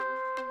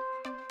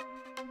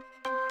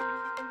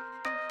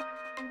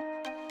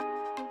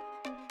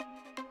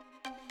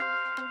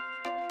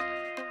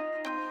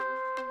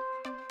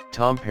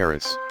Tom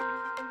Paris.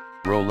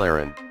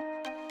 Rolaren.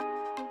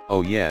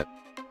 Oh yeah.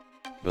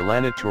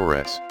 Belana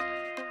Torres.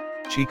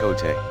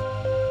 Chicote.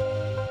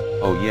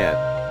 Oh yeah.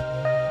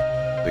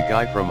 The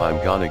guy from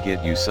I'm Gonna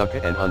Get You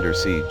Sucka and Under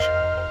Siege.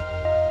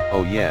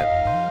 Oh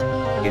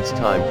yeah. It's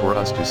time for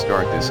us to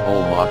start this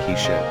whole Maquis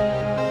shit.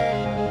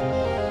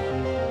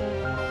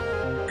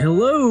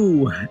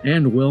 Hello,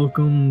 and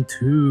welcome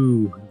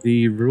to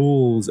the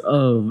Rules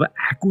of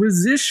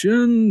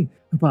Acquisition,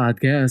 a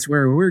podcast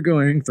where we're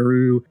going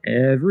through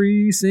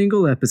every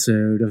single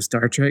episode of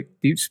Star Trek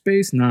Deep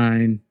Space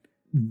Nine,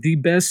 the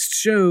best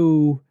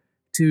show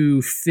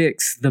to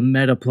fix the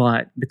meta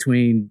plot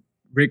between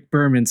Rick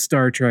Berman's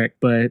Star Trek,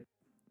 but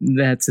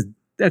that's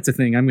a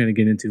thing I'm going to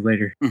get into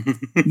later.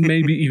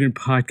 Maybe even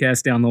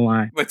podcast down the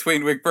line.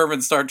 Between Rick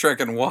Berman's Star Trek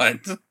and what?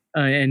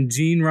 And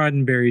Gene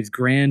Roddenberry's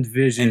Grand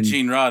Vision. And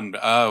Gene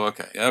Roddenberry. Oh,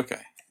 okay.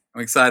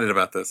 I'm excited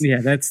about this.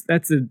 Yeah, that's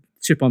a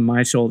chip on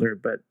my shoulder.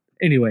 But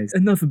anyways,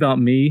 enough about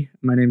me.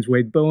 My name's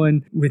Wade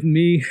Bowen. With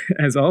me,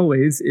 as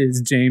always,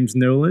 is James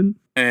Nolan.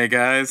 Hey,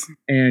 guys.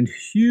 And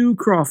Hugh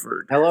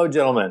Crawford. Hello,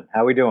 gentlemen.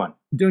 How we doing?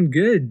 Doing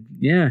good.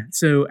 Yeah.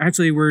 So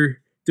actually, we're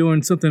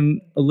doing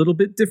something a little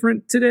bit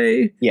different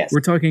today. Yes.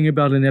 We're talking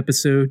about an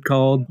episode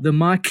called The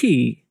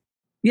Maquis.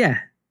 Yeah.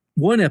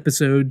 One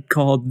episode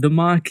called The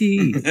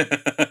Maquis.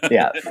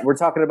 Yeah. We're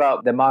talking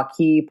about the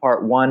Maquis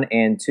Part 1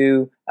 and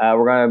 2.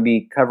 We're going to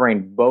be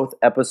covering both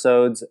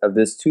episodes of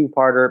this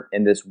two-parter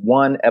in this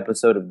one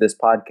episode of this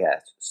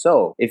podcast.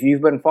 So, if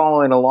you've been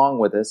following along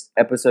with us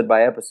episode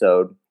by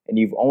episode, and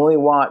you've only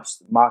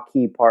watched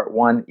Maquis Part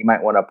 1, you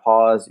might want to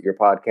pause your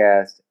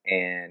podcast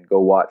and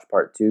go watch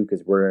Part 2,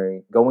 because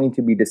we're going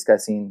to be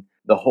discussing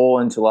the whole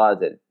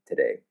enchilada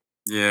today.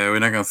 Yeah, we're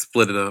not going to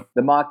split it up.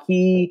 The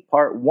Maquis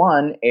Part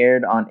 1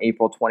 aired on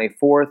April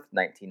 24th,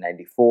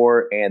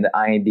 1994, and the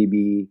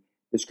IMDb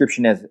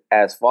description is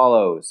as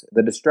follows.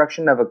 The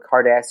destruction of a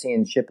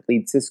Cardassian ship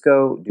leads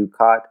Sisko,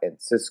 Dukat, and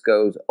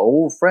Sisko's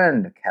old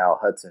friend, Cal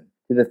Hudson,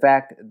 to the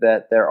fact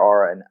that there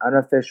are an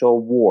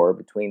unofficial war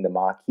between the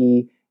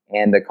Maquis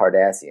and the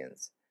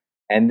Cardassians.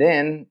 And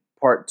then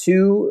Part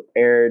 2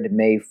 aired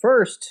May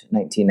 1st,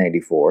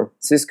 1994.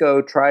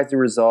 Sisko tries to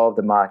resolve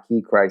the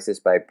Maquis crisis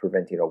by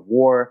preventing a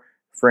war,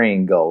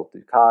 freeing Gul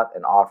Dukat,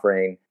 and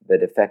offering the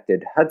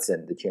defected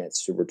Hudson the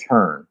chance to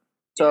return.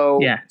 So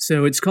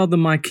it's called The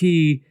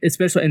Maquis,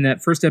 especially in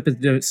that first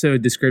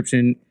episode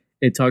description.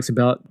 It talks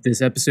about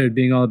this episode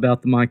being all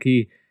about the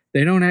Maquis.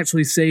 They don't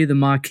actually say the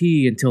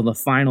Maquis until the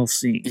final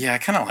scene. Yeah, I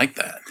kind of like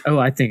that. Oh,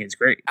 I think it's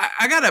great.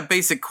 I got a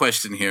basic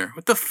question here.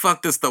 What the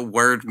fuck does the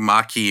word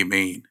Maquis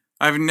mean?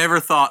 I've never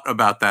thought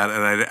about that,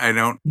 and I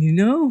don't... You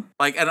know?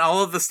 Like, and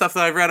all of the stuff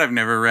that I've read, I've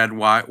never read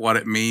what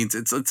it means.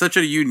 It's such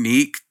a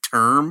unique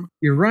term.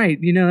 You're right.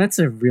 You know, that's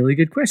a really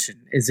good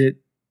question. Is it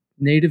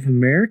Native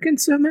American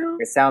somehow?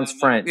 it sounds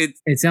French.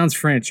 It sounds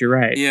French, you're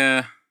right.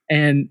 Yeah.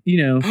 And,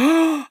 you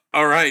know...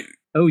 All right.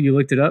 Oh, you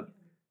looked it up?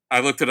 I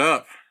looked it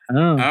up.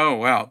 Oh,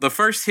 wow. The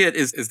first hit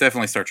is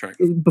definitely Star Trek.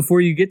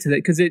 Before you get to that,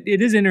 because it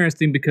is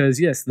interesting because,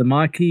 yes, the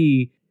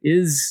Maquis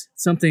is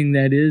something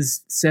that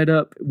is set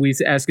up. We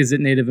ask, is it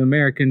Native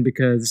American?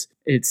 Because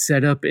it's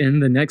set up in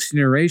The Next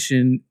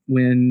Generation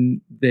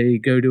when they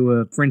go to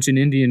a French and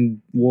Indian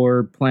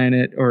war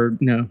planet, or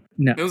no.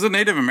 It was a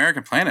Native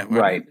American planet,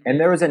 wasn't Right. it? And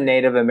there was a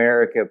Native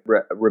American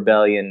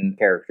rebellion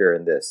character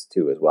in this,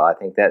 too, as well. I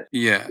think that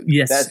Yeah.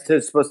 Yes.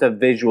 that's supposed to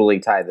visually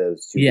tie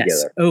those two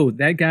together. Oh,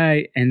 that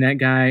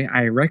guy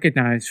I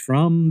recognize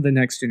from The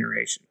Next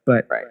Generation.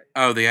 But Right.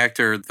 Oh, the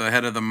actor, the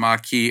head of the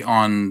Maquis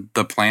on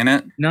the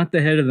planet? not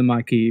the head of the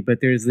Maquis, but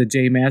there's the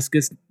Jay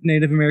Mascis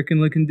Native American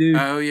looking dude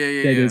Oh,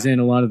 yeah. that is in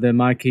a lot of the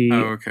Maquis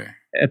Oh, okay.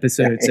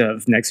 episodes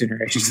of Next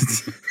Generation.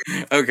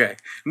 Okay.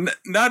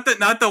 Not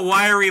the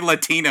wiry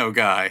Latino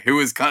guy who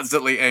is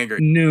constantly angry.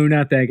 No,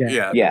 not that guy.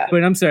 Yeah. Yeah.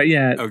 But I'm sorry,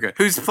 yeah. Okay.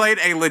 Who's played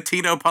a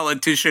Latino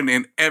politician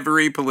in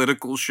every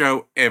political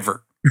show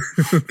ever.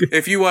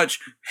 If you watch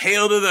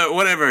Hail to the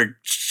whatever,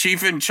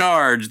 Chief in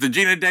Charge, the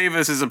Gina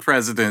Davis is a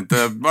president,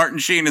 the Martin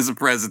Sheen is a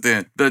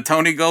president, the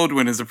Tony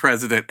Goldwyn is a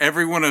president.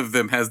 Every one of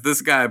them has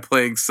this guy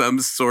playing some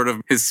sort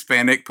of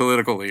Hispanic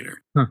political leader.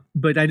 Huh.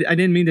 But I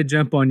didn't mean to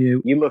jump on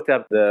you. You looked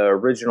up the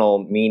original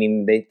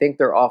meaning. They think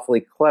they're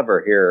awfully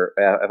clever here.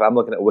 If I'm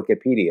looking at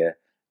Wikipedia,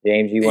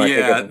 James, you want to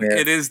take it from here?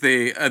 It is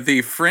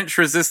the French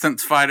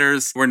resistance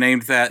fighters were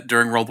named that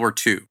during World War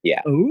II. Yeah.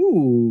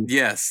 Ooh.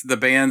 Yes, the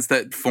bands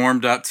that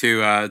formed up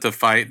to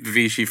fight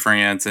Vichy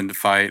France and to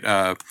fight.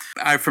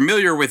 I'm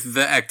familiar with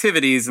the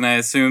activities, and I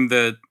assume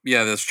that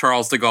this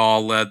Charles de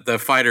Gaulle led the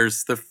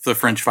fighters, the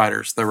French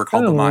fighters. They were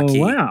called the Maquis.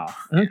 Wow.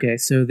 Okay,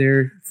 so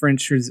they're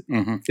French.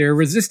 They're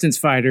resistance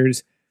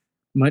fighters,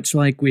 much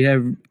like we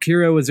have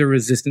Kira was a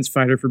resistance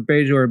fighter for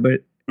Bajor,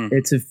 but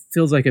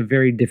feels like a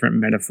very different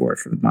metaphor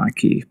for the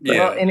Maquis. Yeah.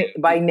 Well, and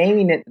by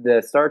naming it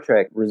the Star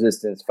Trek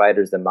Resistance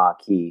Fighters, the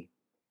Maquis,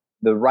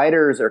 the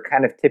writers are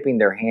kind of tipping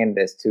their hand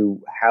as to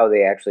how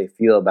they actually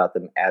feel about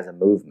them as a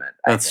movement.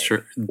 That's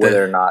true.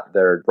 Whether or not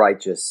they're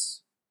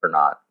righteous or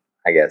not,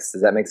 I guess.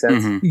 Does that make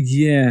sense? Mhm.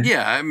 Yeah.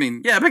 Yeah, I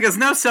mean, because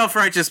no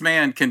self-righteous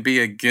man can be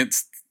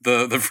against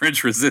the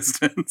French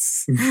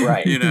Resistance.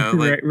 Right. You know,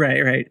 like,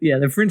 right. Yeah,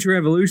 the French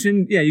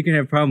Revolution, yeah, you can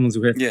have problems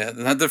with. yeah,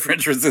 not the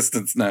French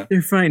Resistance, no.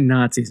 They're fighting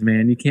Nazis,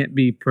 man. You can't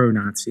be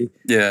pro-Nazi.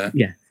 Yeah.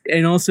 Yeah.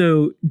 And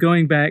also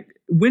going back,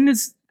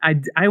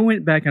 I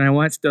went back and I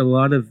watched a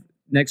lot of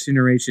Next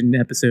Generation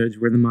episodes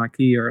where the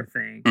Maquis are a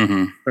thing,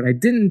 but I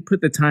didn't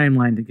put the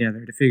timeline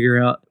together to figure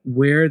out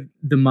where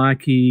the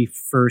Maquis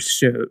first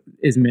show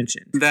is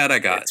mentioned. That I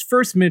got. It's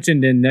first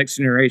mentioned in Next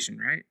Generation,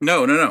 right?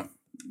 No.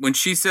 When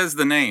she says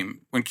the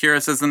name, when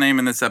Kira says the name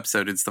in this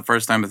episode, it's the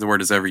first time that the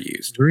word is ever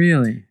used.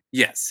 Really?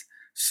 Yes.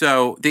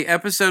 So the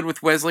episode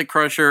with Wesley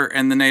Crusher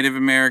and the Native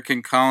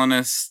American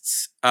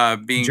colonists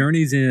being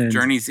Journey's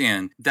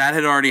End, that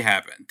had already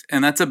happened.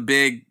 And that's a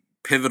big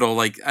pivotal,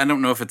 like, I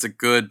don't know if it's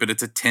but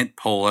it's a tent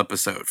pole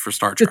episode for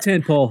Star Trek. It's a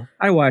tentpole.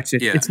 I watched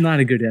it. Yeah. It's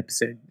not a good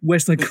episode.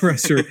 Wesley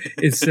Crusher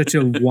is such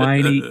a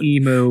whiny,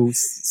 emo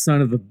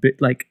son of a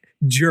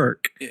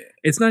jerk. Yeah.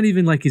 It's not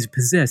even like he's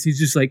possessed. He's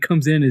just like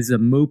comes in as a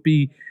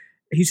mopey.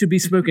 He should be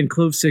smoking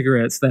clove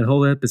cigarettes that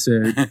whole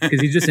episode because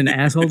he's just an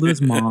asshole to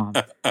his mom.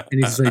 And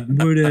he's just like,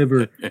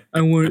 whatever.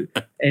 I want.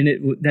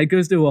 And that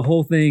goes to a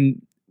whole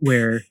thing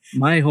where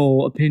my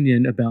whole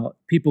opinion about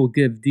people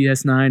give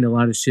DS9 a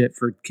lot of shit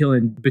for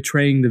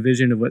betraying the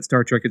vision of what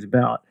Star Trek is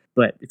about.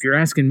 But if you're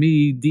asking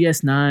me,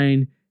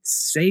 DS9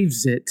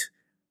 saves it.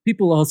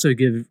 People also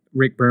give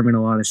Rick Berman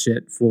a lot of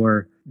shit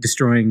for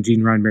destroying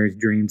Gene Roddenberry's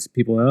dreams.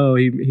 People,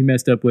 he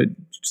messed up what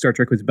Star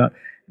Trek was about.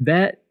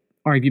 That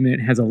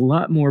argument has a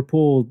lot more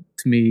pull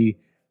to me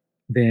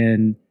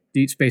than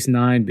Deep Space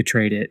Nine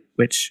betrayed it,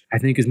 which I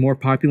think is more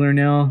popular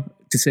now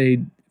to say.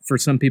 For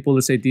some people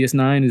to say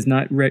DS9 is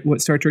not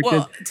what Star Trek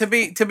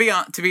did. To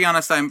be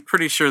honest, I'm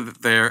pretty sure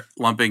that they're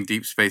lumping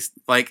Deep Space,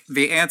 like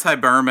the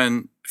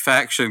anti-Berman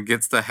faction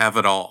gets to have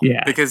it all.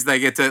 Yeah. Because they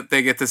get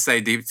to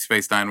say Deep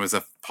Space Nine was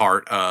a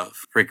part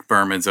of Rick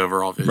Berman's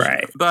overall vision.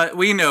 Right. But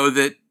we know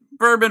that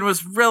Berman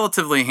was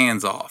relatively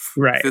hands-off.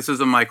 Right. This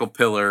was a Michael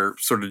Piller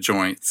sort of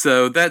joint.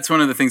 So that's one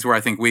of the things where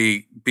I think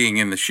we, being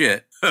in the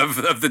shit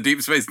of the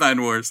Deep Space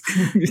Nine wars.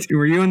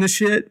 Were you in the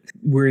shit?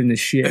 We're in the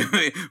shit.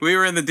 We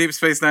were in the Deep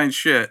Space Nine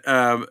shit.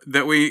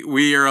 That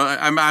we're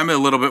a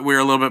little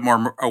bit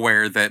more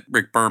aware that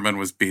Rick Berman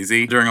was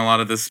busy during a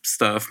lot of this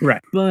stuff.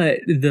 Right. But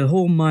the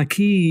whole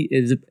Maquis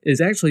is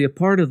actually a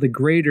part of the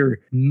greater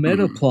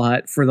meta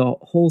plot for the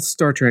whole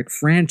Star Trek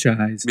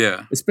franchise.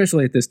 Yeah.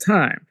 Especially at this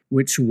time,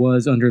 which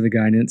was under the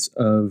guidance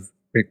of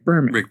Rick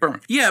Berman.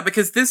 Yeah,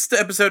 because this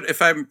episode,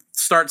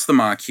 starts the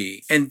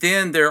Maquis, and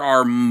then there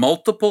are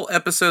multiple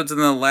episodes in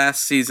the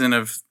last season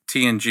of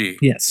TNG.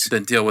 Yes.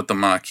 That deal with the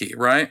Maquis,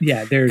 right?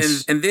 Yeah,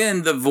 there's... And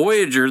then the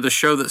Voyager, the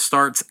show that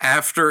starts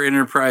after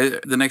Enterprise,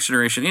 The Next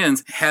Generation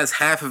ends, has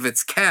half of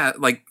its cast,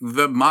 like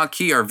the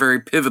Maquis are very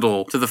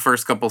pivotal to the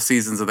first couple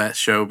seasons of that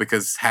show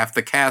because half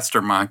the cast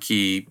are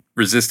Maquis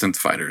resistance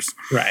fighters.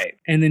 Right.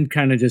 And then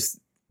kind of just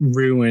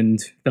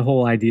ruined, the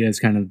whole idea is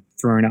kind of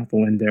thrown out the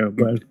window.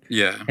 But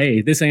yeah,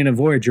 hey, this ain't a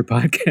Voyager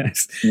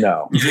podcast.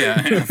 No.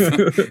 Yeah.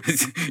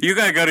 You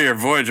gotta go to your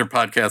Voyager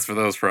podcast for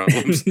those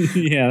problems.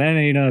 Yeah, that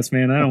ain't us,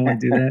 man. I don't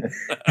want to do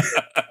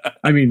that.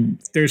 I mean,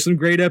 there's some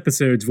great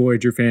episodes,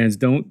 Voyager fans.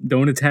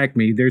 Don't attack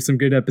me. There's some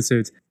good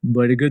episodes,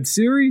 but a good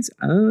series,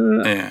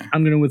 Yeah.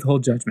 I'm gonna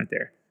withhold judgment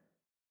there.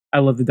 I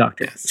love the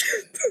Doctor. Yes.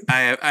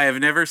 I have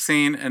never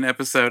seen an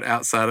episode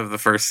outside of the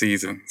first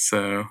season,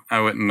 so I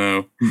wouldn't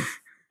know.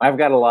 I've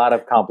got a lot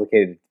of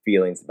complicated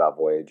feelings about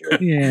Voyager.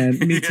 Yeah,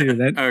 me too.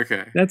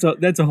 Okay.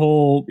 That's a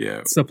whole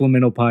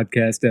supplemental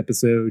podcast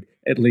episode,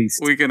 at least.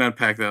 We can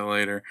unpack that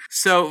later.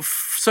 So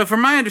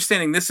from my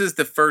understanding, this is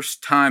the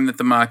first time that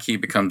the Maquis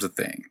becomes a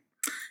thing.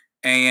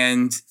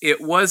 And it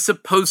was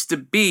supposed to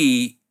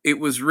be, it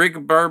was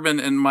Rick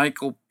Berman and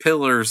Michael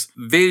Piller's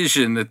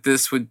vision that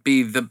this would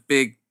be the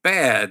big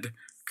bad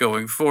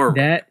going forward.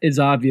 That is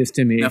obvious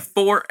to me. Now,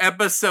 4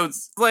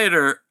 episodes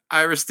later,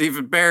 Ira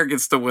Steven Behr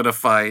gets to win a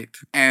fight,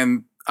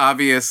 and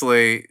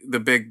obviously the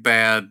big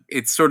bad,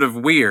 it's sort of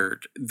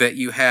weird that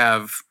you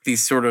have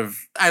these sort of,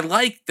 I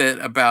like that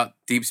about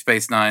Deep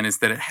Space Nine is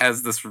that it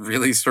has this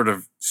really sort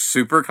of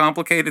super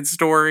complicated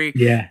story.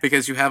 Yeah.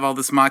 Because you have all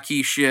this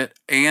Maquis shit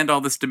and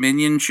all this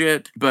Dominion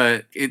shit,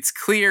 but it's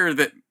clear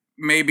that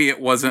maybe it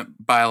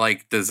wasn't by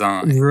like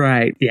design.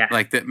 Right. Yeah.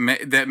 Like that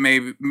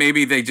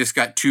maybe they just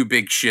got 2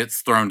 big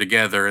shits thrown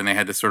together and they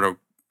had to sort of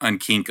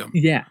unkink them.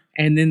 Yeah.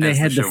 And then they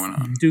had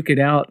to duke it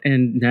out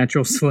and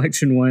natural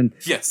selection one.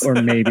 Yes. Or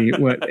maybe,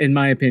 what, in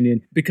my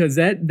opinion, because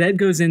that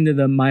goes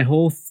into my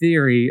whole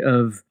theory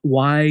of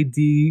why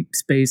Deep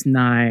Space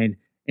Nine,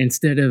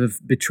 instead of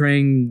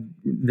betraying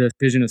the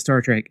vision of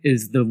Star Trek,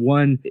 is the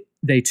one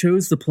they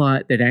chose the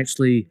plot that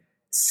actually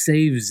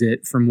saves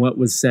it from what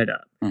was set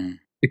up. Mm-hmm.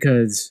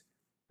 Because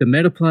the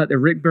meta plot that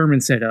Rick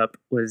Berman set up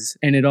was,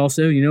 and it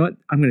also, you know what?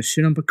 I'm going to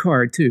shit on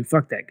Picard too.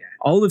 Fuck that guy.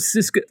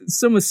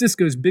 Some of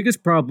Sisko's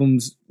biggest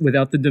problems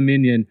without the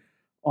Dominion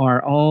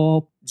are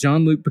all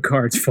Jean-Luc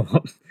Picard's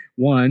fault.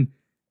 One,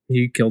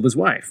 he killed his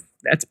wife.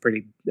 That's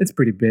pretty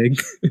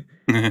big.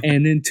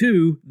 And then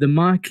 2, the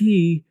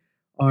Maquis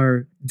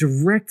are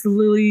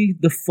directly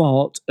the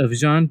fault of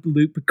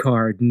Jean-Luc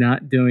Picard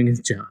not doing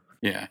his job.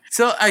 Yeah.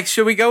 So,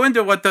 should we go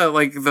into what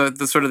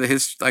the sort of the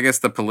history, I guess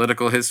the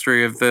political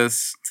history of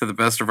this, to the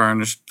best of our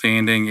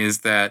understanding,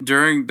 is that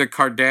during the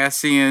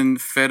Cardassian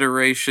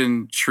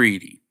Federation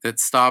Treaty that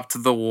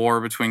stopped the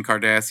war between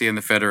Cardassia and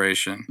the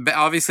Federation,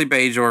 obviously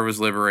Bajor was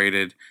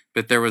liberated,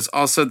 but there was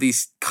also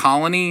these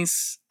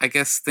colonies, I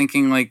guess,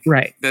 thinking like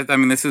right. That. I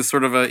mean, this is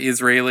sort of a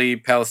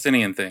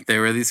Israeli-Palestinian thing. There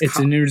were these. It's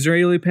an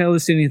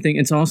Israeli-Palestinian thing.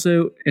 It's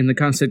also in the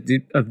concept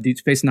of Deep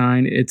Space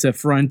Nine. It's a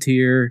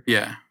frontier.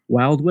 Yeah.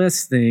 Wild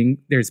West thing.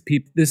 There's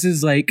people. This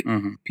is like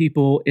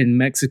people in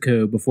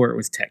Mexico before it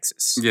was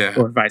Texas,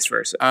 or vice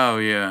versa. Oh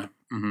yeah.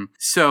 Mm-hmm.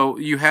 So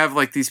you have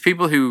like these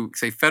people who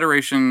say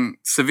Federation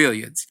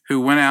civilians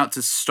who went out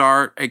to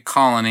start a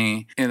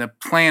colony in a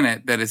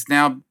planet that is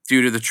now,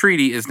 due to the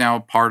treaty, is now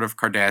a part of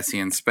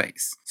Cardassian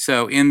space.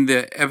 So in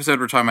the episode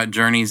we're talking about,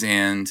 Journey's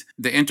End,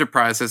 the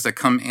Enterprise has to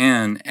come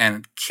in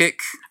and kick,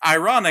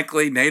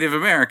 ironically, Native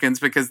Americans,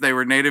 because they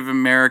were Native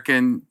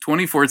American,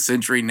 24th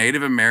century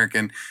Native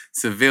American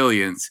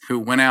civilians who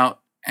went out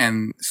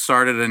and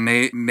started a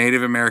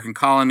Native American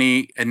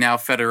colony, and now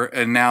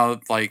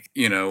like,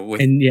 you know, with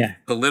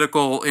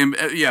political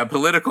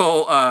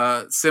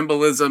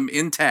symbolism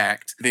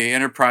intact, the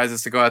Enterprise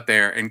is to go out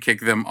there and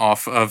kick them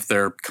off of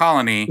their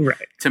colony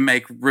to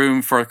make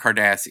room for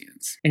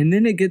Cardassians. And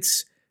then it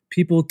gets,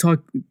 people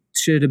talk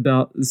shit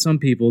about, some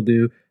people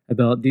do,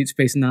 about Deep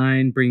Space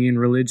Nine bringing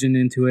religion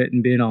into it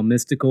and being all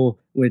mystical,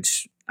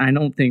 which I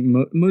don't think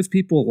most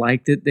people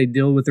liked it. They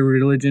deal with the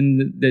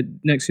religion that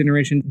Next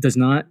Generation does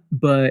not.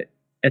 But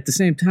at the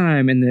same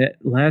time, in the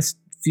last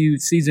few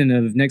season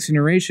of Next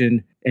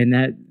Generation and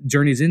that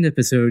Journey's End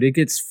episode, it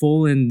gets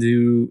full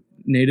into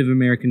Native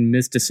American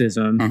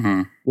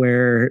mysticism,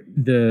 where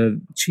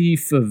the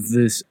chief of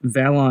this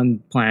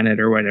Valon planet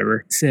or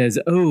whatever says,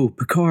 "Oh,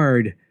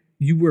 Picard,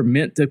 you were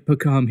meant to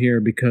come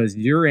here because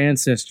your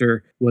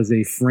ancestor was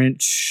a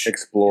French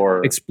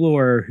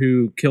explorer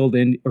who killed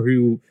or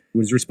who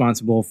was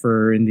responsible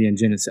for Indian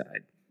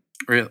genocide."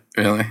 Really?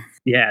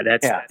 Yeah,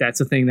 that's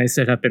a thing they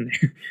set up in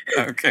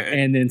there. Okay.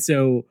 And then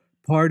so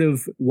part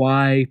of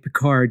why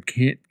Picard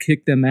can't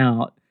kick them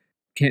out,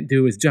 can't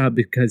do his job,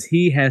 because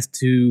he has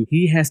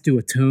to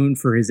atone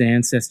for his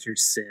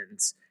ancestors'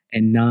 sins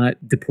and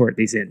not deport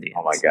these Indians.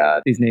 Oh my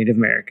God. These Native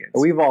Americans.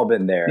 We've all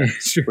been there,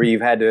 where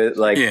you've had to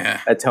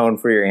atone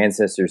for your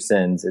ancestors'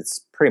 sins. It's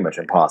pretty much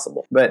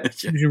impossible.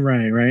 But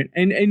right.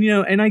 And you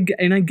know, and I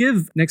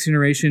give Next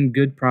Generation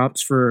good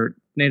props for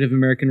Native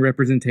American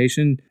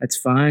representation. That's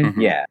fine.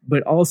 Yeah.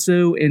 But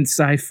also in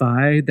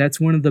sci-fi, that's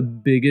one of the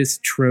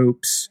biggest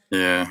tropes.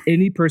 Yeah.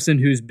 Any person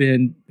who's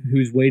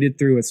waded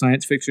through a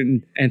science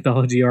fiction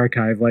anthology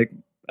archive, like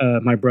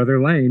my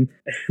brother Lane,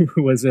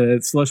 who was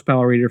a Slush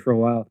Pal reader for a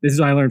while. This is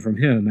what I learned from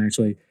him,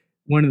 actually.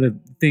 One of the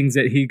things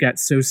that he got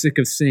so sick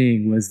of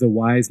seeing was the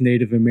wise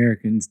Native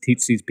Americans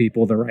teach these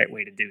people the right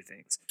way to do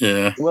things.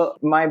 Yeah. Well,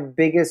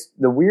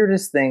 the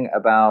weirdest thing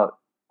about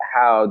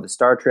how the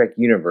Star Trek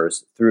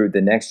universe, through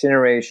the Next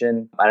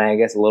Generation, and I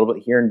guess a little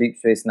bit here in Deep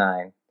Space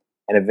Nine,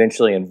 and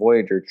eventually in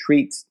Voyager,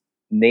 treats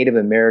Native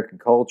American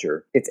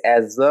culture, it's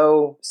as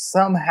though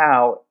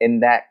somehow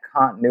in that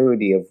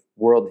continuity of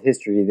world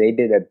history, they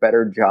did a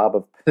better job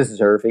of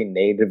preserving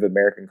Native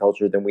American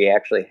culture than we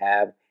actually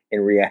have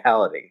in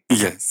reality.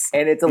 Yes.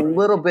 And it's a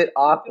little bit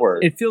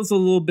awkward. It feels a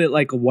little bit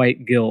like a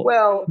white guilt.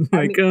 Well,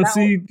 like,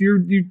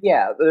 you.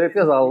 Yeah, it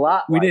feels a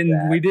lot we like didn't,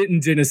 that. We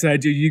didn't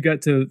genocide you. You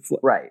got to.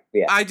 Right,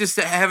 yeah. I just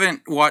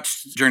haven't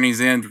watched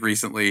Journey's End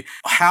recently.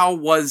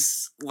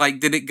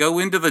 Did it go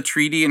into the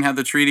treaty and how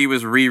the treaty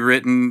was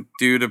rewritten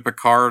due to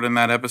Picard in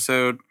that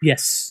episode?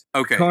 Yes.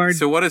 Okay. Picard,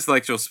 so what is the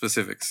actual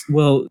specifics?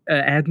 Well,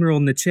 Admiral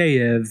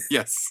Nechayev.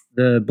 Yes.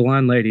 The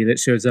blonde lady that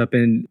shows up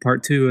in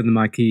part 2 of the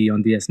Maquis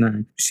on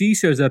DS9. She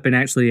shows up in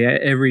actually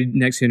every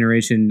Next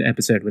Generation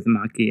episode with the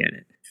Maquis in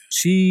it.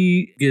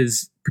 She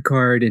gives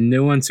Picard, in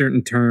no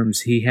uncertain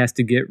terms, he has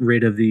to get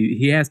rid of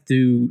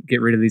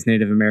these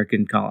Native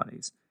American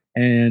colonies.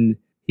 And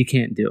he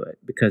can't do it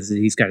because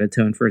he's got to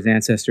atone for his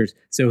ancestors.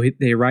 So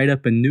they write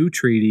up a new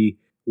treaty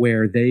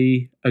where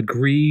they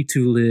agree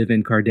to live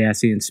in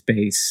Cardassian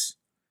space.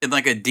 In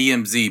like a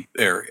DMZ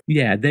area.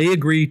 Yeah, they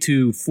agree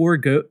to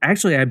forego.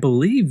 Actually, I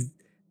believe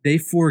they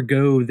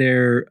forego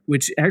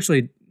which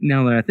actually,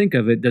 now that I think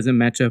of it, doesn't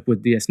match up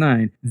with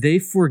DS9. They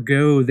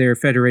forego their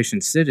Federation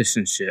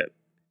citizenship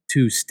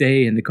to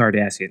stay in the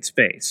Cardassian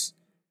space.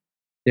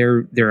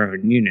 They're their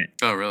own unit.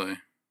 Oh, really?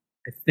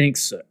 I think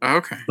so. Oh,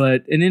 okay.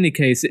 But in any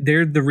case,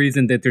 they're the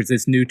reason that there's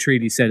this new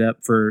treaty set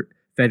up for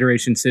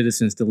Federation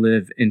citizens to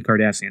live in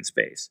Cardassian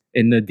space,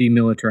 in the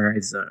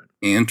demilitarized zone.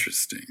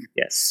 Interesting.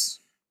 Yes.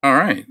 All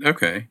right.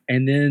 Okay.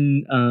 And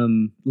then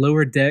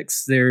lower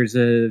decks, there's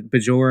a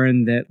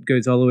Bajoran that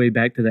goes all the way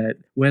back to that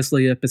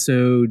Wesley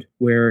episode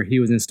where he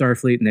was in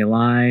Starfleet and they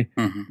lie.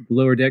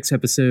 Lower decks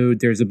episode,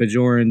 there's a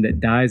Bajoran that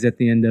dies at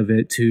the end of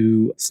it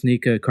to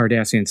sneak a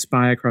Cardassian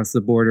spy across the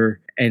border.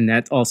 And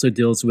that also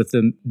deals with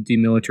the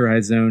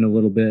demilitarized zone a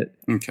little bit.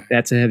 Okay.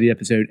 That's a heavy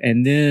episode.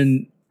 And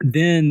then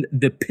Then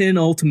the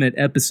penultimate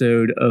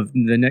episode of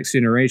The Next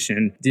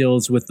Generation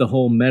deals with the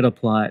whole meta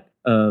plot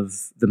of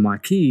the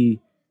Maquis.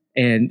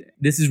 And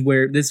this is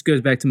where this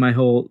goes back to my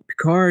whole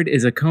Picard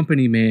is a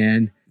company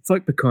man.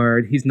 Fuck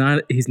Picard. He's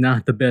not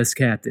the best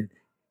captain.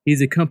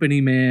 He's a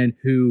company man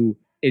who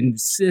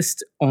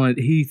insists on,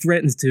 he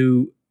threatens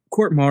to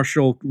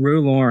court-martial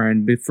Ro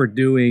Lauren for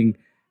doing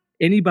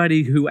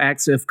anybody who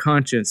acts of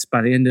conscience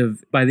by the end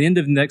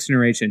of Next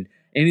Generation.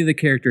 Any of the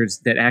characters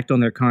that act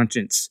on their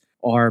conscience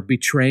are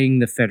betraying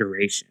the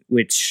Federation,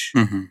 which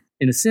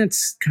in a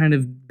sense kind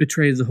of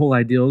betrays the whole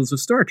ideals of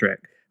Star Trek.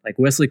 Like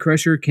Wesley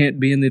Crusher can't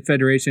be in the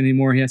Federation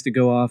anymore. He has to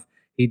go off.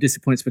 He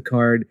disappoints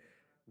Picard.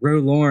 Ro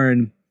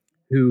Lauren,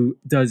 who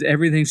does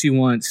everything she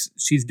wants,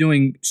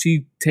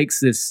 she takes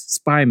this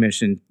spy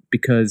mission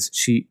because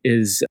she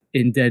is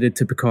indebted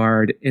to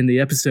Picard. In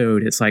the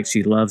episode, it's like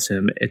she loves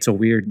him.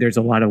 There's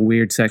a lot of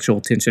weird sexual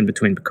tension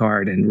between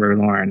Picard and Ro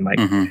Lauren,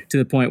 to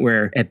the point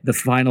where at the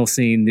final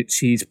scene that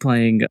she's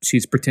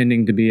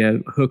pretending to be a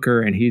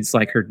hooker and he's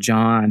like her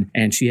John,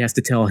 and she has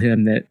to tell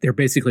him that they're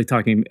basically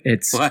talking.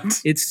 It's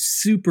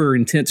super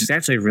intense. It's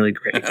actually really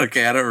great.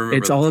 Okay, I don't remember.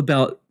 It's all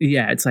about,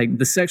 it's like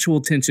the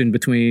sexual tension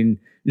between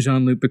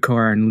Jean-Luc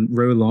Picard and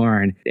Ro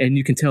Lauren, and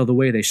you can tell the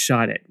way they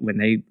shot it when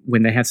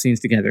they have scenes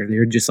together.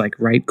 They're just like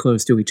right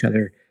close to each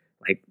other,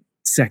 like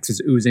sex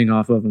is oozing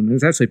off of them. It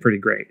was actually pretty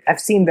great.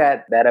 I've seen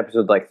that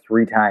episode like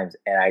 3 times,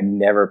 and I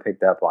never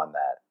picked up on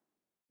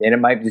that. And it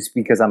might just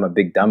because I'm a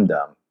big dum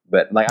dum.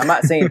 But like, I'm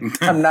not saying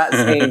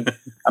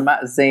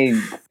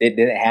it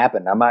didn't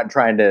happen. I'm not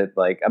trying to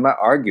I'm not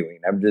arguing.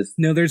 I'm just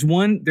there's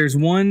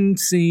one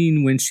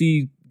scene when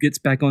she gets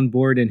back on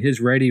board in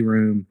his ready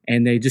room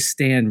and they just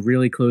stand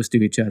really close to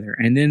each other.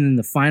 And then in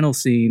the final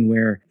scene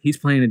where he's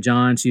playing a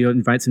John, she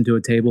invites him to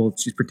a table.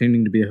 She's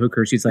pretending to be a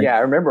hooker. She's like, yeah, I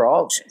remember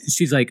all.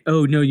 She's like,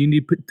 oh no, you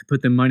need to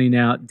put the money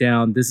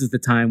down. This is the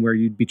time where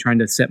you'd be trying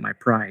to set my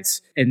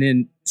price. And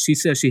then she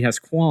says she has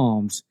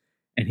qualms,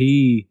 and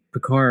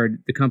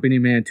Picard, the company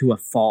man to a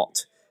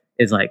fault,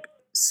 is like,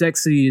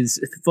 sexy as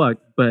fuck,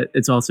 but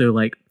it's also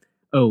like,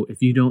 oh,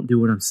 if you don't do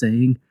what I'm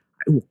saying,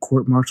 I will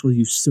court-martial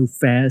you so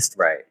fast,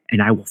 right?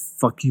 And I will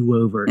fuck you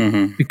over.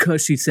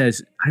 Because she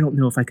says, I don't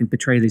know if I can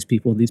betray these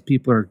people. These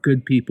people are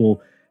good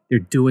people. They're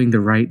doing the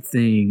right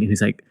thing. And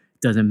he's like,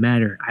 doesn't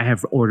matter. I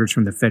have orders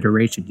from the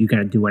Federation. You got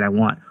to do what I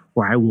want,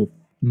 or I will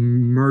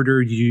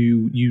murder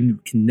you. You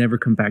can never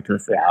come back to the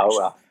Federation.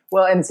 Yeah,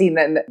 well, and see,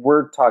 then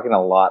we're talking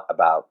a lot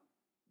about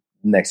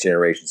Next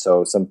Generation,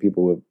 so some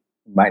people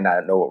might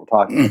not know what we're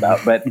talking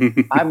about, but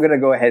I'm going to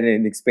go ahead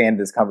and expand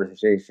this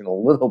conversation a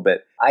little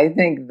bit. I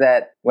think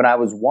that when I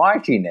was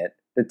watching it,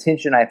 the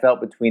tension I felt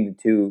between the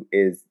two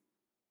is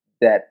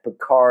that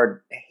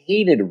Picard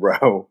hated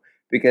Ro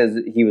because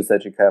he was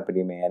such a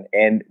company man,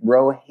 and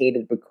Ro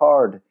hated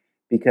Picard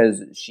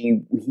because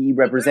he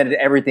represented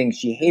everything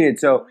she hated.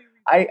 So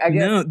I guess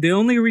no, the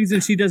only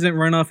reason she doesn't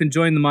run off and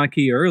join the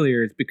Maquis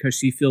earlier is because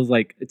she feels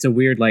like it's a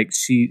weird,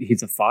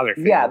 he's a father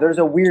figure. Yeah, there's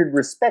a weird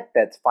respect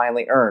that's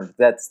finally earned.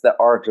 That's the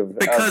arc of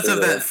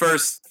that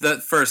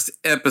first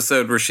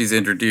episode where she's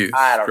introduced.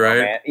 I don't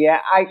know, man. Yeah,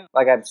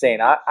 I'm saying,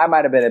 I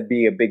might have been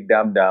a big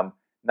dum dum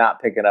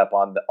not picking up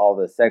on all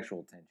the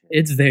sexual tension.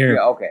 It's there.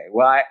 Yeah, okay.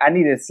 Well, I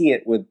need to see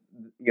it with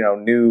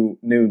new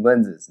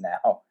lenses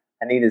now.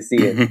 I need to see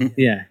it.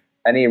 Yeah.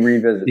 I need to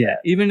revisit that.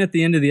 Even at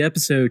the end of the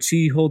episode,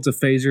 she holds a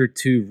phaser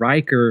to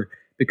Riker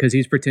because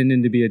he's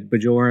pretending to be a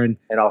Bajoran.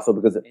 And also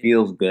because it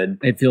feels good.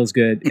 It feels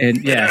good.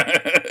 And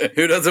yeah.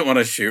 Who doesn't want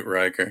to shoot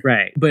Riker?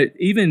 Right. But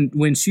even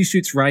when she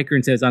shoots Riker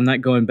and says, I'm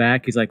not going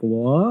back, he's like,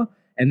 what?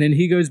 And then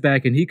he goes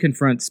back and he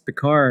confronts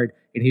Picard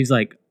and he's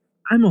like,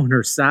 I'm on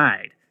her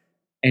side.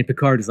 And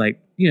Picard is like,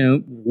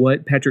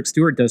 what Patrick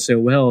Stewart does so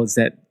well is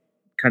that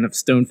kind of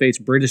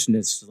stone-faced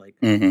Britishness, like,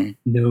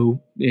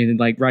 no. And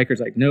like Riker's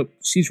like, nope,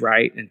 she's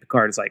right. And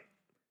Picard is like,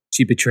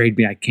 she betrayed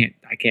me. I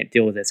can't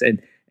deal with this.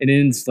 And it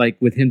ends like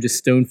with him just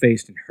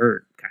stone-faced and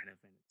hurt, kind of.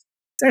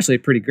 It's actually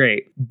pretty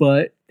great.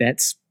 But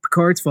that's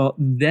Picard's fault.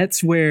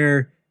 That's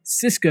where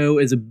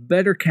Sisko is a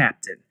better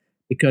captain.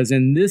 Because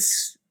in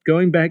this,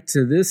 going back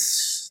to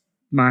this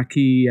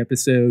Maquis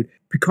episode,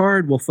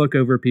 Picard will fuck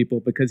over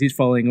people because he's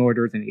following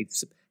orders and he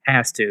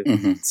has to.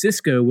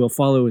 Sisko will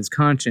follow his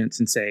conscience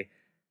and say,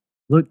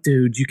 look,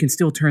 dude, you can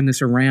still turn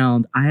this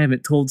around. I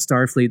haven't told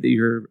Starfleet that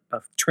you're a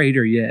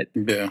traitor yet.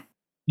 Yeah.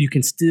 You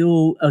can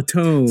still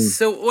atone.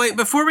 So wait,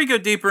 before we go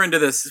deeper into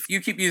this,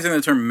 you keep using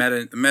the term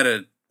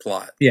meta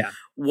plot. Yeah.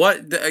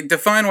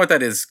 Define what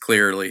that is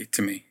clearly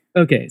to me.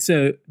 Okay,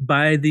 so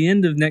by the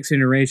end of Next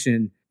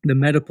Generation, the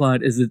meta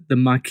plot is that the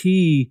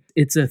Maquis,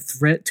 it's a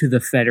threat to the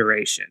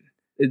Federation.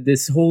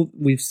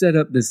 We've set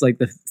up this, like,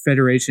 the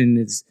Federation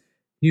is,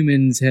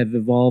 humans have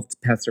evolved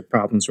past their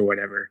problems or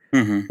whatever.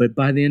 But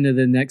by the end of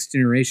the Next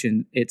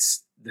Generation,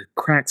 the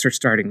cracks are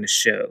starting to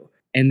show.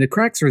 And the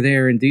cracks are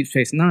there in Deep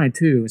Space Nine,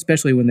 too,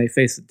 especially when they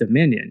face the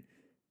Dominion.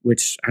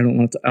 which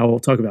I will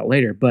talk about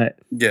later, but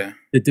Yeah.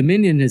 the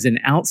Dominion is an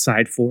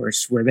outside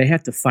force where they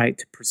have to fight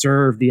to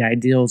preserve the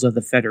ideals of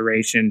the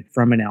Federation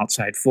from an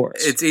outside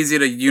force. It's easy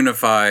to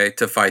unify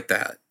to fight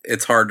that.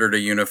 It's harder to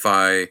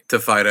unify to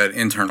fight an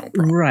internal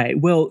problem. Right.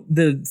 Well,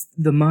 the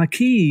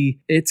Maquis,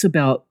 it's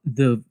about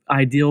the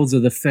ideals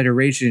of the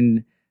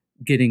Federation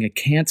getting a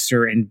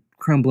cancer and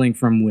crumbling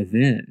from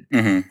within,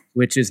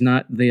 which is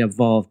not the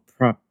evolved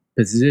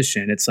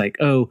proposition. It's like,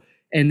 oh,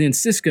 and then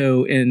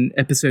Sisko in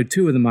episode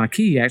 2 of the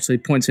Maquis actually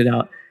points it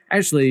out,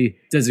 actually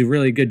does a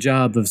really good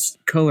job of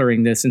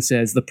coloring this and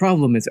says the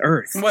problem is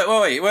Earth. Wait.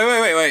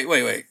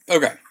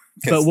 Okay.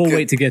 But we'll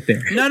wait to get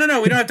there. No,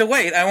 we don't have to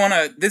wait.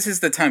 This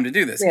is the time to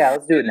do this. Yeah,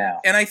 let's do it now.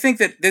 And I think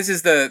that this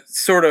is the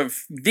sort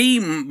of the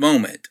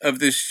moment of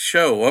this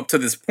show up to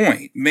this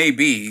point,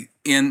 maybe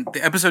in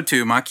the episode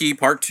 2, Maquis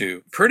Part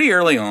 2, pretty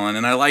early on,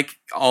 and I like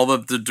all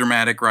of the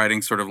dramatic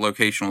writing, sort of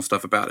locational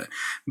stuff about it.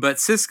 But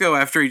Sisko,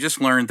 after he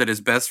just learned that his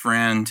best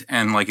friend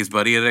and like his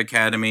buddy at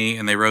Academy,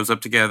 and they rose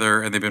up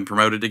together and they've been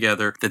promoted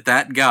together,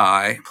 that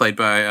guy, played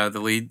by the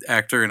lead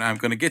actor, and I'm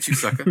going to get you,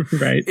 sucker,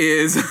 right,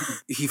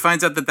 he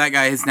finds out that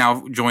guy has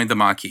now joined the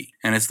Maquis,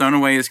 and it's thrown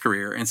away his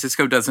career, and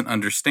Sisko doesn't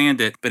understand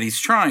it, but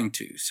he's trying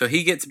to. So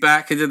he gets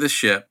back into the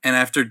ship, and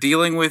after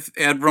dealing with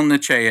Admiral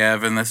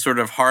Nechayev and the sort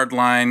of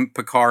hardline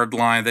Picard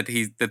line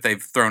that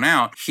they've thrown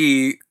out,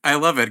 I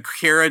love it.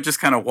 Kira just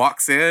kind of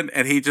walks in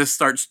and he just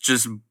starts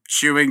just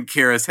chewing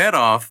Kira's head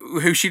off,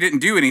 who she didn't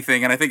do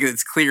anything, and I think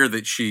it's clear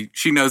that she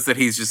knows that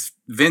he's just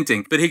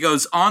venting. But he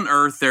goes, on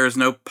Earth, there is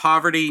no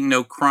poverty,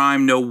 no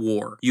crime, no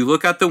war. You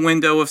look out the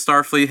window of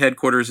Starfleet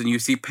headquarters and you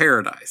see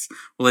paradise.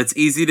 Well, it's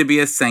easy to be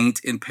a saint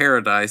in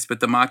paradise,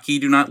 but the Maquis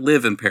do not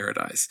live in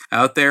paradise.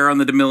 Out there on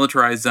the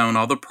demilitarized zone,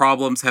 all the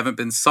problems haven't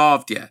been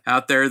solved yet.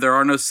 Out there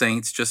are no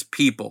saints, just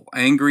people.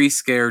 Angry,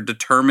 scared,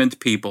 determined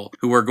people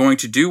who are going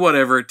to do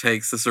whatever it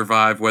takes to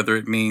survive, whether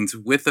it means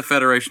with the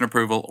Federation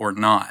approval or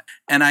not.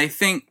 And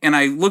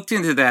I looked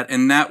into that,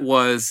 and that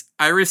was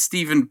Ira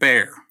Steven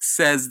Behr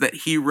says that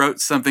he wrote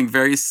something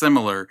very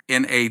similar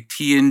in a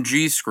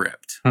TNG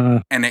script,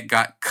 and it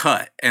got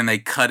cut, and they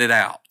cut it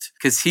out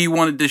because he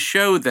wanted to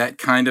show that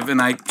kind of,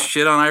 and I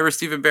shit on Ira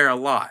Steven Behr a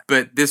lot,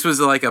 but this was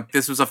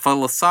a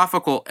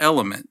philosophical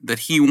element that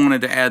he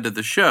wanted to add to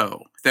the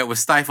show that was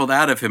stifled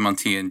out of him on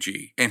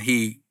TNG, and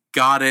he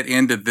got it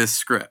into this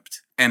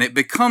script. And it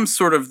becomes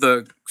sort of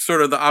the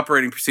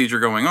operating procedure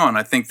going on.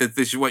 I think that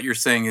this is what you're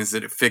saying is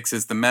that it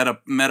fixes the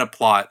meta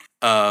plot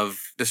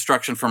of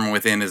destruction from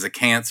within as a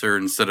cancer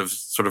instead of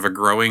sort of a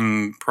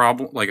growing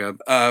problem, like a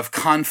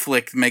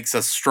conflict makes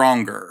us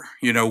stronger.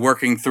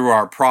 Working through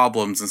our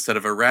problems instead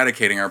of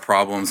eradicating our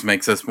problems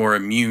makes us more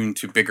immune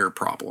to bigger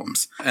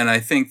problems. And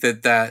I think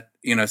that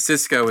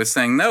Sisko is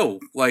saying, no,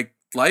 like,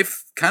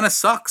 life kind of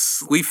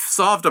sucks. We've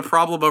solved a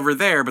problem over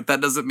there, but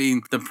that doesn't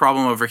mean the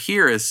problem over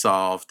here is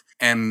solved.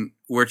 And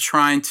we're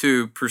trying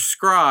to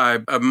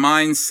prescribe a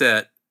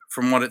mindset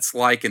from what it's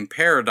like in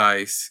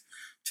paradise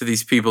to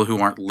these people who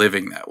aren't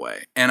living that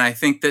way. And I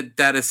think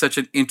that is such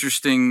an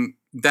interesting,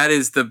 that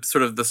is the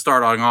sort of the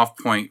starting off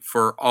point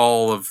for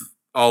all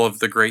of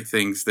the great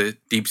things that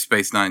Deep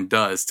Space Nine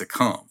does to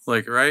come.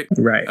 Like, right?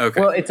 Right. Okay.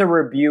 Well, it's a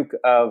rebuke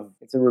of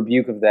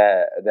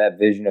that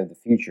vision of the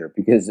future,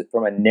 because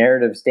from a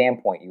narrative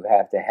standpoint, you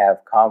have to have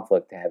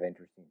conflict to have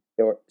interesting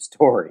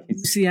stories.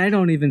 See, I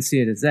don't even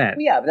see it as that.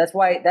 Yeah, but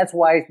that's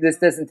why this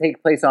doesn't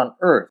take place on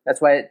Earth.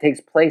 That's why it takes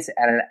place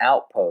at an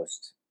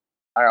outpost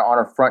on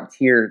a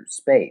frontier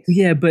space.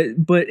 Yeah,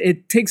 but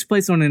it takes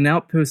place on an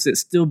outpost that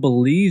still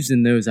believes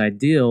in those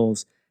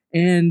ideals,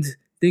 and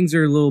things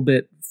are a little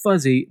bit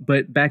fuzzy,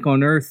 but back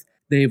on Earth,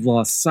 they've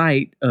lost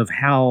sight of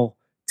how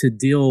to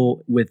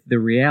deal with the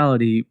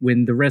reality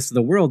when the rest of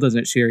the world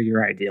doesn't share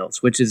your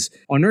ideals, which is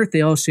on Earth,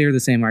 they all share the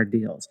same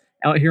ideals.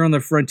 Out here on the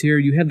frontier,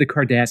 you have the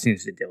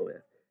Cardassians to deal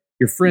with.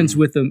 You're friends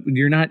with them.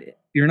 You're not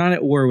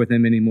at war with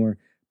them anymore,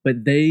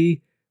 but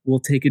they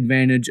will take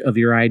advantage of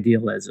your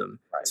idealism.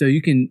 Right. So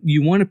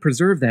you want to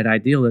preserve that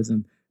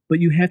idealism, but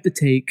you have to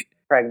take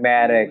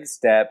pragmatic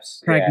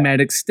steps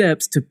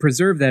to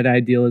preserve that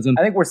idealism.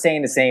 I think we're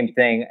saying the same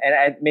thing,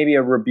 and maybe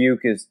a rebuke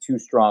is too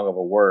strong of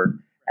a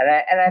word.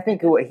 And I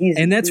think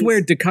that's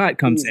where Dukat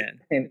comes in,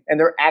 and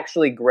they're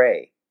actually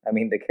gray. I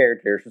mean, the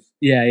characters.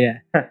 Yeah.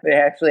 They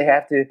actually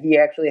have to. He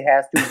actually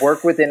has to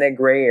work within a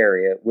gray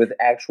area with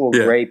actual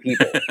gray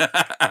people.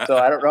 So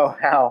I don't know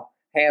how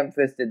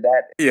ham-fisted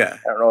that. Yeah.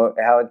 I don't know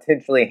how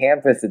intentionally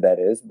ham-fisted that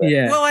is. But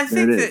yeah. Well, I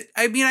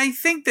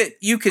think that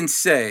you can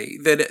say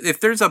that if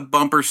there's a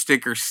bumper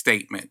sticker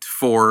statement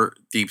for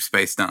Deep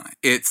Space Nine,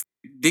 it's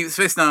Deep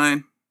Space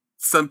Nine.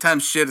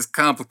 Sometimes shit is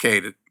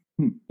complicated.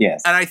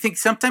 Yes. And I think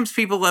sometimes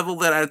people level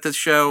that at the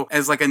show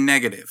as like a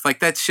negative. Like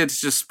that shit's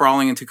just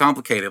sprawling and too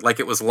complicated, like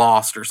it was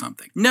Lost or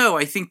something. No,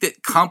 I think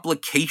that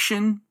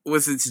complication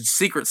was its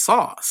secret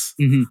sauce.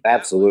 Mm-hmm.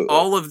 Absolutely.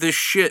 All of this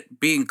shit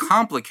being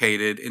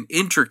complicated and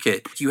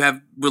intricate. You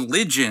have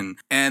religion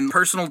and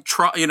personal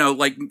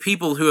like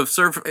people who have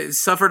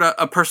suffered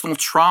a personal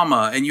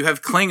trauma, and you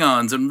have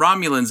Klingons and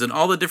Romulans and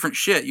all the different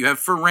shit. You have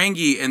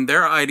Ferengi and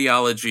their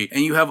ideology,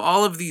 and you have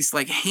all of these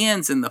like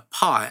hands in the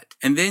pot.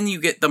 And then you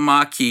get the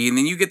Maquis, and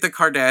then you get the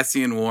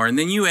Cardassian War, and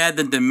then you add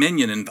the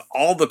Dominion and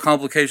all the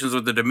complications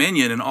with the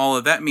Dominion and all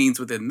of that means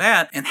within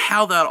that, and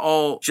how that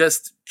all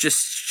just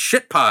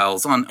shit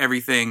piles on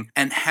everything,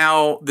 and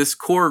how this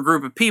core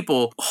group of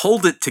people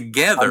hold it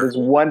together. This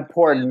one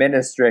poor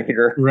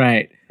administrator,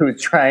 right,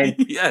 who's trying.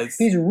 Yes,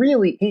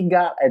 he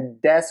got a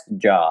desk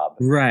job.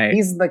 Right,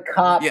 he's the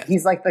cop. Yes.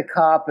 He's like the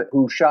cop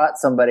who shot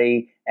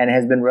somebody and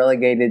has been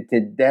relegated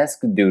to desk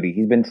duty.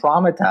 He's been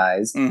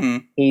traumatized. Mm-hmm.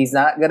 He's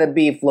not going to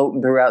be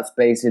floating throughout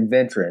space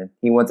adventuring.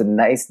 He wants a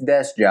nice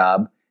desk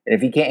job. And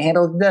if he can't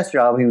handle the desk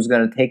job, he was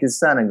going to take his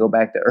son and go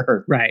back to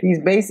Earth. right. He's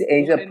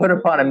a put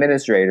upon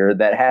administrator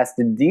that has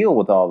to deal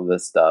with all of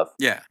this stuff.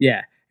 Yeah.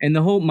 Yeah. And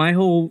my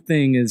whole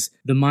thing is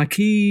the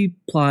Maquis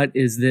plot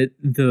is that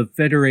the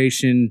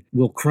Federation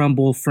will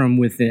crumble from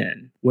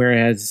within,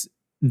 whereas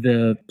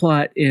the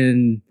plot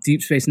in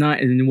Deep Space Nine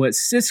and what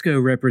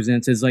Sisko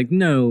represents is like,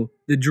 no,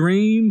 the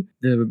dream,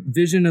 the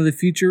vision of the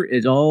future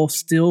is all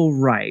still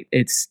right.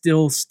 It's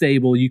still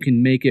stable. You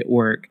can make it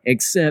work,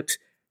 except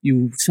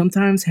you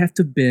sometimes have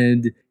to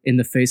bend in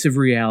the face of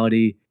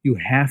reality. You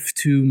have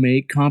to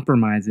make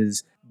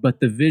compromises,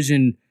 but the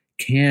vision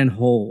can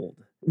hold.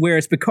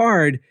 Whereas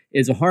Picard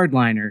is a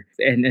hardliner,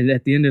 and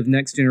at the end of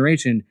Next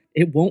Generation,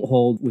 it won't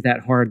hold with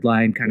that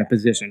hardline kind of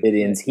position. It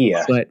ends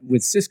here. But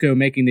with Sisko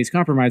making these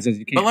compromises,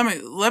 you can't.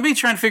 But let me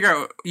try and figure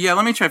out. Yeah,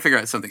 let me try to figure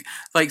out something.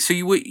 Like, so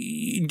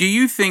do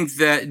you think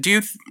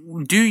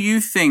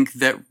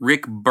that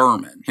Rick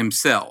Berman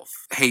himself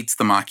hates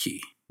the Maquis?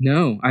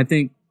 No, I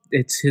think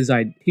it's his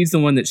idea. He's the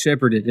one that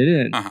shepherded it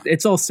in. Uh-huh.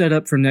 It's all set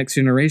up for Next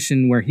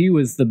Generation, where he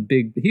was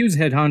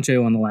head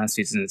honcho on the last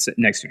season of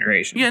Next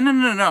Generation. Yeah,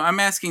 no. I'm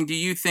asking, do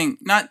you think,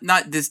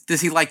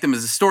 does he like them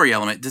as a story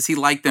element? Does he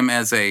like them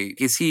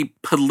is he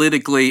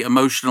politically,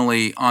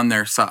 emotionally on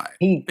their side?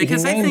 He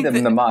named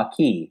them the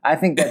Maquis. I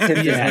think that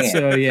tipped his hand.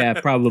 So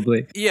yeah,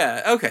 probably.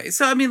 Yeah, okay.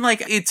 So, I mean,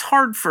 like, it's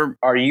hard for...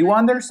 Are you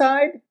on their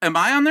side? Am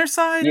I on their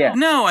side? Yeah.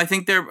 No, I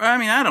think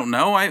I don't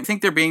know. I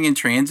think they're being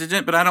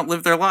intransigent, but I don't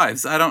live their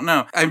lives. I don't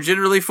know. I'm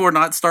generally for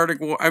not starting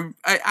war.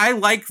 I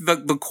like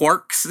the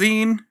Quark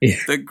scene,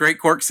 the great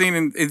Quark scene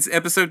in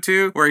episode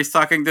 2, where he's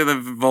talking to the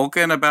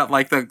Vulcan about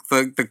like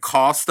the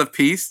cost of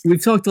peace.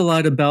 We've talked a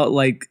lot about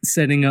like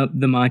setting up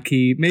the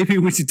Maquis. Maybe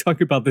we should talk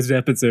about these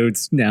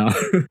episodes now.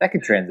 That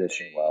could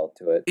transition well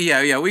to it.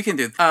 Yeah, we can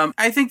do.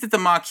 I think that the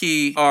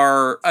Maquis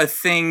are a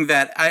thing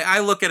that I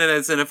look at it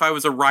as, and if I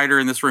was a writer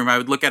in this room, I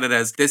would look at it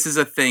as this is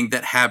a thing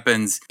that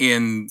happens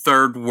in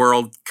third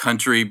world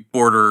country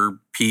border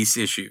peace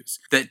issues,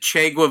 that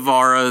Che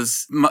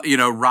Guevara's,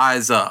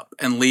 rise up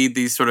and lead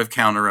these sort of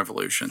counter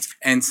revolutions.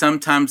 And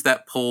sometimes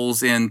that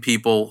pulls in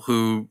people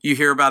who you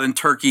hear about in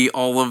Turkey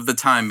all of the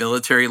time.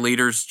 Military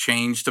leaders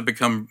change to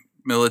become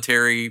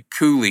military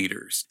coup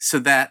leaders. So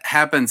that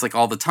happens like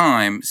all the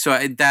time. So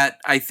that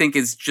I think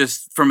is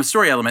just, from a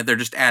story element, they're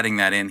just adding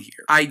that in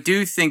here. I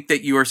do think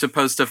that you are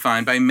supposed to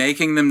find, by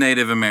making them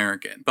Native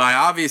American, by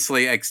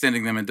obviously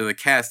extending them into the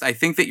cast, I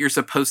think that you're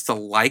supposed to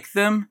like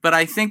them. But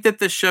I think that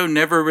the show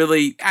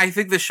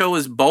the show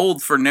is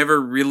bold for never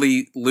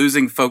really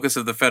losing focus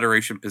of the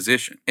Federation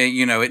position. And,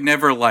 it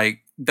never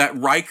that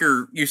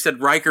Riker, you said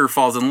Riker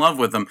falls in love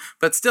with them,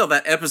 but still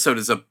that episode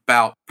is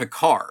about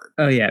Picard.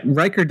 Oh yeah,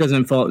 Riker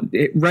doesn't fall.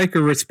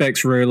 Riker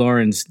respects Ray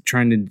Lawrence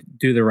trying to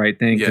do the right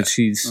thing because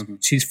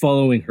she's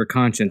following her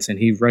conscience, and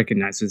he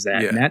recognizes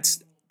that. Yeah. And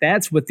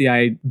that's what the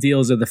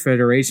ideals of the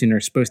Federation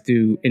are supposed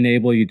to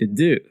enable you to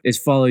do, is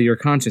follow your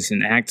conscience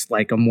and act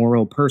like a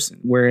moral person.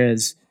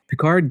 Whereas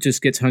Picard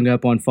just gets hung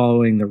up on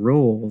following the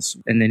rules,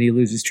 and then he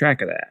loses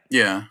track of that.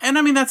 Yeah. And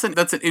I mean, that's an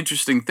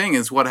interesting thing,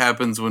 is what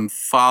happens when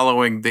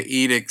following the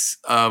edicts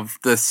of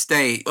the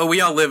state. Well, we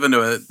all live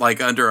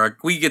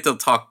we get to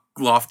talk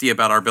lofty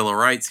about our Bill of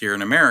Rights here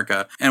in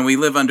America, and we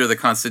live under the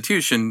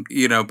Constitution,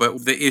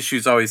 but the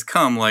issues always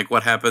come, like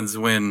what happens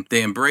when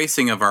the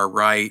embracing of our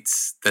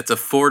rights that's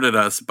afforded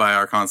us by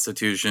our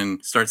Constitution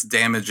starts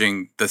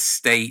damaging the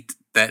state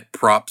that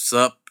props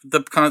up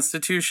the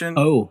Constitution.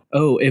 Oh,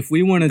 if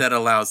we want to, that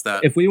allows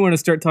that. If we want to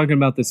start talking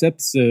about this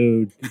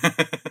episode,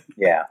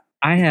 yeah,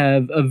 I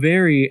have a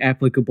very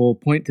applicable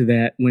point to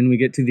that when we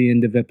get to the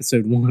end of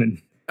episode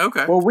 1.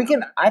 Okay. Well,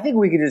 I think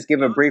we can just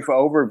give a brief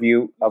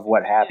overview of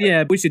what happened.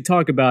 Yeah, we should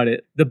talk about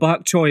it. The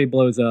Bok Choy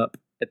blows up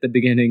at the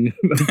beginning.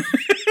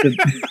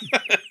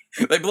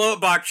 They blow up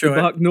Bok Choy.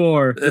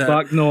 The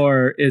Bok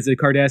Nor is a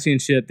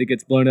Cardassian ship that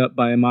gets blown up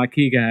by a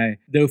Maquis guy.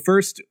 Though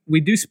first, we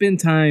do spend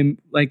time,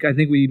 like I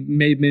think we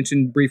may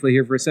mention briefly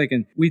here for a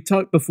second. We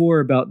talked before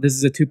about this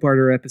is a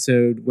 2-parter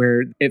episode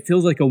where it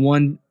feels like a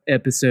one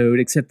episode,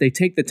 except they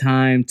take the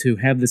time to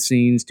have the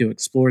scenes to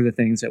explore the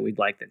things that we'd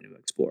like them to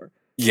explore.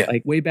 Yeah.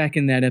 Like way back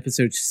in that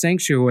episode,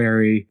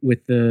 Sanctuary,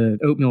 with the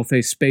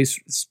oatmeal-faced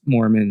space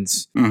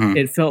Mormons,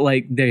 it felt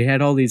like they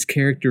had all these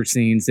character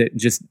scenes that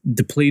just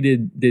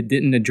depleted, that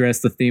didn't address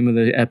the theme of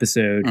the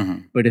episode.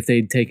 But if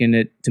they'd taken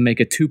it to make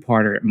a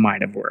two-parter, it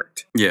might have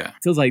worked. Yeah.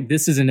 It feels like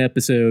this is an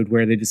episode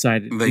where they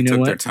decided, They you know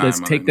took their what, time let's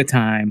on take it. the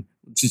time,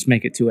 just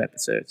make it 2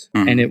 episodes.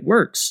 And it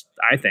works,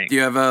 I think. You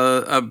have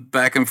a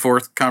back and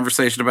forth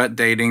conversation about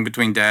dating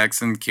between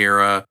Dax and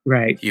Kira.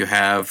 Right. You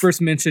have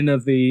First mention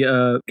of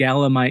the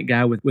Galamite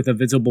guy with a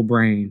visible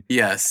brain,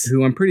 yes,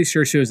 who I'm pretty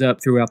sure shows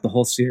up throughout the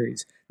whole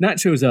series. Not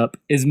shows up,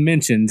 is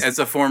mentioned. as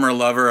a former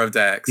lover of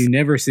Dax. You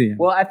never see him.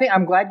 Well, I think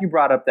I'm glad you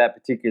brought up that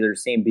particular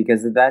scene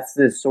because that's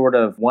this sort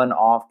of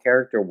one-off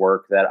character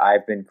work that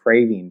I've been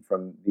craving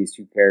from these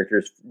two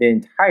characters the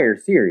entire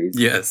series.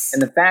 Yes.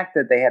 And the fact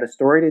that they had a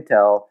story to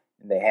tell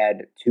and they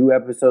had 2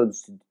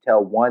 episodes to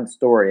tell one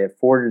story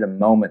afforded them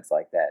moments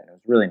like that, and it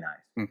was really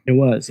nice. It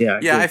was, yeah.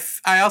 Yeah,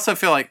 I also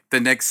feel like the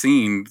next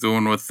scene, the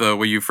one with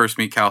where you first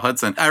meet Cal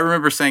Hudson, I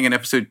remember saying in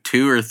episode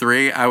 2 or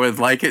 3, I would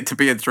like it to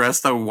be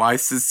addressed on why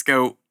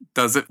Cisco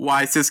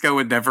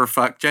would never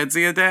fuck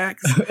Jadzia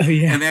Dax.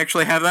 Yeah. And they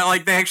actually have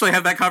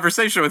that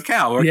conversation with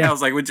Cal, where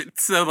Cal's like,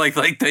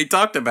 like they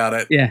talked about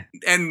it. Yeah.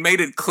 And made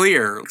it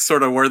clear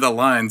sort of where the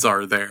lines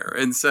are there.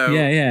 And so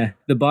Yeah.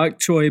 The Bok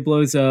Choy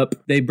blows up.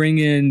 They bring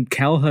in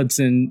Cal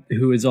Hudson,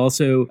 who is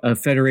also a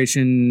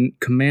Federation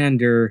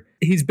commander.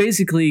 He's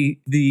basically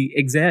the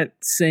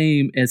exact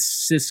same as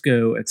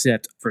Cisco,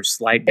 except for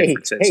slight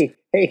differences.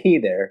 Hey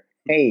there.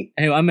 Hey,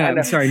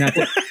 I'm sorry, not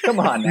to. come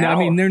on now. No, I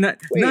mean, they're not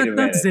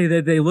to say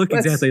that they look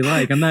exactly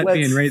alike. I'm not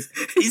being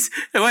racist.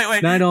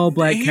 Wait. Not all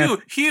black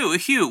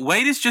Hugh.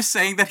 Wade is just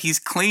saying that he's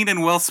clean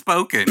and well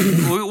spoken.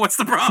 What's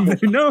the problem?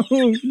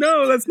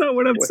 No, that's not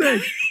what I'm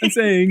saying. I'm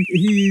saying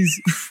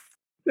he's.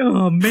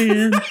 Oh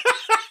man.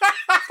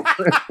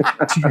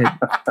 Shit.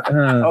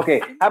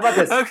 Okay, how about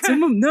this? Okay.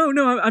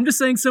 I'm just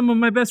saying some of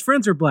my best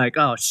friends are black.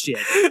 Oh shit.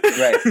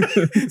 Right.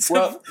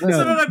 Some of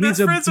my he's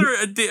best friends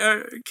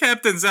are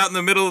captains out in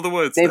the middle of the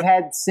woods. They've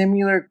had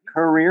similar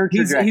career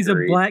trajectories. He's a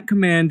black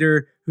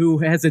commander who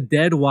has a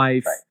dead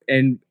wife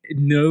and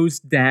knows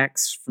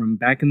Dax from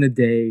back in the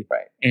day.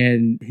 Right.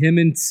 And him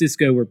and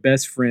Cisco were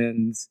best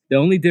friends. The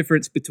only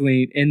difference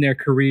in their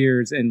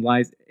careers and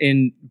life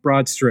in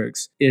broad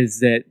strokes is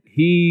that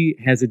he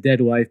has a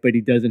dead wife, but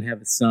he doesn't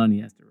have a son he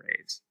has to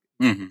raise.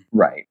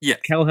 Right. Yeah.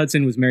 Cal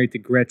Hudson was married to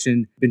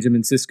Gretchen.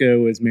 Benjamin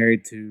Sisko was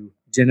married to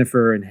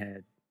Jennifer and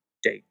had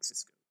Jake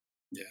Sisko.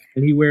 Yeah.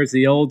 And he wears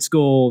the old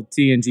school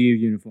TNG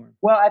uniform.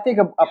 Well, I think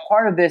a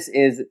part of this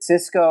is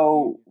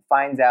Cisco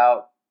finds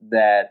out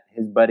that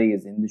his buddy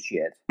is in the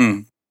shit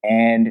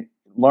and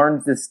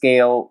learns the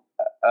scale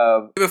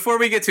of. Before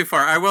we get too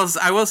far, I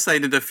will say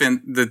to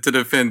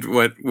defend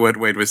what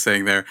Wade was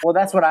saying there. Well,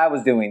 that's what I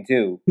was doing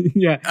too.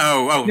 Yeah.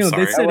 Oh, No,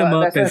 sorry. they set him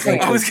up That's as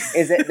what I'm like,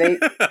 saying, is that they,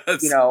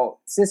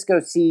 Cisco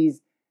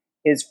sees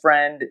his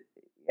friend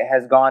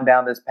has gone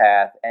down this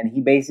path, and he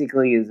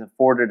basically is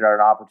afforded an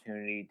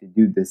opportunity to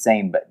do the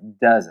same, but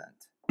doesn't.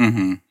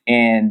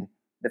 And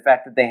the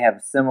fact that they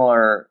have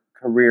similar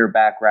career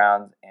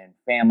backgrounds and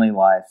family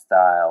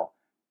lifestyle,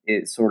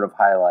 it sort of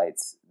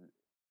highlights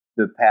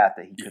the path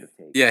that he could have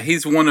taken. Yeah,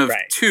 he's one of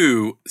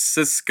 2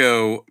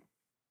 Cisco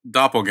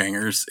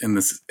doppelgangers in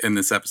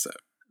this episode.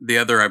 The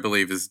other, I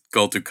believe, is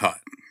Gul Dukat.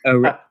 Oh,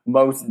 right.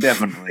 Most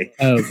definitely.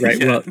 Oh, right.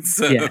 Yeah, Well,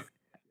 so- yeah.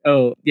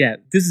 Oh, yeah.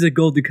 This is a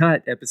Gul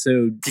Dukat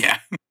episode. Yeah.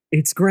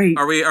 It's great.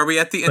 Are we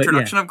at the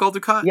introduction of Gul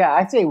Dukat? Yeah,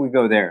 I'd say we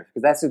go there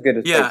because that's as good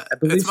as Yeah, I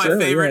believe it's my so,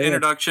 favorite yeah.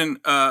 introduction.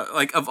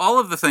 Like of all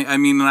of the things, I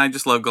mean, and I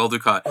just love Gul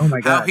Dukat. Oh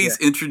my God, how he's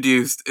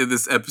introduced in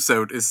this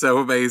episode is so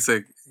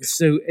amazing,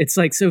 So it's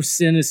like so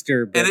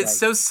sinister, but and it's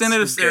so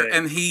sinister. good.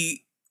 And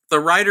the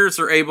writers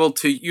are able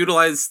to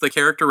utilize the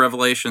character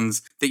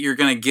revelations that you're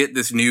going to get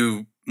this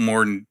new,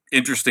 more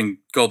interesting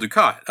Gul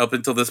Dukat. Up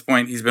until this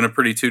point, he's been a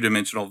pretty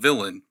 2-dimensional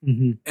villain.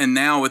 And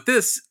now with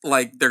this,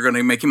 like, they're going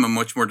to make him a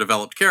much more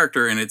developed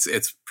character, and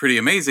it's pretty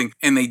amazing.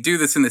 And they do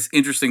this in this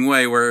interesting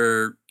way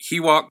where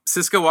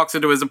Cisco walks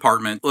into his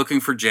apartment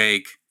looking for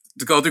Jake.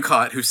 Gul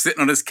Dukat, who's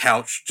sitting on his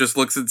couch, just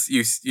looks at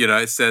you.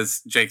 It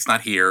says Jake's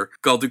not here.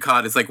 Gul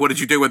Dukat is like, "What did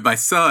you do with my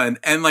son?"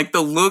 And like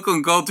the look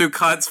on Gul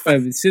Dukat's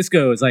face.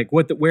 Cisco is like,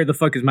 where the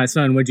fuck is my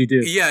son? What'd you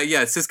do?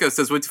 Yeah. Cisco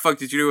says, "What the fuck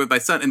did you do with my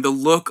son?" And the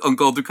look on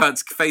Gul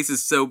Dukat's face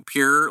is so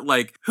pure.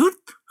 Like, who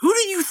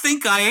do you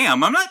think I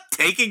am? I'm not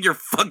taking your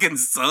fucking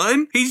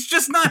son. He's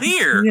just not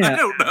here. Yeah. I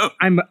don't know.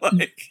 I'm.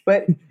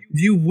 But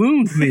You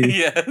wound me.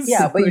 yes.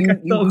 yeah, but you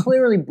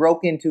clearly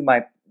broke into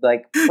my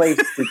place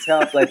to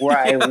tell where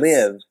I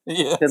live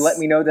to let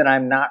me know that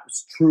I'm not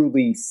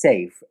truly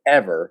safe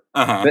ever.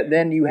 But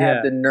then you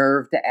have the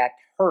nerve to act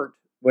hurt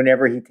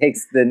whenever he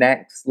takes the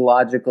next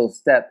logical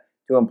step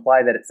to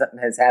imply that something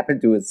has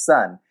happened to his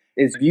son.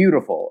 It's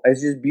beautiful.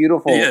 It's just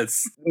beautiful.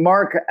 Yes.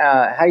 Mark,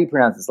 how do you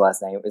pronounce his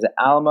last name? Is it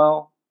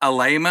Alamo?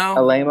 Alamo?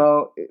 Or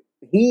Limo.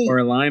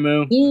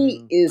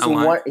 He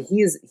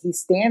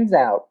stands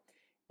out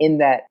in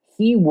that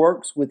he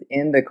works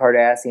within the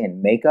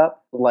Cardassian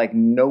makeup like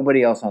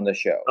nobody else on the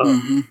show.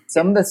 Mhm.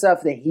 Some of the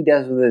stuff that he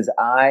does with his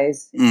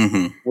eyes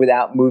Mhm.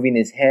 without moving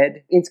his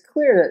head, it's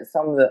clear that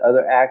some of the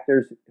other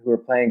actors who are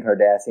playing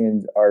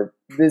Cardassians are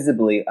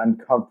visibly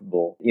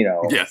uncomfortable,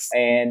 Yes.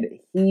 And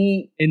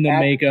he In the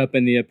makeup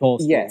and the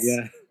upholstery. Yes.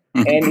 Yeah.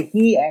 and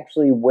he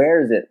actually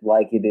wears it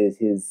like it is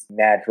his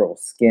natural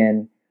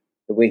skin.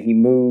 The way he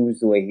moves,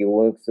 the way he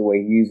looks, the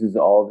way he uses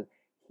all of it.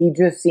 He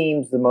just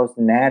seems the most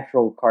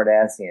natural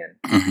Cardassian.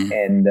 Mhm.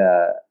 And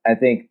I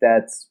think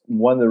that's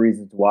one of the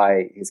reasons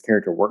why his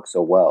character works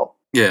so well.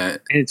 Yeah.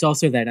 And it's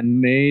also that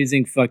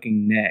amazing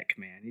fucking neck,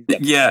 man. He's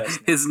got the Yeah. best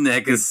neck. His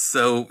neck is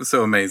so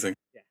amazing.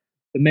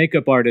 The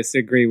makeup artists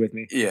agree with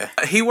me. Yeah.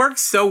 He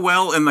works so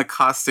well in the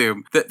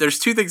costume that there's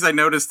two things I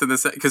noticed in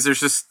this, because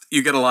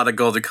you get a lot of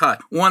Gul Dukat.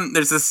 One,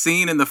 there's a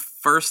scene in the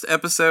first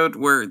episode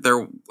where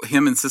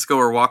him and Sisko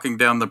are walking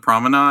down the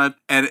promenade,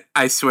 and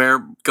I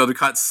swear Gul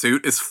Dukat's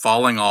suit is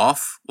falling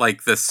off,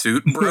 like the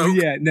suit broke.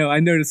 Yeah, no,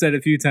 I noticed that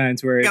a few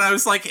times where And I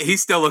was like, he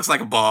still looks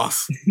like a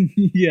boss.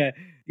 yeah,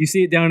 you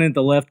see it down at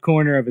the left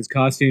corner of his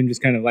costume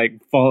just kind of like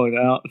falling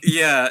out.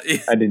 Yeah.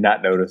 I did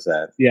not notice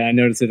that. Yeah, I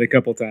noticed it a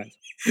couple times.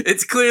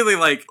 It's clearly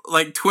like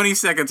 20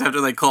 seconds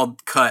after they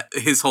called cut,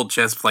 his whole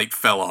chest plate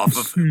fell off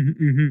of him.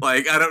 Mhm.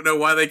 Like, I don't know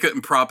why they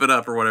couldn't prop it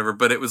up or whatever,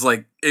 but it was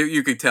like,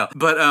 you could tell.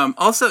 But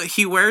also,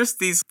 he wears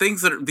these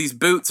things these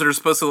boots that are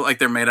supposed to look like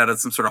they're made out of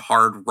some sort of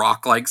hard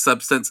rock-like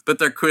substance, but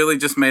they're clearly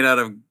just made out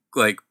of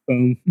like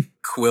Boom.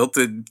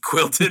 quilted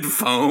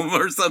foam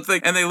or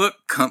something, and they look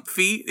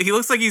comfy. He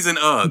looks like he's in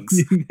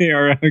Uggs. They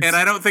are. And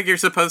I don't think you're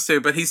supposed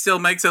to, but he still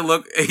makes it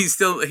look. He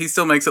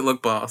still makes it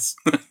look boss.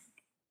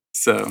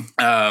 So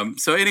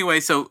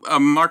anyway,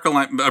 Marco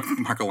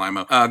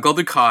Limo, Gul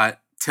Dukat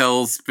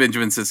tells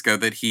Benjamin Sisko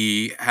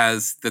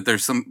that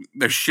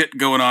there's shit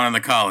going on in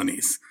the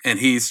colonies, and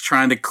he's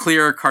trying to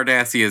clear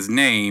Cardassia's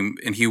name,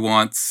 and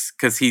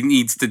because he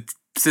needs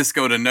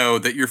Sisko to know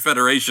that your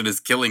Federation is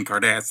killing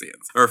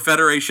Cardassians, or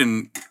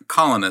Federation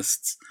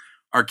colonists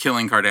are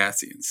killing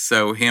Cardassians.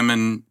 So him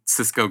and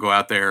Sisko go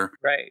out there.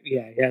 Right.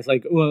 Yeah. It's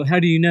like, well, how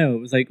do you know?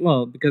 It was like,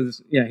 well,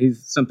 because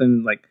he's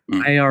something like,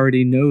 I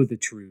already know the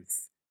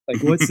truth.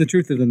 Like, what's the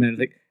truth of the matter? It's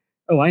like,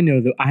 oh, I know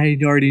that I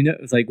already know.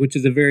 It's like, which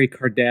is a very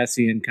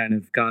Cardassian kind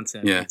of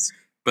concept. Yeah.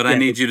 But I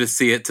need you to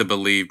see it to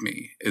believe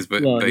me. Is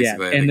what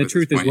basically. And the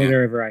truth is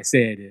whatever I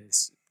say it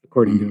is,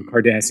 according to a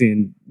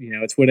Cardassian.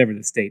 It's whatever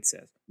the state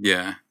says.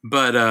 Yeah,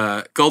 but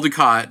Gul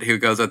Dukat, who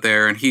goes out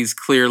there, and he's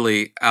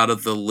clearly out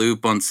of the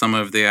loop on some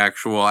of the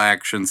actual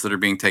actions that are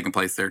being taken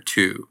place there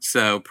too.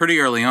 So pretty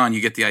early on,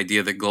 you get the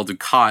idea that Gul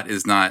Dukat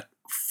is not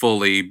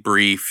fully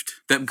briefed.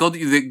 That Gul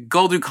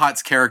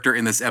Dukat's character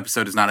in this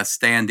episode is not a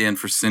stand-in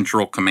for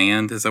Central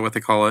Command. Is that what they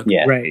call it?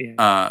 Yeah. Right.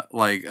 Yeah.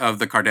 Like of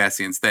the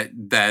Cardassians.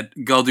 That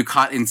Gul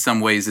Dukat in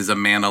some ways is a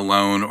man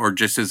alone, or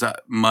just as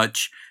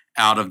much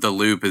out of the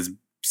loop as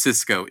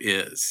Sisko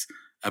is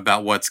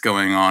about what's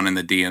going on in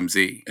the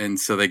DMZ. And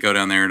so they go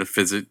down there to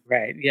visit.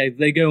 Right. Yeah,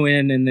 they go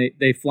in and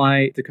they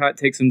fly. Dukat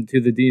takes them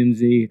to the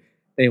DMZ.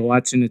 They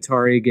watch an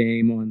Atari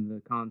game on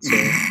the console.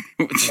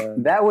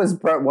 That was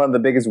one of the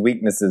biggest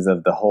weaknesses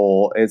of the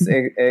whole.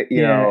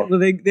 You know. Well,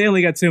 they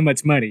only got so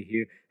much money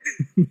here.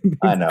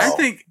 I know. I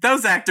think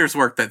those actors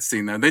worked that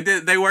scene though.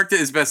 They worked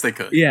it as best they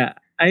could. Yeah.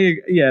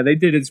 They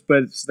did as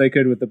best they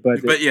could with the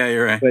budget. But yeah,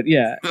 you're right. But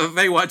yeah.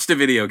 They watched a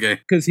video game.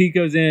 Because he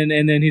goes in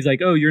and then he's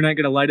like, oh, you're not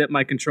going to light up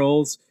my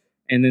controls?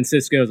 And then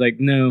Sisko's like,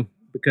 no,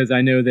 because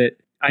I know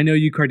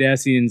you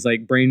Cardassians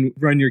like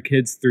run your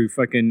kids through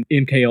fucking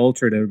MK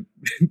Ultra to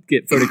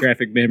get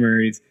photographic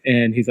memories.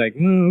 And he's like,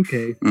 well,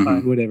 okay,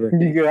 fine, whatever.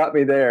 You got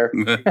me there.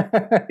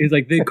 He's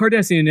like, the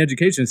Cardassian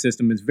education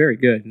system is very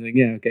good. I'm like,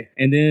 yeah, okay.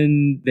 And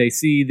then they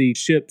see the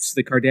ships,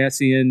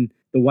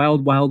 the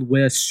Wild Wild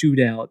West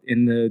shootout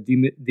in the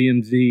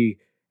DMZ,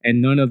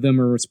 and none of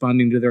them are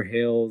responding to their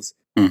hails.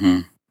 Mm-hmm.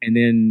 And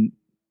then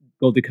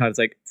Gul Dukat's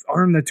like,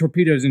 arm the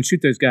torpedoes and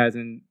shoot those guys.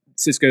 And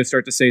Sisko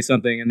starts to say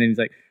something, and then he's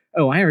like,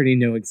 oh, I already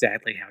know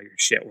exactly how your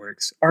shit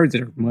works. Ours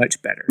are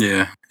much better.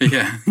 Yeah.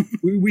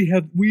 we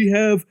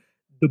have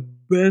the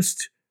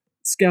best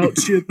scout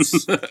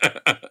ships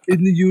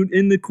in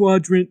the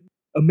quadrant.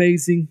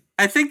 Amazing.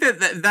 I think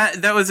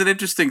that was an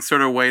interesting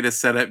sort of way to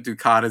set up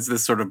Dukat as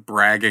this sort of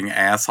bragging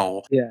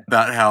asshole. Yeah.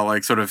 About how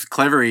like sort of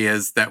clever he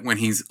is, that when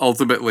he's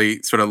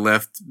ultimately sort of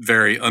left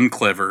very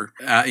unclever,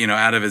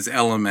 out of his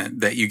element,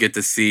 that you get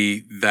to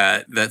see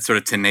that sort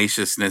of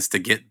tenaciousness to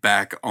get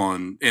back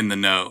in the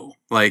know.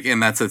 Like,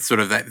 and that's a sort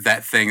of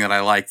that thing that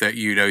I like, that,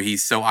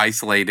 he's so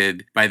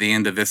isolated by the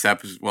end of this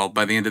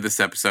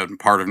episode and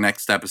part of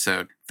next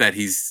episode, that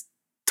he's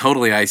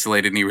totally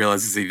isolated, and he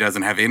realizes he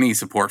doesn't have any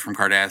support from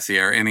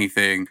Cardassia or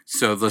anything.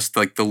 So just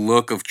like the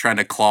look of trying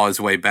to claw his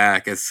way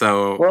back is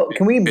so. Well,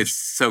 it's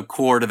so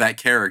core to that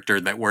character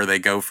that where they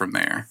go from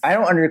there. I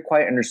don't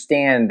quite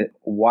understand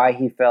why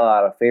he fell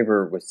out of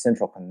favor with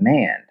Central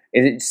Command.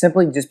 Is it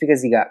simply just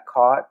because he got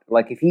caught?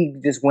 Like, if he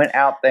just went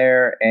out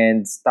there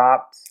and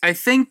stopped... I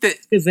think that...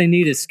 Because they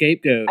need a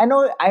scapegoat.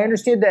 I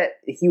understood that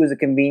he was a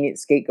convenient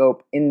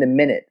scapegoat in the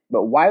minute,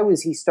 but why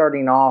was he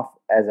starting off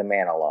as a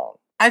man alone?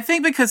 I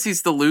think because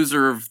he's the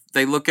loser of...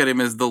 They look at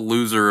him as the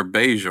loser of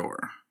Bajor.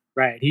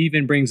 Right. He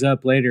even brings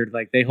up later,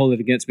 like, they hold it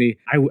against me.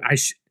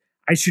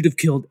 I should have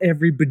killed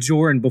every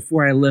Bajoran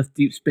before I left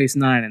Deep Space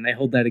Nine, and they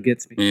hold that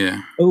against me.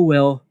 Yeah. Oh,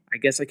 well, I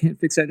guess I can't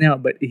fix that now,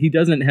 but he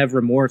doesn't have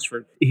remorse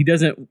he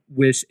doesn't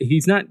wish,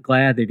 he's not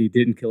glad that he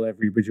didn't kill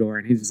every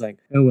Bajoran. He's just like,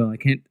 oh, well, I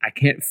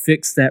can't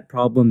fix that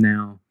problem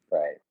now.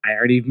 Right. I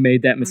already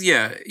made that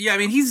mistake. Yeah. I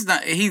mean, he's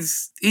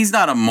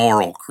not a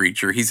moral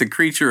creature. He's a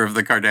creature of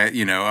the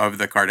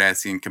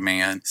Cardassian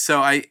command. So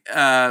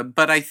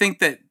but I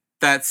think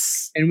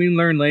that's... And we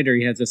learn later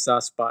he has a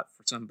soft spot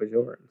for some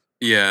Bajorans.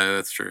 Yeah,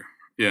 that's true.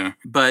 Yeah.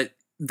 But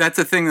that's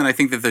a thing that I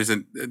think that there's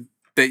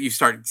that you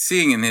start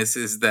seeing in this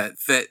is that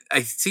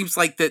it seems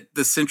like that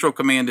the Central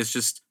Command has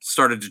just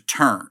started to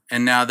turn,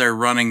 and now they're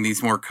running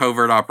these more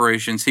covert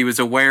operations. He was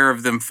aware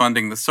of them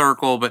funding the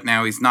Circle, but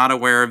now he's not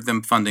aware of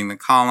them funding the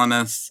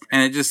colonists.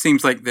 And it just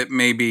seems like that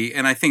maybe,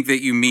 and I think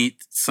that you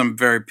meet some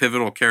very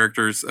pivotal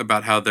characters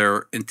about how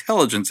their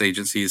intelligence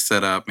agency is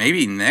set up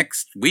maybe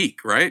next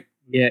week, right?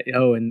 Yeah.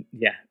 Oh, and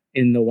yeah.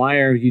 In The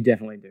Wire, you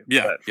definitely do.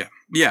 Yeah.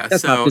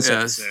 That's not this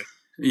episode.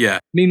 Yeah.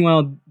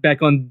 Meanwhile,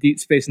 back on Deep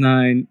Space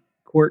Nine,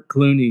 Quark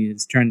Clooney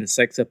is trying to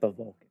sex up a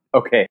Vulcan.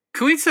 Okay.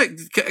 Can we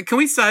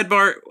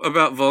sidebar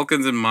about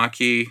Vulcans and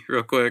Maquis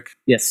real quick?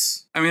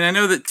 Yes. I mean, I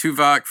know that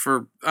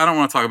Tuvok I don't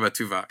want to talk about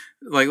Tuvok.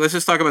 Like, let's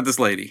just talk about this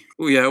lady.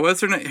 Oh, yeah,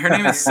 what's her name? Her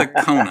name is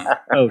Sakona.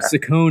 Oh,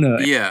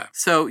 Sakona. Yeah.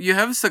 So you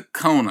have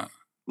Sakona.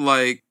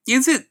 Like,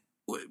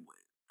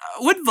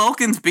 would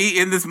Vulcans be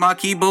in this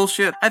Maquis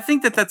bullshit? I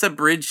think that's a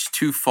bridge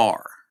too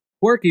far.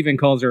 Quark even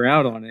calls her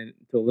out on it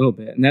a little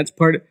bit, and that's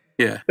part of...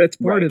 Yeah. That's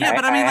part of Yeah,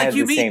 but I mean, like,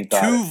 you meet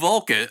thought. two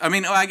Vulcans. I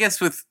mean, I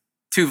guess with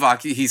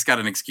Tuvok, he's got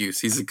an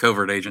excuse. He's a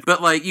covert agent.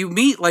 But, like, you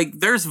meet,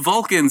 like, there's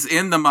Vulcans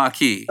in the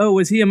Maquis. Oh,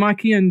 was he a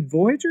Maquis on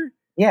Voyager?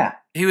 Yeah.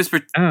 He was...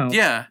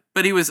 Yeah,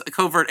 but he was a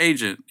covert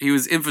agent. He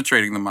was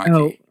infiltrating the Maquis.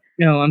 Oh,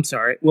 no, I'm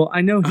sorry. Well,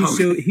 I know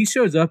he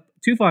shows up.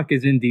 Tuvok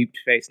is in Deep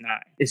Space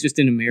Nine. It's just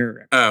in a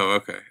mirror. Oh,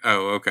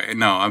 okay.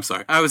 No, I'm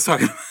sorry. I was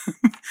talking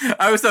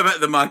about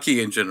the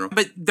Maquis in general.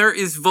 But there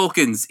is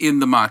Vulcans in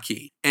the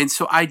Maquis. And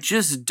so I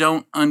just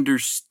don't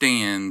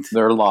understand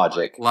their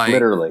logic. Like,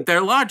 literally.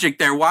 Their logic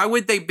there. Why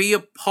would they be a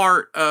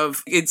part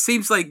of... It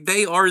seems like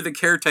they are the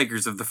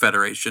caretakers of the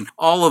Federation.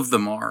 All of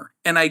them are.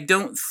 And I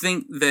don't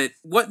think that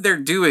what they're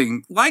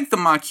doing, like the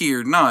Maquis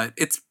or not,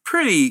 it's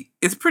pretty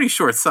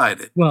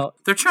short-sighted. Well,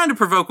 they're trying to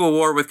provoke a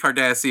war with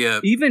Cardassia.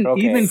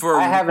 Even for...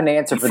 I have an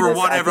answer for this. For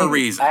whatever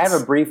reason. I have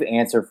a brief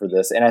answer for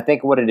this. And I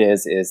think what it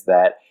is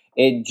that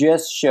it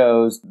just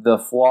shows the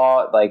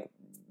flaw, like,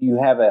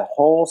 you have a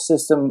whole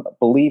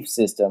belief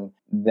system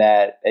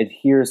that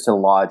adheres to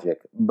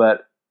logic,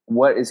 but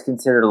what is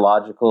considered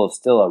logical is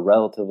still a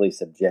relatively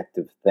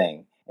subjective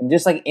thing. And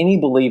just like any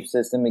belief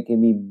system, it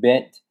can be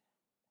bent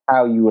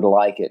how you would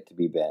like it to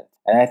be bent.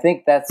 And I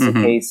think that's the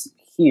case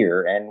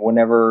here. And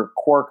whenever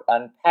Quark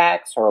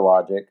unpacks her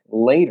logic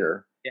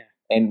later,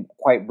 and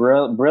quite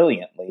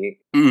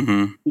brilliantly,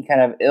 he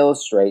kind of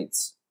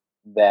illustrates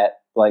that,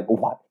 like,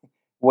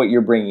 what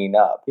you're bringing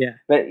up. Yeah.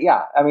 But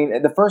yeah, I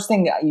mean, the first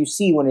thing you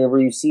see whenever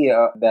you see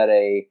that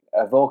a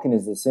Vulcan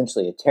is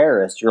essentially a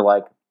terrorist, you're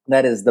like,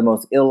 that is the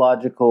most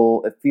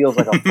illogical, it feels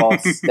like a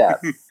false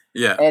step.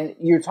 Yeah. And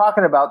you're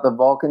talking about the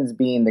Vulcans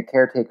being the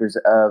caretakers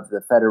of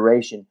the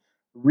Federation.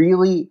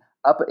 Really,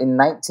 up in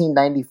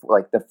 1994,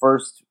 like the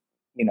first,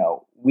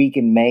 week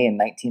in May in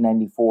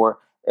 1994,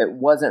 it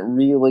wasn't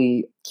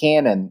really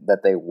canon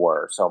that they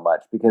were so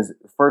much, because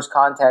First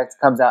Contact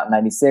comes out in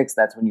 96.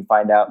 That's when you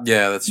find out.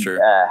 Yeah, that's true.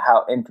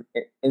 How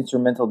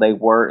instrumental they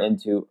were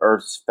into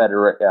Earth's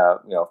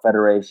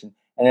Federation,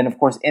 and then of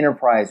course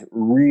Enterprise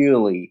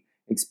really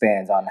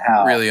expands on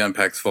how really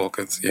unpacks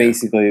Vulcans. Yeah.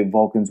 Basically,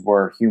 Vulcans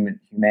were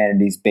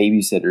humanity's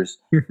babysitters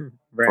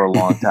for a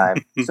long time.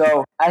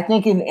 So I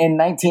think in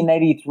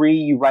 1993,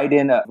 you write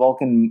in a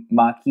Vulcan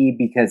Maquis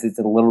because it's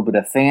a little bit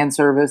of fan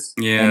service.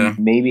 Yeah. And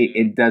maybe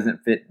it doesn't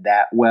fit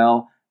that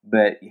well.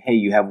 But hey,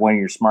 you have one of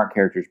your smart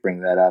characters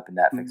bring that up, and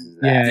that fixes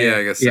that. Yeah,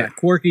 I guess so. Yeah,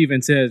 Quark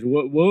even says,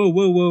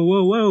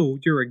 whoa,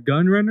 you're a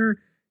gun runner?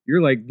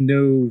 You're like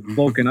no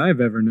Vulcan I've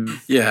ever known.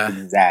 Yeah.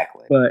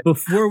 Exactly. But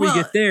before we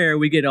get there,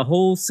 we get a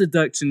whole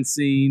seduction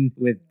scene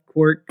with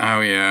Quark. Oh,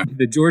 yeah.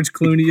 The George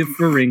Clooney of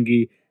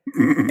Ferengi.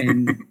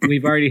 And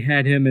we've already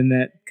had him in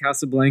that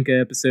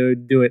Casablanca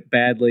episode do it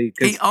badly.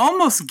 He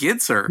almost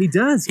gets her. He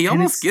does. He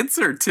almost gets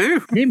her,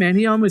 too. Hey, man,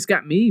 he almost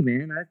got me,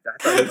 man. I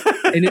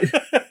thought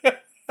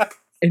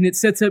and it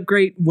sets up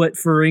great what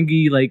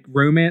Ferengi, like,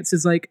 romance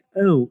is like.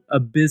 Oh, a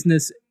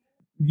business.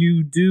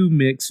 You do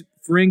mix.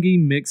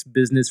 Ferengi mix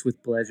business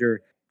with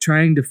pleasure.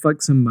 Trying to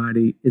fuck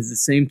somebody is the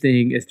same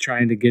thing as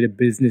trying to get a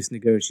business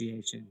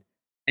negotiation.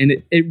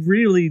 And it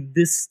really,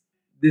 this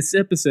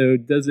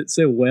episode does it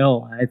so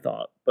well, I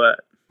thought.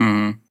 But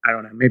I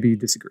don't know. Maybe you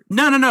disagree.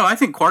 No. I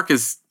think Quark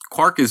is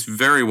Quark is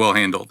very well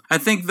handled. I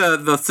think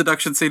the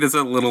seduction scene is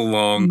a little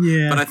long,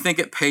 but I think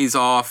it pays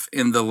off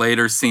in the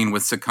later scene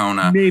with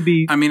Sakona.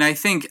 Maybe. I mean, I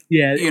think,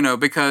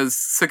 because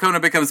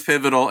Sakona becomes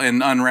pivotal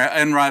in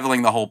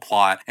unraveling the whole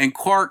plot. And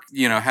Quark,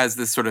 has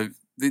this sort of,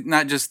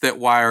 not just that,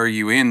 why are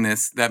you in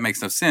this? That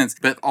makes no sense.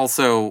 But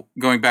also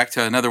going back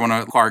to another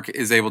one, Quark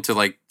is able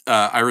to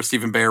Ira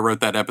Steven Behr wrote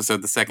that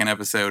episode, the second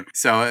episode.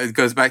 So it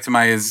goes back to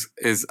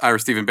is Ira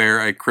Steven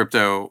Behr a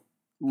crypto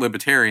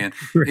libertarian?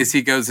 Is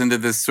he goes into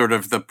this sort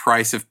of the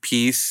price of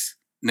peace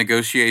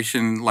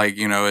negotiation,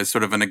 as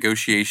sort of a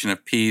negotiation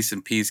of peace,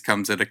 and peace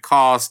comes at a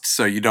cost,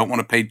 so you don't want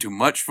to pay too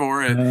much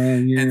for it.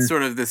 And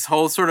sort of this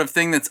whole sort of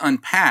thing that's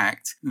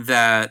unpacked,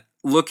 that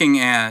looking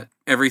at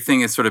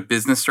everything as sort of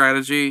business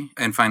strategy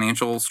and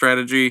financial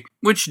strategy,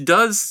 which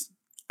does,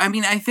 I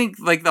think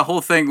the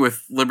whole thing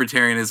with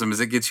libertarianism is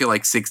it gets you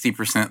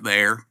 60%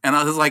 there. And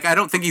I was like, I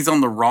don't think he's on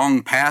the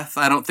wrong path.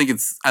 I don't think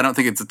it's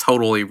a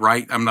totally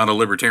right. I'm not a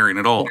libertarian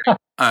at all.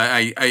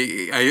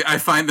 I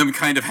find them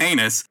kind of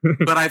heinous,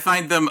 but I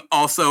find them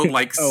also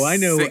I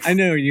know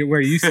where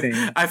you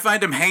stand. I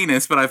find them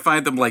heinous, but I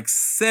find them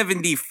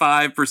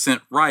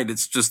 75% right.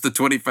 It's just the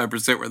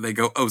 25% where they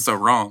go so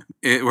wrong,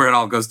 where it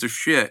all goes to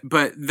shit.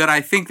 But that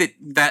I think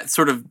that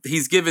sort of,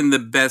 he's given the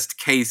best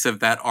case of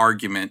that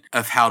argument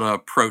of how to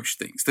approach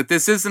things. That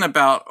this isn't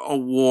about a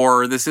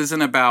war. This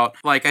isn't about,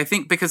 I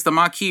think because the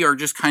Maquis are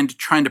just kind of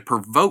trying to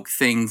provoke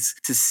things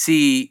to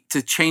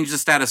change the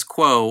status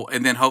quo,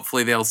 and then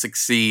hopefully they'll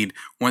succeed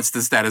once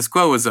the status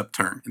quo is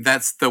upturned.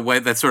 That's the way,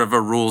 that's sort of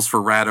a rules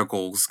for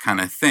radicals kind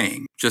of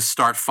thing. Just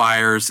start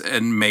fires,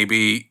 and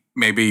maybe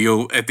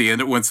you'll, at the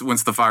end, once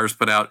the fire's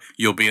put out,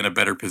 you'll be in a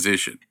better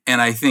position.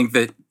 And I think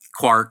that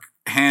Quark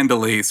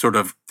handily sort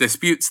of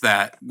disputes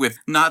that with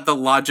not the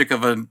logic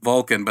of a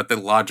Vulcan, but the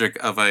logic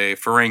of a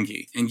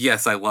Ferengi. And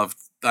yes, I loved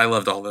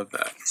all of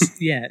that.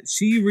 Yeah,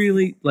 she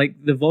really,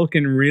 the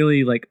Vulcan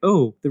really,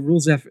 the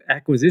rules of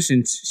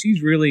acquisition,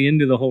 she's really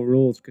into the whole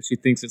rules because she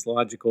thinks it's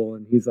logical.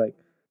 And he's like,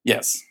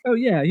 yes. Oh,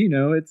 yeah,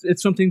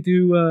 it's something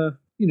to,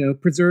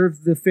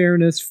 preserve the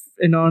fairness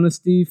and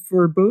honesty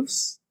for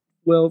both.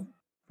 Well,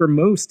 for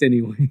most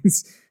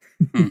anyways.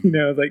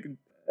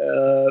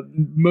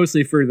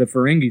 Mostly for the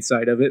Ferengi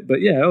side of it.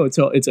 But yeah,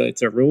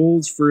 it's a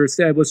rules for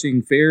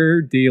establishing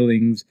fair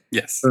dealings.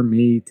 Yes. For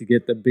me to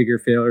get the bigger,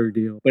 fairer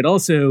deal. But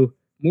also,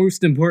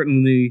 most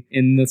importantly,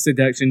 in the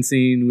seduction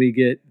scene, we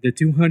get the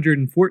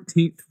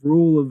 214th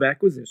rule of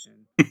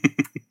acquisition,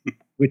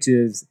 which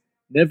is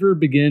never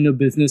begin a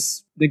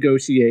business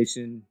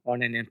negotiation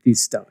on an empty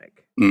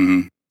stomach.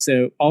 Mm-hmm.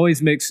 So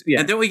always makes,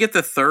 And then we get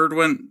the third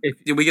one.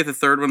 Did we get the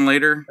third one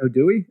later? Oh,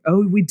 do we?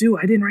 Oh, we do.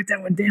 I didn't write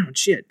that one down.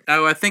 Shit.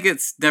 Oh, I think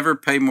it's never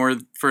pay more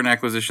for an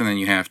acquisition than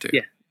you have to.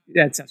 Yeah.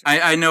 That sounds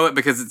right. I know it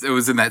because it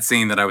was in that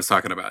scene that I was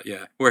talking about,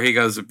 where he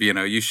goes,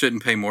 you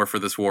shouldn't pay more for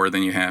this war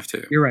than you have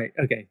to. You're right.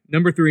 Okay.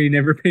 Number 3,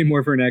 never pay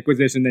more for an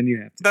acquisition than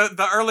you have to.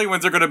 The early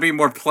ones are going to be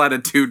more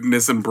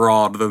platitudinous and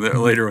broad than the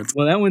later ones.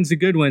 Well, that one's a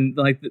good one.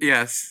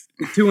 Yes.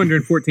 The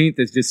 214th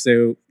is just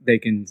so they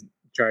can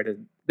try to,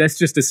 that's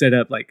just to set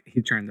up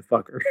he's trying to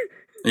fuck her.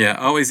 Yeah,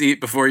 always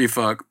eat before you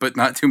fuck, but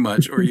not too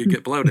much or you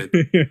get bloated.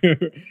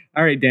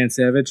 All right, Dan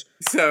Savage.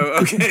 So,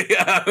 okay.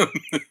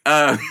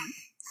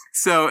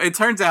 So it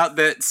turns out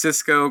that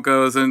Sisko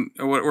goes and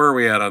where are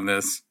we at on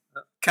this?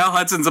 Cal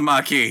Hudson's a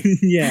Maquis.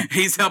 Yeah,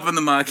 he's helping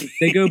the Maquis.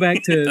 They go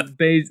back to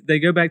they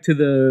go back to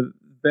the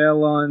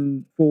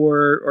Valon 4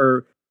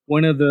 or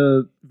one of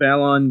the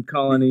Valon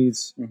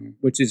colonies,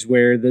 which is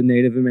where the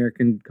Native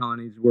American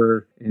colonies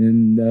were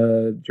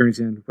in Journey's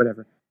End,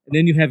 whatever. And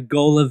then you have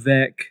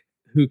Golavek,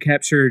 who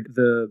captured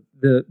the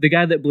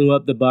guy that blew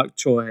up the Bok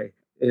Choy.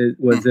 It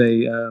was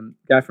a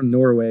guy from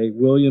Norway,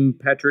 William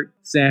Patrick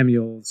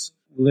Samuels.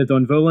 Lived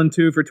on Volan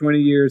 2 for 20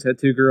 years, had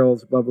 2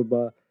 girls, blah, blah,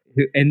 blah.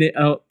 And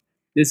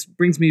this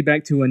brings me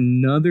back to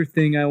another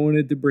thing I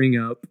wanted to bring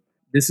up.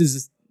 This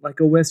is like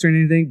a Western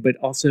anything, but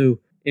also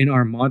in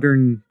our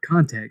modern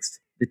context,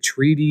 the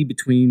treaty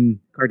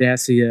between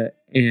Cardassia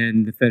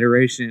and the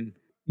Federation.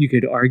 You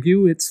could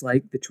argue it's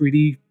like the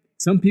treaty.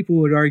 Some people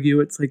would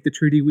argue it's like the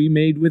treaty we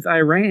made with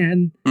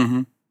Iran.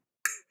 Mm-hmm.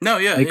 No,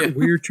 yeah,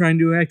 we're trying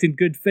to act in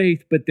good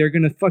faith, but they're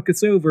going to fuck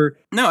us over.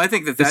 No, I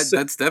think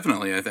that's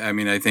definitely.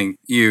 I think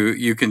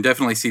you can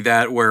definitely see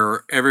that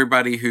where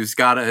everybody who's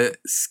got a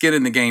skin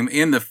in the game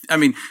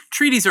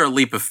treaties are a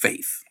leap of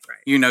faith. Right.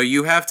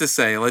 You have to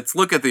say, let's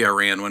look at the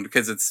Iran one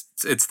because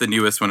it's the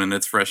newest one and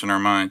it's fresh in our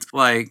minds.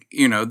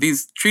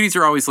 These treaties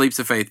are always leaps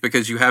of faith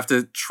because you have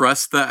to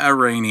trust the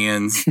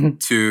Iranians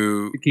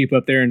to keep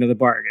up their end of the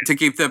bargain. To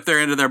keep up their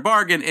end of their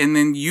bargain, and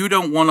then you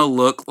don't want to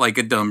look like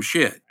a dumb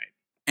shit.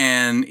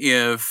 And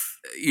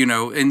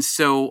and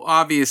so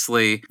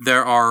obviously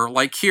there are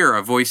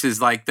Kira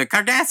voices like the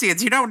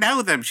Cardassians, you don't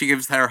know them. She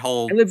gives her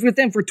whole. I lived with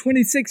them for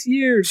 26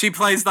 years. She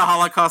plays the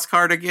Holocaust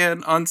card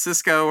again on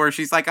Sisko, where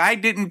she's like, I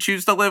didn't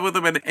choose to live with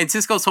them. And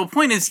Sisko's whole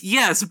point is,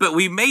 yes, but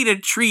we made a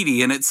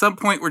treaty. And at some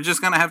point, we're just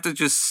going to have to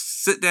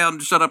just sit down,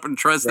 shut up, and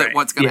trust that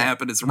what's going to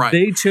happen is right.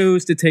 They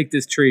chose to take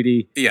this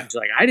treaty. Yeah. She's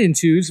like, I didn't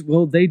choose.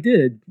 Well, they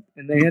did.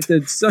 And they had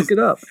to suck it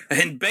up.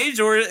 And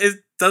Bajor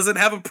doesn't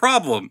have a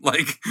problem.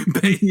 Like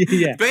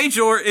Yeah.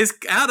 Bajor is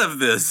out of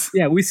this.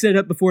 Yeah, we said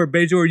up before,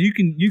 Bajor,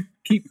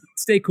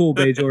 stay cool,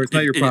 Bajor. It's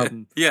not your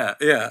problem. Yeah.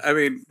 I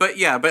mean,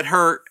 but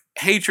her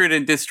hatred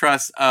and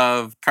distrust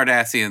of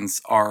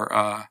Cardassians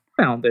are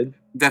Founded.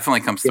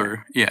 definitely comes through.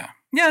 Yeah.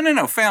 Yeah,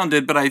 no,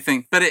 founded, but I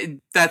think,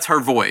 that's her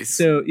voice.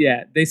 So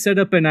yeah, they set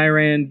up an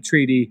Iran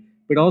treaty,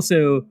 but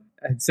also,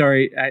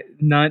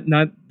 not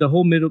the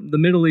whole the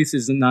Middle East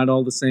is not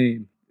all the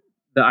same.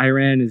 The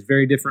Iran is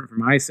very different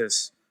from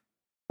ISIS.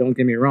 Don't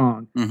get me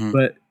wrong,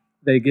 but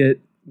they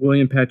get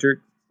William Patrick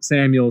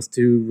Samuels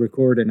to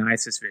record an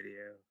ISIS video.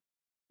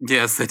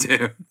 Yes, they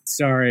do.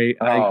 Sorry.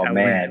 Oh,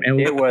 man.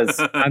 It was...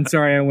 I'm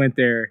sorry I went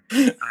there.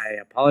 I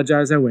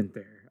apologize I went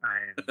there. I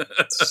am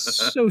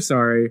so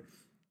sorry.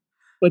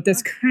 But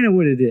that's kind of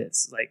what it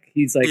is. Like,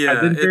 he's like,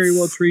 I've been very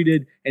well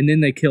treated, and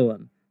then they kill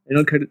him. They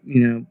don't cut it,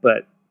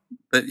 but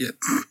yeah.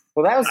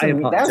 Well, that's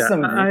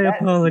some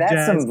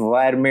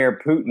Vladimir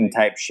Putin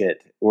type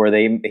shit where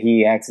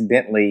he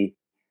accidentally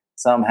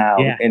somehow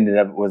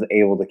was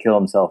able to kill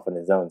himself in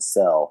his own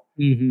cell.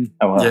 Mm-hmm.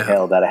 Oh, well,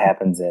 hell, that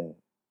happens in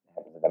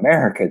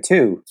America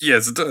too.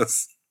 Yes, it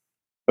does.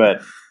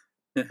 But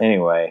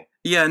anyway.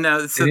 Yeah,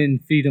 no. They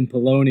didn't feed him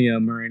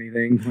polonium or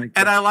anything like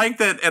that. And I like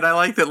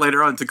that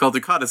later on, Gul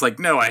Dukat is like,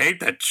 no, I hate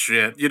that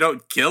shit. You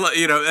don't kill it,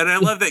 and I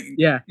love that.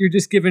 Yeah, you're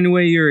just giving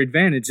away your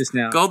advantages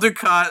now. Gul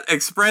Dukat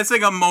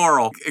expressing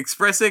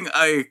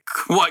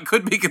what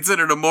could be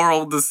considered a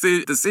moral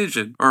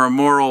decision or a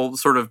moral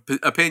sort of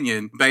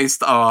opinion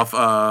based off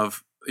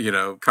of,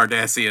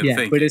 Cardassian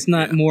thinking. But it's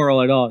not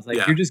moral at all. It's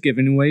like, you're just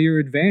giving away your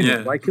advantage.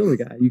 Yeah. Why kill the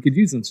guy? You could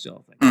use him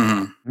still. Like,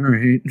 all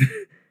right.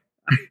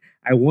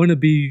 I want to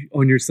be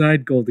on your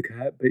side, Gul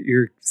Dukat, but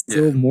you're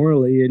still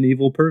morally an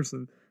evil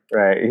person.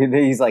 Right.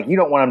 He's like, you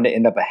don't want him to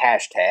end up a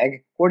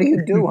hashtag. What are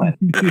you doing?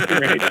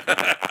 Right.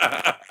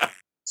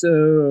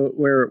 So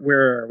where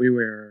are we?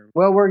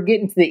 Well, we're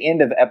getting to the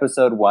end of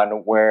episode 1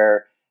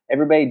 where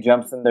everybody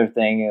jumps in their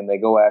thing and they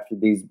go after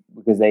these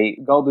because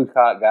Gul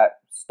Dukat got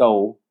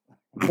stole.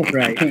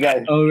 Right.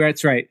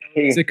 That's right.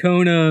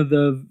 Sakona,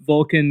 the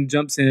Vulcan,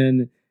 jumps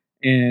in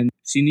and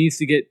she needs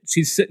to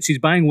she's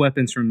buying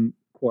weapons from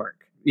Quark.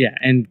 Yeah,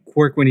 and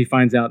Quark, when he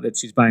finds out that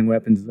she's buying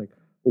weapons, is like,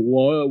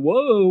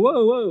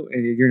 whoa.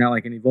 And you're not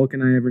like any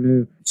Vulcan I ever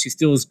knew. She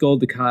steals Gul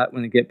Dukat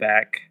when they get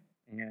back,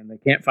 and they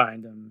can't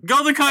find him.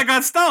 Gul Dukat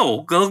got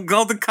stole. Gul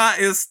Dukat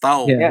is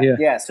stole.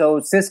 Yeah. So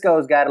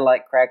Sisko's got to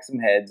crack some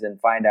heads and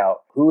find out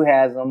who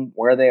has them,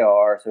 where they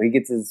are. So he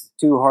gets his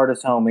 2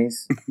 hardest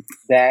homies,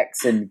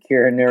 Dax and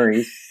Kira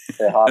Nerys,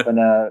 to hop in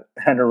a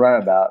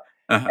runabout.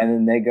 And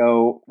then they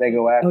go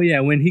after. Oh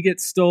yeah, when he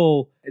gets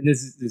stole, and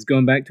this is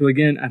going back to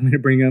again, I'm going to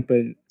bring up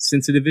a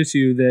sensitive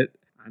issue that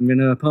I'm going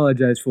to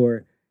apologize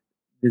for.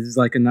 This is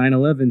like a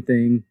 9/11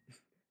 thing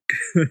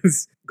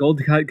because Gul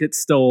Dukat gets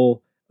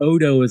stole.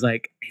 Odo is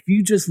like, if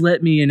you just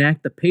let me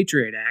enact the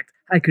Patriot Act,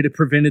 I could have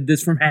prevented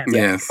this from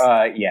happening. Yes.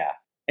 Yeah.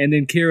 And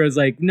then Kira's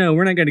like, no,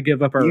 we're not going to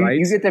give up our rights.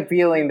 You get the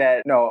feeling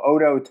that, no,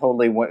 Odo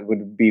totally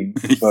would be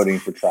voting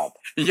for Trump.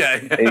 Yeah.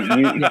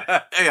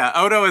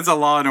 Odo is a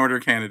Law and Order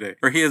candidate,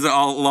 or he is a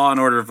Law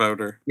and Order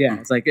voter. Yeah,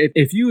 it's like,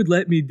 if you would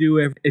let me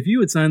if you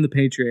would sign the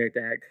Patriot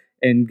Act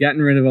and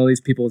gotten rid of all these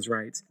people's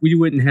rights, we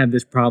wouldn't have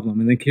this problem.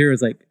 And then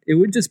Kira's like, it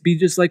would just be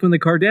just like when the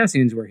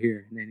Cardassians were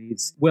here. And then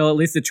at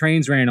least the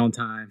trains ran on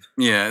time.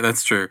 Yeah,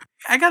 that's true.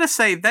 I gotta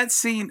say, that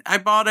scene, I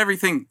bought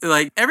everything.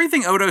 Like,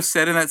 everything Odo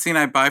said in that scene,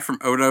 I buy from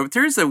Odo.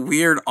 There's a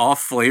weird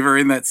off flavor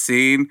in that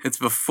scene. It's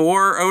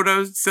before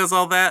Odo says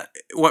all that.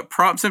 What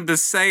prompts him to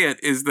say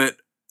it is that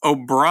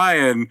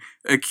O'Brien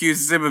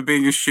accuses him of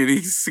being a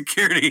shitty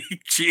security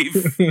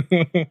chief.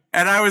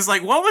 And I was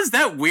like, what was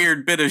that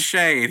weird bit of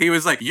shade? He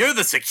was like, you're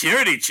the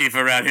security chief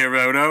around here,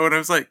 Odo. And I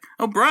was like,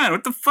 O'Brien,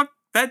 what the fuck?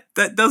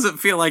 That doesn't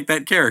feel like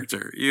that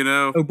character,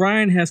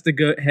 O'Brien has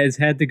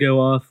had to go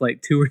off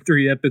like 2 or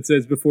 3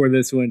 episodes before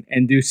this one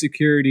and do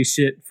security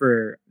shit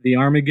for the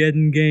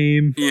Armageddon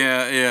game.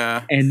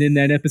 Yeah. And then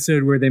that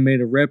episode where they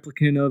made a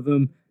replicant of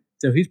him.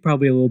 So he's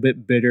probably a little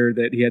bit bitter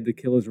that he had to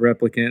kill his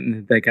replicant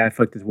and that guy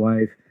fucked his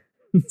wife.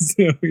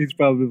 So he's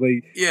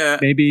probably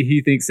maybe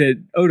he thinks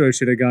that Odo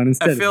should have gone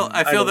instead.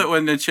 I feel that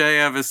when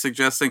Nechayev is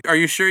suggesting, are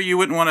you sure you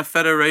wouldn't want a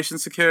Federation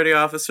security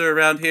officer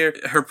around here?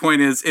 Her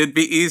point is, it'd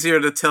be easier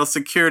to tell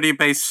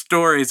security-based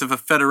stories if a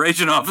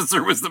Federation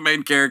officer was the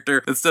main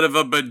character instead of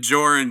a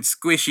Bajoran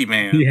squishy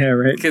man. Yeah,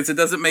 right. Because it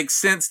doesn't make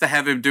sense to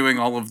have him doing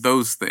all of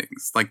those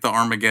things, like the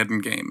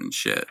Armageddon game and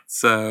shit.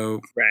 So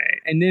right,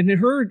 and then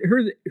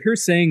her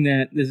saying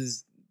that, this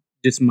is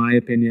just my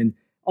opinion,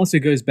 also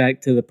goes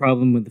back to the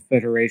problem with the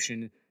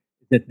Federation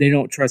that they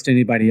don't trust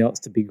anybody else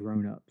to be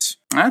grown-ups.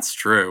 That's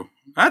true.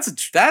 That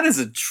is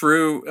a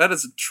true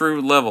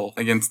level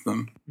against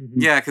them.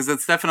 Mm-hmm. Yeah, because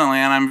that's definitely,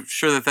 and I'm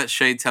sure that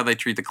shades how they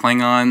treat the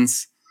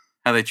Klingons.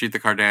 how they treat the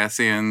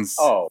Cardassians.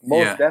 Oh,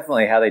 most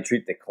definitely how they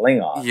treat the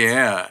Klingons.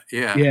 Yeah.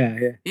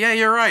 Yeah,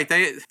 you're right.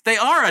 They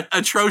are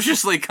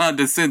atrociously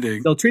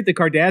condescending. They'll treat the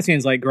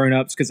Cardassians like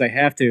grown-ups because they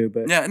have to,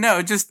 but... Yeah,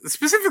 no, just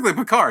specifically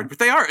Picard, but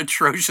they are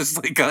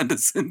atrociously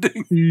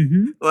condescending.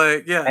 Mm-hmm.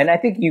 Like, yeah. And I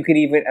think you could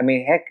even, I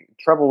mean, heck,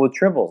 Trouble with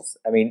Tribbles.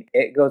 I mean,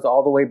 it goes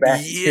all the way back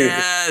to...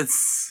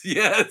 Yes.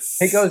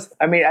 It goes,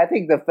 I mean, I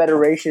think the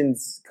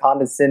Federation's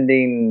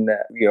condescending,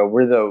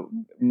 where the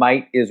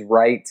might is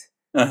right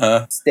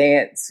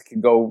stance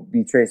can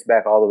be traced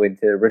back all the way to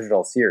the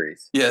original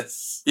series.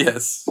 Yes.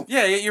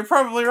 Yeah, you're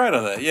probably right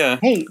on that, yeah.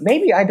 Hey,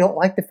 maybe I don't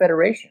like the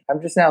Federation.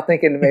 I'm just now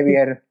thinking maybe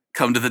I...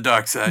 Come to the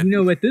dark side.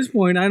 At this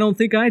point, I don't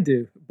think I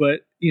do.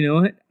 But you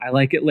know what? I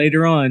like it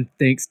later on,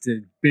 thanks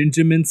to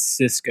Benjamin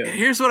Sisko.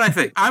 Here's what I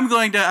think. I'm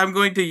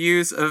going to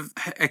use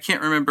I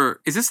can't remember.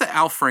 Is this the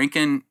Al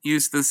Franken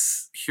used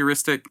this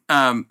heuristic?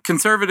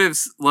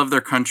 Conservatives love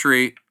their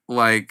country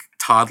like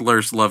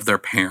toddlers love their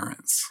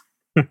parents.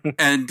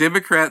 And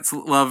Democrats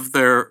love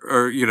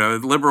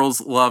liberals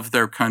love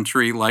their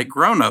country like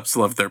grown-ups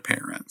love their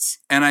parents.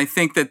 And I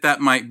think that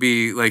might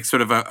be like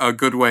sort of a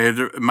good way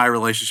to my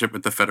relationship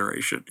with the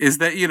Federation is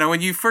that,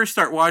 when you first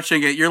start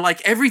watching it, you're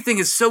like, everything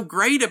is so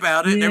great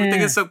about it. And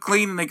everything is so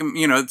clean and they can,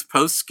 it's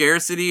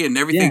post-scarcity and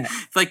everything. Yeah.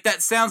 Like,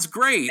 that sounds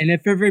great. And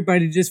if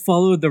everybody just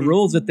followed the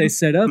rules that they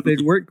set up,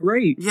 it'd work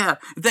great. Yeah.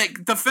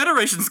 The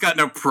Federation's got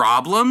no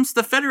problems.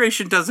 The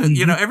Federation doesn't,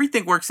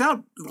 everything works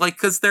out like,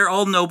 because they're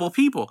all noble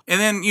people.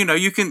 And then,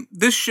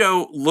 this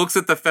show looks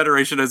at the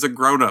Federation as a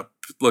grown-up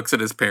looks at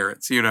his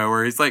parents,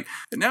 where he's like,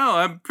 no,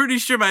 I'm pretty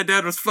sure my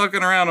dad was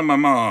fucking around with my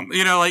mom.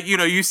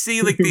 You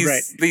see like these,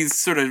 right. These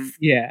sort of...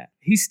 Yeah,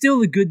 he's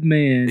still a good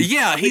man.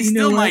 Yeah, he's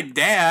still my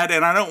dad,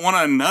 and I don't want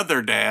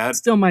another dad.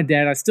 Still my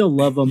dad, I still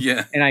love him,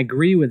 and I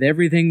agree with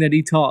everything that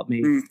he taught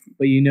me.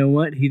 But you know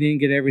what? He didn't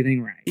get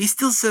everything right. He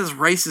still says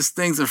racist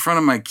things in front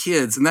of my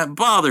kids, and that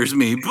bothers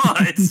me,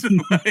 but...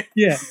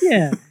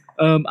 Yeah.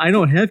 I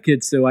don't have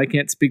kids, so I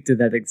can't speak to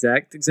that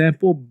exact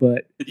example,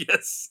 but...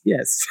 Yes.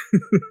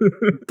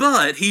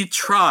 But he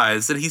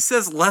tries, and he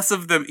says less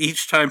of them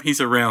each time he's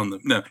around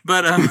them. No,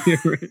 but,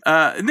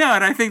 and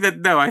I think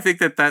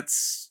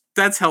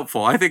that's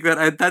helpful. I think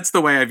that's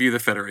the way I view the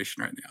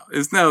Federation right now,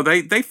 is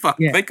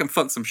they can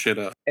fuck some shit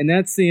up. And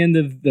that's the end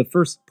of the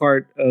first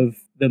part of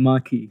the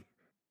Maquis.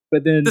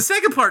 But then the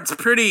second part's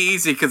pretty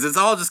easy because it's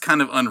all just kind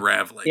of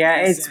unraveling. Yeah,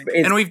 it's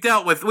and we've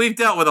dealt with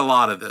a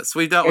lot of this.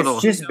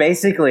 It's just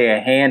basically a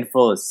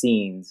handful of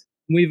scenes.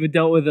 We've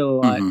dealt with it a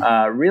lot.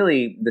 Mm-hmm.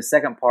 Really, the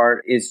second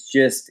part is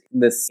just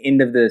the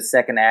end of the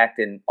second act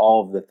and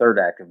all of the third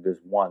act of this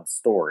one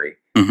story.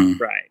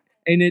 Mm-hmm. Right,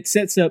 and it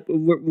sets up.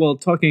 Well,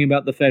 talking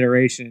about the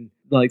Federation,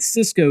 like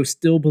Sisko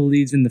still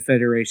believes in the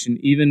Federation,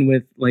 even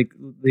with like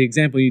the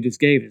example you just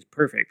gave is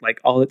perfect. Like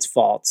all its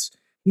faults.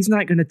 He's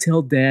not going to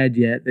tell Dad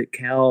yet that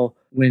Cal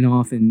went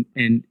off and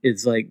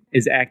is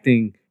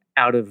acting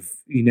out of,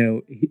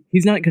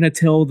 he's not going to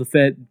tell the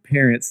Fed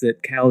parents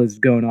that Cal is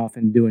going off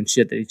and doing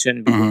shit that he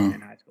shouldn't be doing in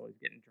high school. He's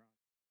getting drunk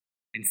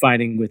and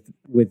fighting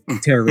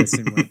with terrorists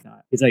and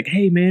whatnot. He's like,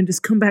 hey, man,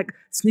 just come back,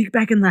 sneak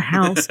back in the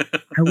house.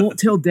 I won't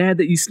tell Dad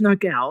that you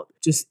snuck out.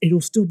 Just,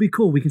 it'll still be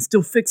cool. We can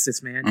still fix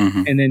this, man.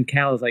 Mm-hmm. And then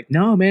Cal is like,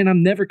 no, man,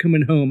 I'm never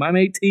coming home. I'm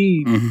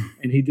 18. Mm-hmm.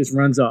 And he just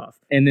runs off.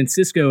 And then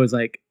Sisko is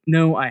like,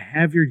 no, I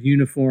have your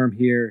uniform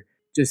here.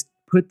 Just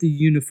put the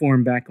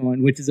uniform back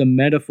on, which is a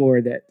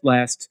metaphor that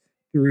lasts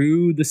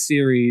through the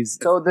series.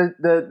 So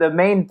the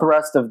main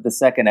thrust of the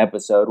second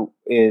episode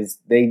is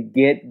they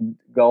get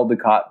Gul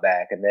Dukat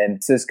back, and then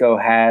Sisko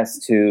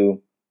has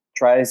to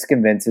try to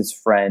convince his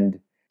friend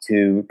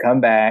to come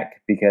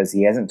back because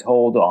he hasn't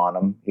told on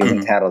him. He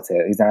isn't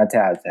tattletale. He's not a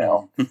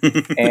tattletale.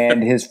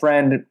 And his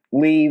friend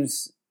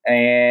leaves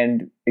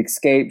and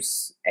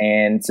escapes,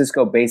 and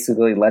Sisko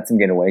basically lets him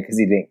get away because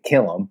he didn't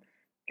kill him.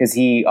 Because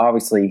he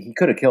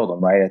could have killed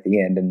him right at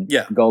the end, and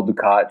Gul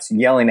Dukat's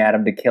yelling at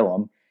him to kill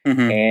him.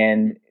 Mm-hmm.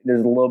 And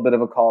there's a little bit of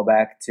a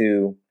callback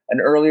to an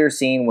earlier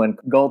scene when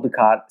Gul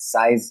Dukat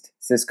sized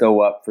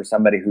Sisko up for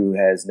somebody who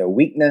has no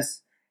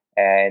weakness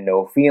and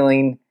no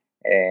feeling.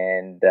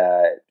 And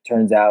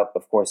turns out,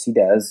 of course, he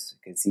does,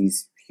 because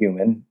he's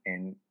human,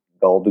 and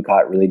Gul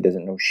Dukat really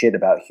doesn't know shit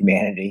about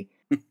humanity.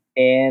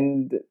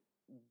 And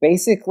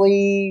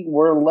basically,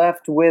 we're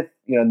left with,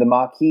 the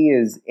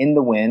Maquis is in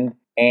the wind.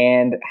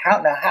 And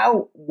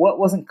what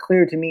wasn't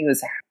clear to me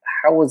was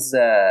how was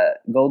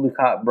Gul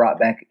Dukat brought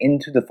back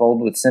into the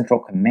fold with Central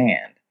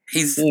Command?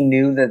 He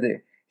knew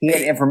that he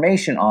had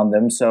information on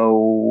them,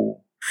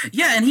 so...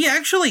 Yeah, and he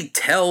actually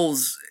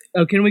tells...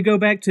 Oh, can we go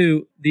back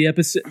to the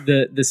episode,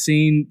 the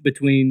scene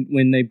between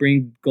when they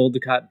bring Gul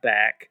Dukat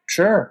back?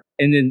 Sure.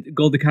 And then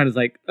Gul Dukat is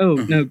like, oh,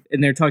 no,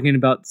 and they're talking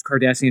about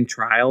Cardassian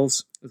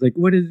trials. I was like,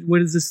 what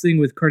is this thing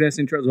with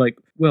Cardassian trials? Like,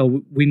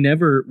 well,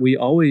 we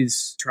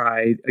always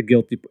try a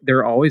guilty,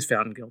 they're always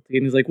found guilty.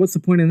 And he's like, what's the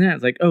point in that?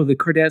 It's like, oh, the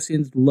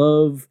Cardassians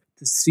love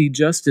to see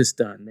justice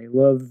done. They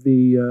love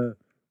the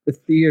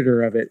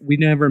theater of it. We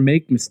never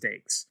make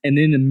mistakes. And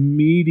then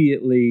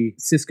immediately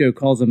Sisko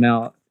calls him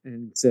out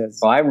and says,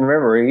 Well, I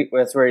remember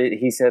that's where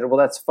he said, well,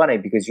 that's funny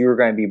because you were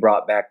going to be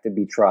brought back to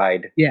be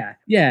tried. yeah,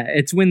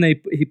 it's when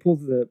he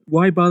pulls the,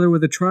 why bother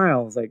with a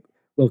trial? It's like,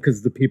 well,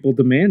 because the people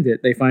demand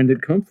it. They find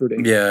it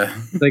comforting. Yeah.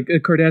 Like,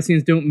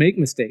 Cardassians don't make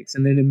mistakes.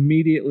 And then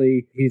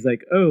immediately he's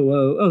like,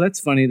 oh, that's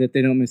funny that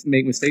they don't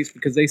make mistakes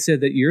because they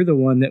said that you're the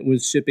one that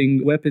was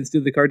shipping weapons to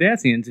the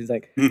Cardassians. He's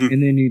like,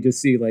 and then you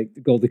just see, like,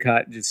 Gul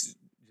Dukat just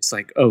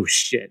like, oh,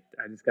 shit,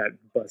 I just got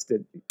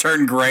busted.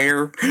 Turn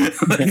grayer.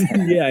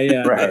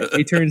 Yeah. Right.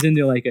 He turns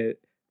into, like, a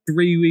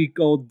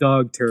 3-week-old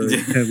dog turd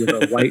kind of with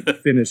a white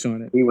finish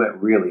on it. He went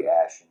really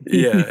ashy.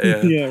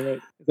 Yeah. Yeah,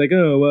 right. It's like,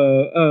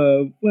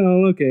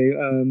 well, okay,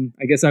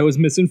 I guess I was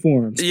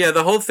misinformed. Yeah,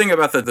 the whole thing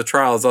about the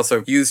trial is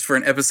also used for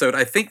an episode,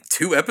 I think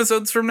 2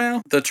 episodes from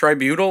now, the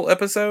Tribunal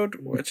episode,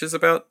 which is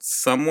about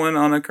someone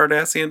on a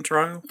Cardassian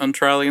trial, on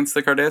trial against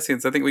the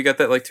Cardassians. I think we got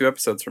that like 2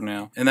 episodes from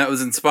now. And that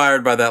was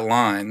inspired by that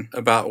line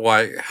about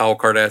how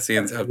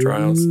Cardassians have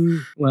trials.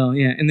 Well,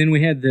 yeah, and then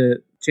we had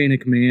the chain of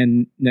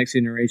command, Next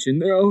Generation.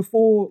 There are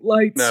 4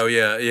 lights. Oh,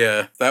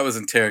 yeah. That was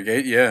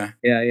Interrogate, yeah.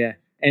 Yeah.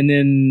 And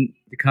then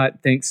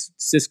Dukat thanks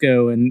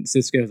Sisko, and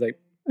Sisko's like,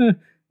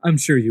 I'm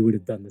sure you would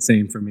have done the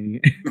same for me.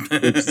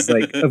 Which is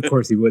like, of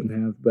course he wouldn't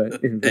have,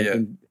 but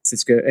and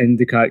Sisko and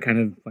Dukat kind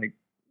of like,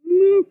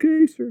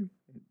 okay, sure.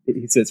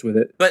 He sits with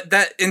it. But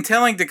that in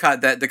telling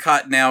Dukat that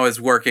Dukat now is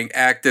working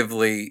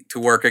actively to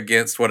work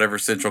against whatever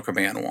Central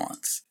Command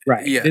wants.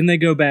 Right. Yeah. Then they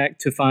go back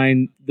to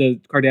find the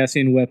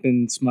Cardassian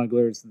weapon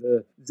smugglers,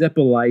 the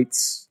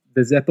Zeppelites.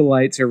 The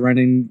Zeppelites are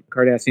running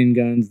Cardassian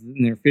guns,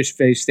 and they're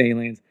fish-faced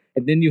aliens.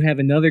 And then you have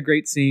another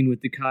great scene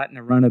with Dukat in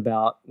a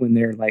runabout when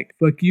they're like,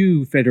 fuck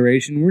you,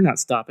 Federation, we're not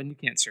stopping, you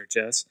can't search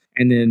us.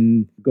 And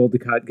then Gul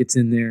Dukat gets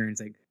in there and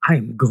he's like, I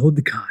am Gul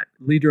Dukat,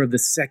 leader of the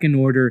Second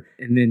Order.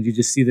 And then you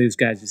just see those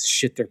guys just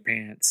shit their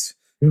pants.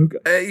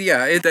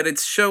 That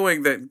it's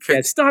showing that...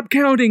 Yeah, stop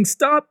counting,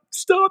 stop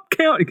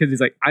counting. Because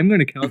he's like, I'm going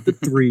to count to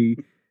 3.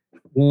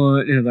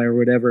 1, or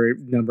whatever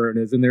number it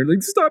is, and they're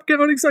like, stop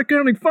counting,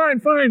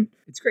 fine.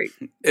 It's great.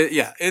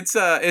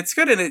 It's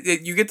good, and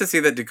you get to see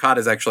that Dukat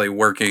is actually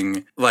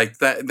working, like,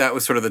 that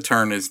was sort of the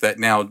turn, is that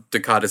now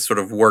Dukat is sort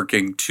of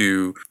working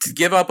to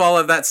give up all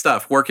of that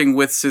stuff, working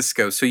with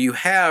Sisko, so you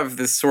have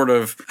this sort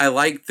of, I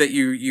like that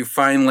you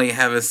finally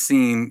have a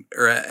scene,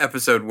 or an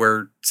episode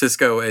where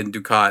Sisko and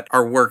Dukat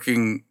are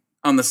working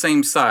on the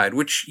same side,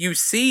 which you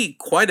see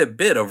quite a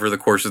bit over the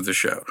course of the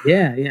show.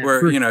 Yeah. Where,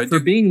 for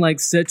being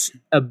like such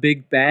a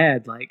big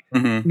bad, like, I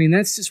mean,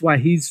 that's just why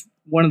he's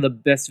one of the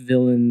best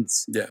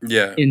villains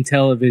in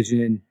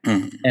television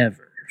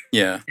ever.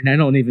 Yeah. And I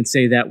don't even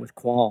say that with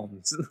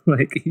qualms.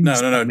 Like, he's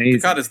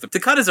amazing.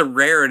 Dukat is a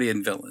rarity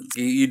in villains.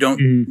 You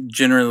don't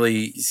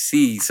generally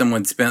see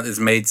someone is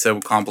made so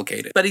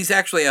complicated. But he's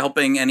actually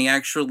helping, and he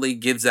actually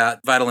gives out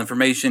vital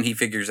information. He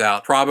figures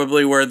out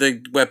probably where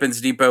the weapons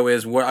depot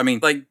is.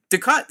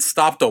 Dukat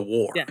stopped a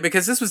war. Yeah.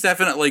 Because this was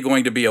definitely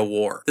going to be a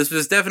war. This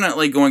was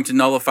definitely going to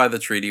nullify the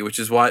treaty, which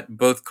is what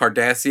both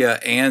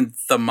Cardassia and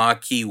the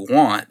Maquis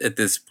want at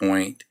this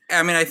point.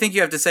 I mean, I think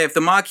you have to say, if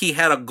the Maquis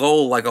had a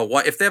goal, like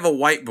if they have a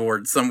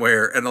whiteboard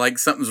somewhere and like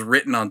something's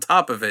written on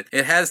top of it,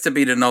 it has to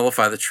be to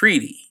nullify the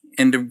treaty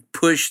and to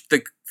push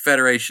the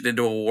Federation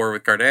into a war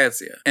with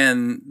Cardassia.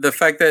 And the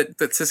fact that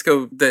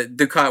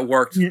Dukat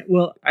worked... Yeah,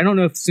 well, I don't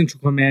know if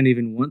Central Command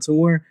even wants a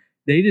war.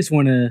 They just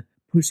want to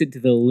push it to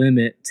the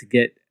limit to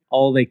get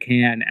all they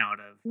can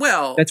out of.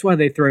 Well... That's why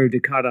they throw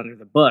Dukat under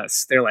the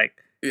bus. They're like,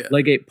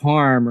 Legate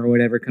Parm or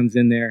whatever comes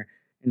in there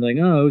and like,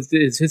 oh,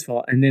 it's his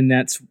fault. And then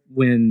that's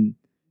when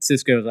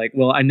Sisko's like,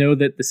 well, I know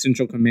that the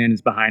Central Command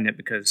is behind it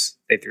because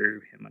they threw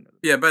him under.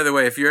 Yeah. By the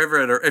way, if you're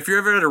ever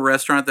at a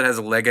restaurant that has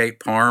a Legate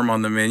Parm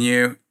on the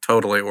menu,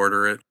 totally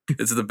order it.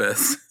 It's the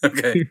best.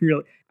 Okay.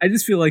 Really, I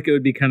just feel like it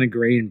would be kind of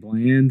gray and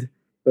bland,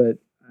 but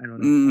I don't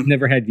know. I've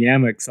never had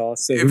Yamuk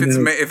sauce, so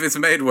if it's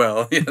made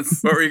well,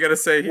 yes. What were you gonna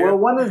say here? Well,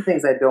 one of the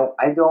things I don't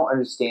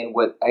understand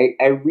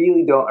I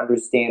really don't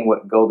understand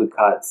what Gul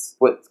Dukat's,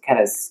 what kind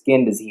of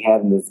skin does he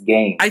have in this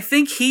game? I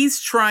think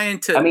he's trying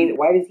to. I mean,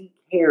 why does he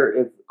care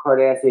if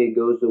Cardassia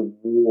goes to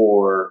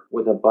war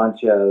with a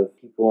bunch of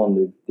people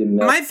in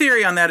the My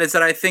theory on that is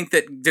that I think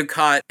that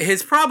Dukat,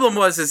 his problem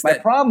My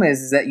problem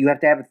is that you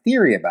have to have a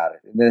theory about it,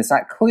 and then it's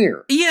not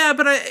clear. Yeah,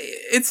 but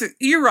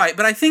you're right,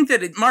 but I think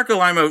that Marco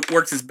Limo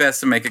works his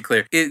best to make it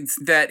clear. It's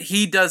that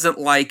he doesn't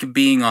like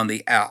being on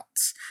the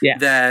outs. Yeah.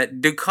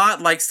 That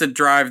Dukat likes to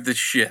drive the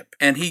ship,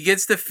 and he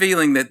gets the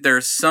feeling that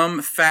there's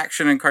some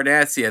faction in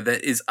Cardassia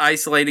that is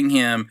isolating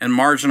him and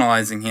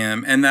marginalizing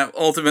him, and that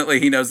ultimately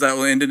he knows that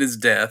will end in his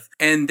death,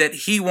 and that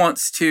he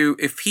wants to,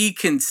 if he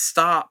can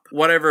stop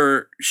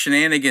whatever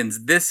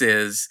shenanigans this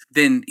is,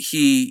 then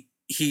he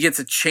gets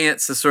a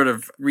chance to sort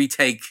of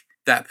retake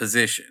that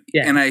position.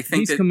 Yeah, and I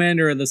think he's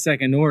commander of the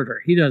Second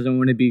Order. He doesn't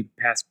want to be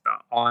passed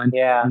on.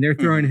 Yeah. And they're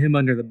throwing him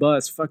under the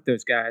bus. Fuck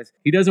those guys.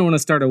 He doesn't want to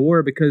start a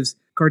war because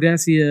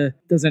Cardassia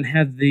doesn't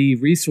have the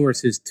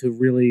resources to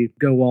really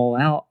go all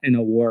out in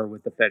a war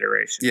with the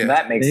Federation. Yeah,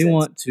 that makes sense. They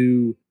want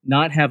to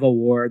not have a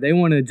war. They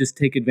want to just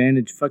take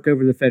advantage, fuck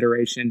over the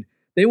Federation,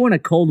 They want a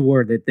Cold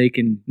War that they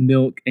can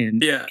milk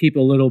and keep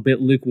a little bit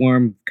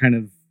lukewarm kind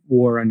of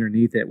war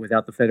underneath it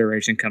without the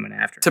Federation coming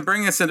after. To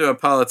bring us into a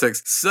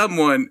politics,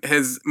 someone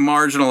has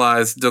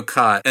marginalized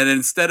Dukat, and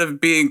instead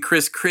of being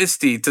Chris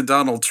Christie to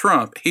Donald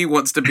Trump, he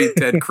wants to be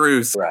Ted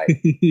Cruz. Right.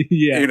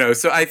 Yeah. You know,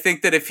 so I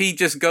think that if he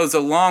just goes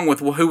along with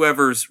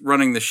whoever's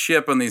running the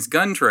ship on these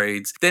gun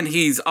trades, then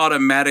he's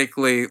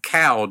automatically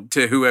cowed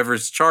to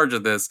whoever's charge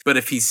of this. But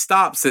if he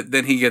stops it,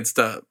 then he gets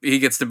to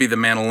be the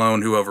man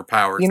alone who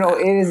overpowers. You know,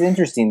 that. it is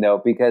interesting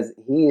though, because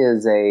he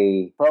is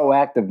a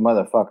proactive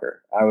motherfucker,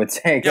 I would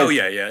say. Oh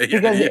yeah.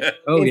 Because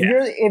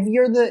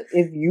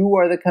if you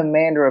are the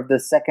commander of the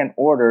Second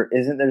Order,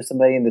 isn't there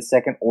somebody in the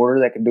Second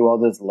Order that can do all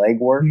this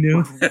legwork?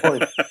 No.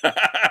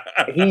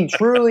 He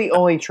truly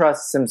only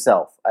trusts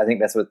himself. I think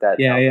that's what that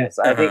tells us.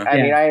 I think. I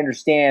mean, I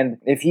understand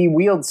if he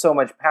wields so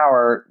much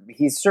power,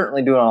 he's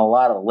certainly doing a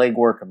lot of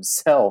legwork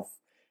himself.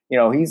 You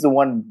know, he's the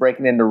one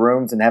breaking into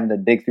rooms and having to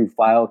dig through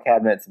file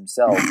cabinets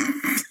himself.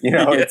 You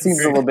know, Yes. It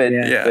seems a little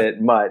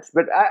bit much,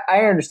 but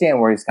I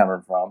understand where he's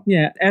coming from.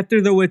 Yeah,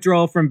 after the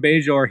withdrawal from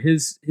Bajor,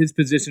 his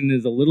position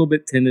is a little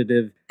bit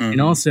tentative. Mhm.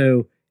 And also,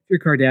 if you're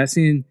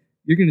Cardassian,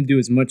 you're going to do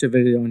as much of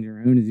it on your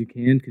own as you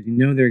can because you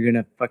know they're going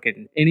to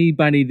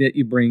anybody that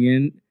you bring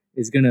in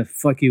is going to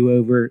fuck you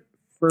over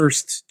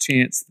first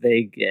chance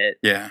they get.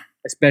 Yeah.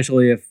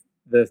 Especially if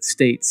the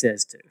state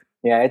says to.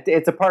 Yeah,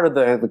 it's a part of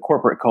the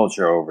corporate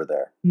culture over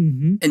there.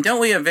 Mm-hmm. And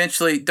don't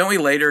we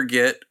later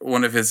get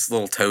one of his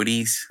little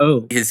toadies?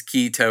 Oh. His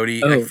key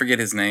toady. Oh. I forget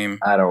his name.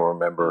 I don't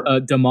remember.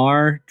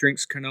 Damar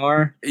drinks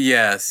Kanar.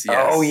 Yes.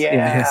 Oh yeah,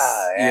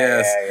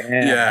 Yes.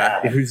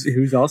 Yeah.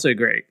 Who's also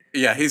great.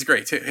 Yeah, he's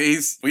great too.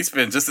 We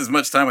spend just as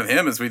much time with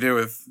him as we do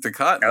with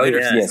Dukat. Oh, later.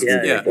 yes.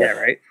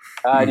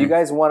 Right. Do you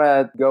guys want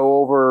to go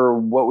over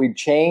what we'd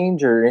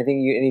change or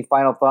anything? Any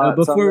final thoughts?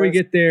 Before on we this?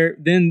 get there,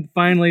 then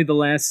finally the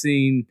last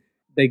scene,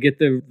 they get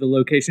the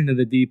location of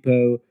the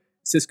depot.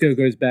 Sisko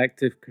goes back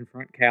to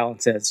confront Cal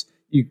and says,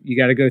 "You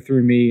got to go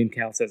through me." And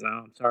Cal says,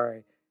 "Oh, I'm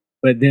sorry."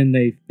 But then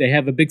they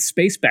have a big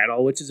space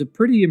battle, which is a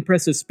pretty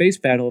impressive space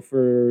battle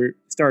for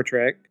Star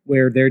Trek,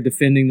 where they're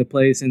defending the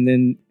place, and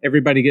then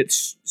everybody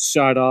gets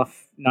shot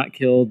off, not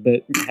killed,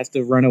 but has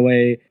to run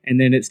away. And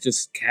then it's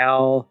just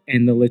Cal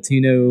and the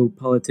Latino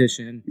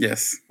politician,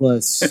 Yes.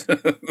 plus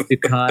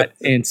Dukat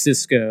and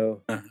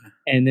Sisko.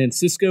 And then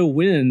Sisko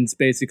wins,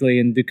 basically,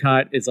 and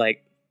Dukat is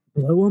like,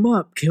 blow him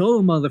up, kill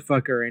a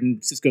motherfucker. And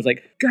Sisko's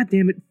like, God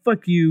damn it,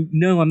 fuck you.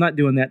 No, I'm not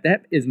doing that.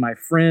 That is my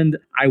friend.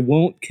 I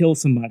won't kill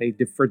somebody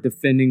for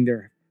defending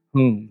their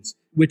homes,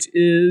 which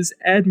is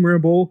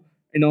admirable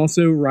and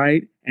also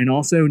right, and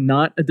also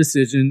not a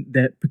decision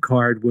that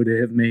Picard would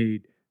have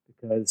made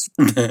because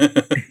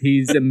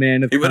he's a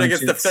man of He went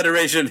conscience. against the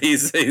Federation.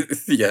 He's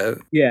yeah.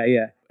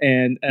 Yeah.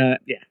 And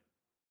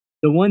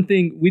the one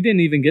thing we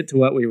didn't even get to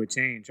what we would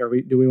change.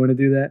 Do we want to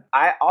do that?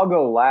 I'll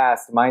go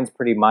last. Mine's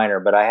pretty minor,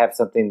 but I have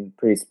something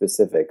pretty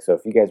specific. So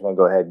if you guys want to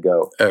go ahead,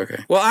 go.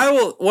 Okay.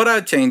 Well, what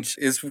I'd change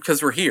is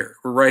because we're here.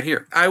 We're right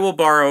here. I will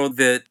borrow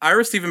that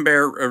Ira Steven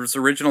Behr's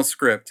original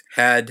script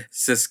had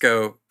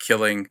Sisko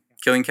killing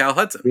Cal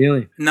Hudson.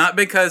 Really? Not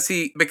because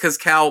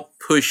Cal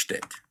pushed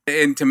it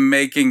into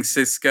making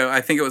Sisko.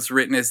 I think it was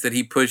written as that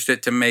he pushed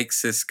it to make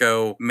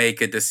Sisko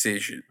make a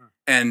decision.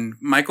 And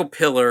Michael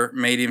Piller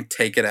made him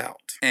take it out.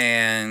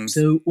 And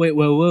So wait,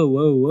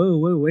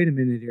 whoa, wait a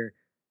minute here.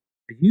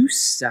 Are you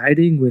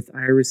siding with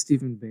Ira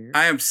Steven Behr?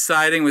 I am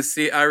siding with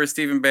Ira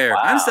Steven Behr.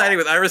 Wow. I'm siding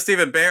with Ira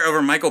Steven Behr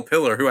over Michael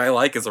Piller, who I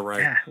like as a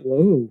writer. Yeah,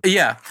 whoa.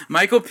 Yeah,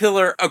 Michael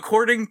Piller.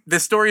 The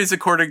story is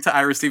according to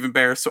Ira Steven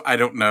Behr, so I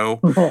don't know.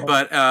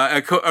 But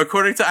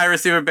according to Ira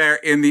Steven Behr,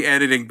 in the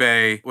editing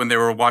bay when they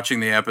were watching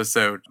the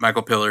episode,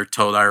 Michael Piller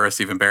told Ira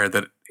Steven Behr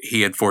that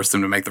he had forced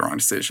him to make the wrong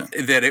decision.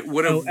 That it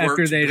would have worked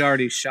after they'd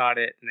already shot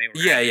it and they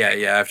were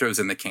Yeah. After it was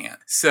in the can.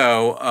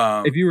 So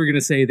if you were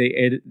gonna say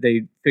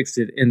they fixed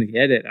it in the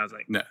edit, I was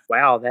like, No.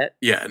 wow, that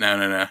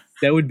no.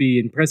 would be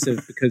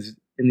impressive because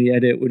in the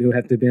edit would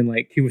have to been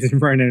like he was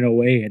running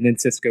away and then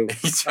Sisko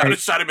He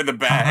shot him in the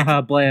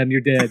back. blam,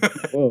 you're dead.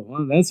 Whoa,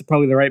 well, that's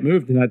probably the right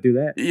move to not do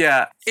that.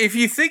 Yeah. If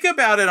you think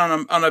about it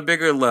on a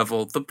bigger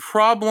level, the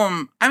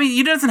problem, I mean,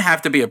 it doesn't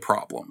have to be a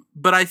problem,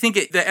 but I think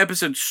the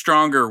episode's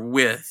stronger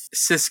with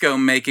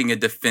Sisko making a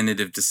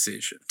definitive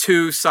decision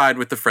to side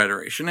with the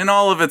Federation and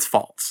all of its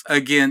faults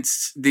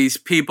against these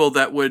people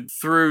that would,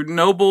 through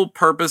noble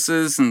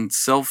purposes and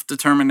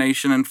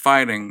self-determination and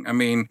fighting, I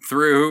mean,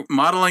 through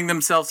modeling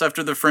themselves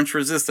after the French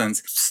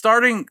Resistance,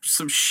 starting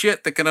some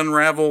shit that can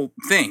unravel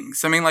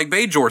things. I mean, like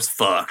Bajor's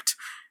fucked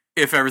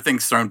if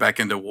everything's thrown back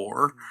into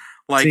war.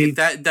 Like See?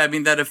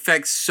 that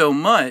affects so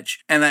much,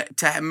 and that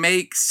to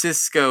make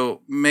Sisko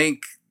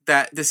make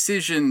that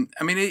decision.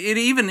 I mean, it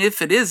even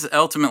if it is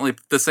ultimately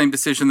the same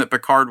decision that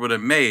Picard would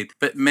have made,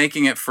 but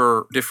making it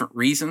for different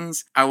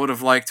reasons, I would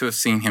have liked to have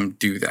seen him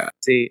do that.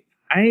 See,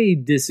 I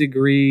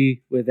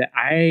disagree with it.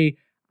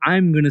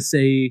 I'm gonna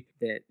say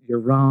that you're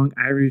wrong.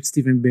 Ira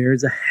Steven Behr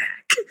is a hack.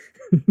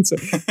 So,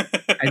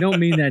 I don't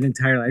mean that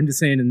entirely. I'm just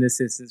saying in this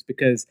instance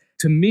because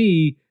to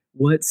me,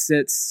 what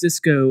sets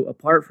Sisko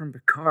apart from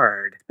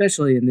Picard,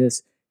 especially in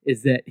this,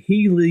 is that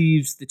he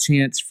leaves the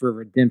chance for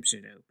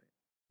redemption open.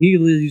 He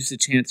leaves the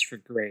chance for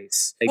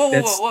grace. Like,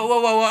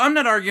 whoa! I'm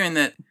not arguing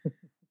that.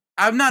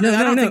 I'm not. No,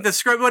 I don't no. think the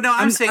script. Well, no,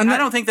 I'm saying I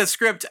don't think the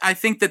script. I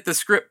think that the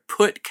script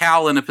put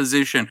Cal in a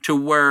position to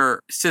where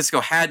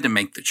Sisko had to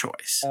make the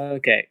choice.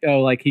 Okay. Oh,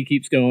 like he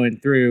keeps going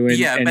through. And,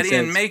 yeah, and but says,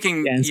 in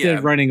making instead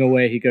of running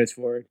away, he goes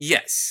forward.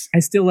 Yes. I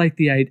still like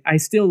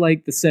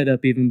the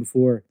setup even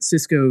before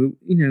Sisko.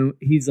 You know,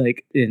 he's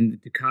like, and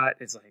Dukat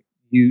is like,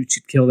 you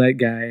should kill that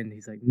guy, and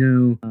he's like,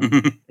 no.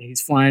 He's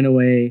flying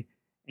away,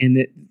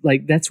 and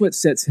that's what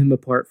sets him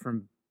apart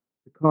from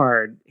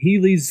Picard. He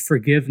leaves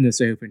forgiveness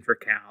open for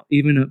Cal,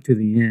 even up to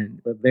the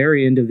end, the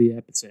very end of the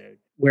episode.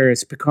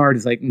 Whereas Picard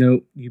is like,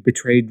 no, you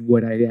betrayed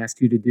what I asked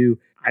you to do.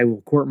 I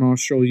will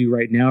court-martial you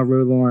right now,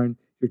 Rolarn.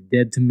 You're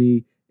dead to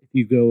me if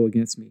you go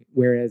against me.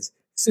 Whereas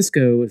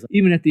Sisko is,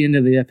 even at the end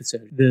of the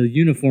episode, the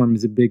uniform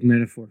is a big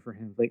metaphor for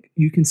him. Like,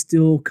 you can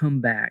still come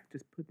back.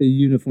 Just put the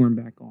uniform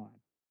back on.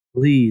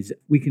 Please,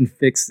 we can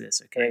fix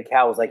this, okay? And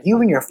Cal was like, you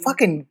and your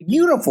fucking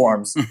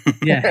uniforms.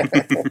 Yeah.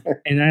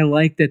 And I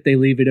like that they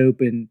leave it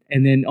open.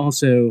 And then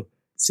also,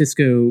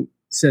 Sisko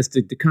says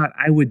to Dukat,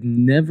 I would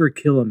never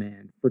kill a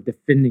man for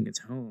defending his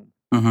home.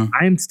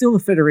 I am still a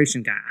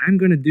Federation guy. I'm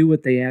going to do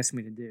what they asked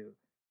me to do.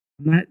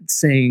 I'm not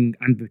saying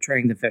I'm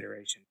betraying the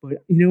Federation.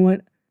 But you know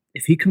what?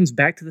 If he comes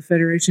back to the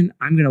Federation,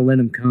 I'm going to let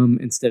him come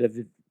instead of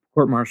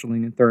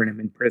court-martialing and throwing him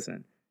in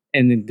prison.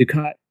 And then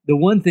Dukat, the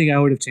one thing I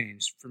would have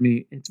changed for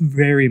me, it's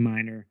very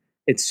minor.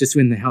 It's just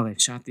how they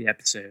shot the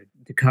episode.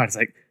 Dukat is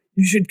like,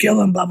 you should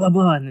kill him, blah, blah,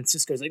 blah. And then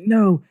Sisko's like,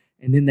 no.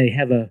 And then they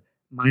have a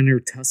minor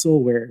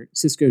tussle where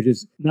Sisko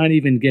just not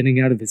even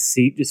getting out of his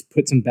seat, just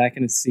puts him back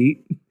in his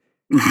seat.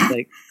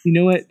 Like, you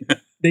know what?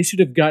 They should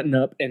have gotten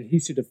up and he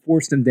should have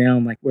forced him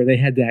down, like where they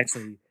had to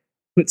actually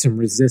put some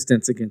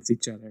resistance against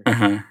each other.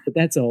 But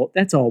that's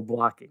all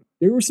blocking.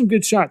 There were some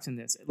good shots in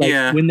this.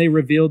 Like when they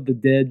revealed the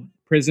dead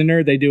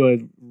prisoner, they do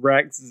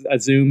a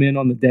zoom in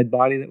on the dead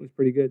body that was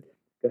pretty good.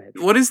 Go ahead.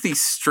 What is the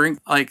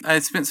strength? Like, I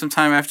spent some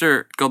time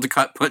after Gul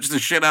Dukat punched the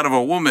shit out of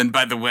a woman,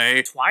 by the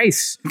way.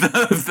 Twice.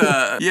 Punched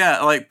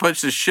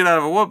the shit out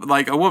of a woman,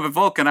 like a woman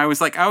Vulcan. I always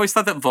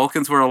thought that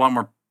Vulcans were a lot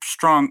more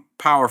strong,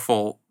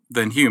 powerful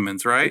than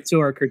humans, right?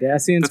 So are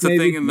Cardassians, that's maybe?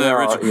 The thing in the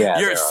original. Yeah,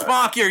 you're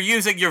Spock, you're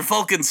using your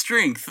Vulcan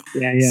strength.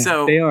 Yeah.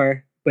 So, they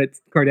are. But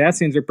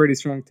Cardassians are pretty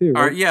strong, too.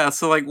 Right?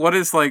 So, like, what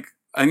is, like,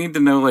 I need to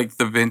know, like,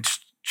 the bench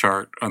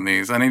chart on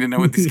these. I need to know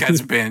what these guys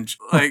bench.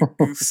 Like,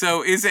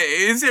 so is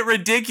it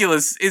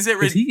ridiculous? Is it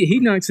ridiculous? He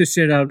knocks the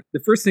shit out. The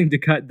first thing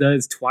Dukat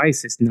does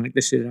twice is knock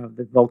the shit out of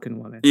the Vulcan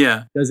woman.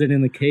 Yeah. Does it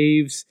in the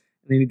caves,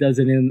 and then he does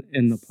it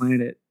in the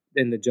planet,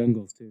 in the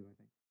jungles, too.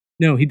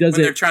 No, he does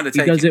it.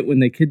 He does it when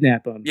they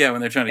kidnap him. Yeah, when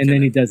they're trying to. And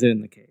then he does it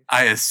in the cave.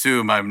 I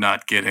assume I'm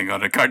not getting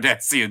on a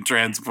Cardassian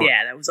transport.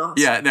 Yeah, that was awesome.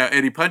 Yeah, no,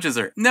 and he punches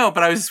her. No,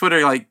 but I was just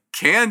wondering, like,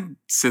 can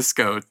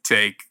Sisko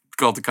take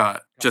Gul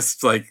Dukat?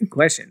 Just like, good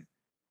question.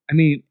 I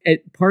mean,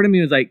 part of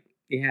me was like,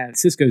 yeah,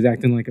 Sisko's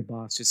acting like a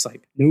boss, just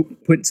like, nope,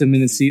 putting him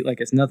in the seat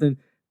like it's nothing.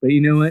 But you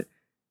know what?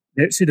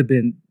 There should have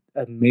been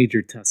a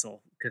major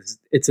tussle because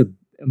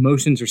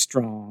emotions are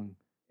strong,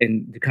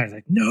 and Dukat's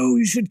like, no,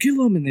 you should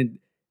kill him, and then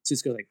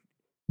Sisko's like,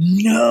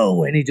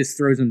 no, and he just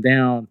throws him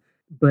down,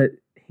 but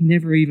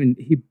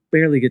he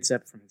barely gets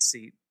up from his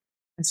seat.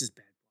 That's just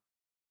bad.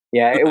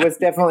 Yeah, it was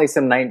definitely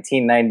some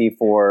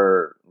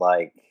 1994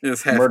 like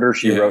Murder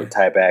She Wrote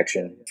type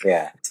action.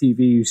 Yeah,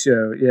 TV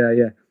show.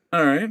 Yeah.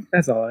 All right,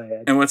 that's all I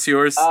had. And what's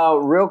yours?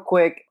 Real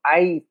quick,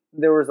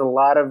 there was a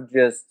lot of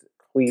just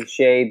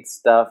cliched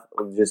stuff,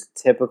 just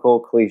typical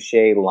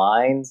cliche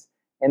lines.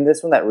 And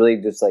this one that really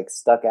just like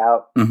stuck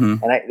out,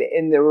 and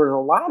there was a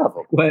lot of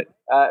them. What?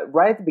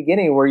 Right at the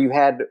beginning, where you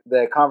had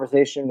the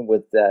conversation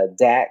with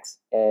Dax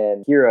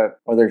and Kira,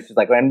 where they're just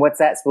like, "And what's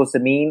that supposed to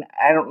mean?"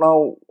 I don't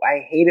know. I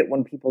hate it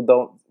when people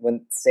don't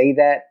say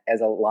that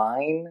as a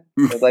line.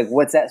 It's like,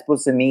 "What's that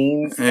supposed to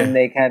mean?" And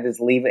they kind of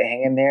just leave it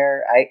hanging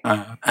there.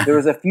 There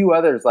was a few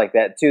others like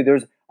that too.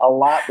 There's a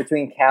lot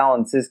between Cal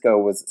and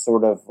Sisko was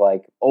sort of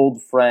like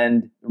old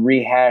friend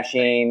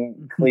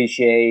rehashing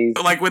cliches.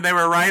 Like when they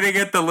were writing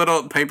it, the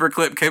little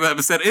paperclip came up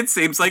and said, "It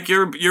seems like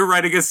you're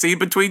writing a scene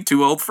between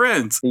two old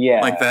friends."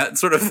 Yeah, like that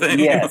sort of thing.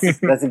 Yes,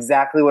 that's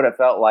exactly what it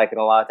felt like in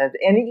a lot of times.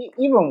 And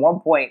even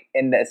one point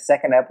in the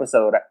second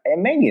episode,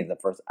 and maybe in the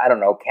first, I don't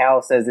know.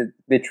 Cal says that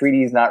the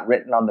treaty is not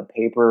written on the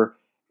paper.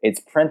 It's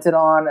printed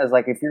on. As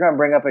like, if you're going to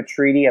bring up a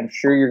treaty, I'm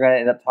sure you're going to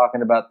end up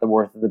talking about the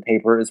worth of the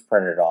paper is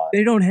printed on.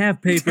 They don't have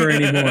paper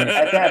anymore.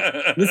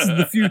 This is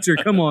the future.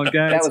 Come on,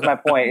 guys. That was my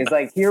point. It's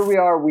like, here we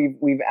are.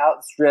 We've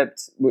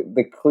outstripped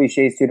the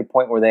cliches to the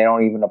point where they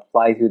don't even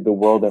apply to the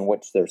world in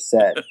which they're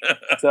set.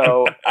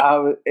 So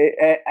I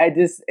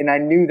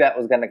knew that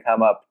was going to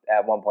come up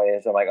at one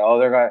point. So I'm like, oh,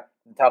 they're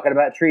talking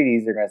about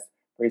treaties. They're going to.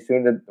 Pretty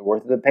soon, the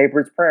worth of the paper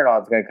it's printed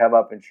on is going to come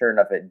up, and sure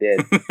enough, it did.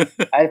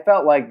 I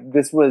felt like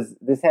this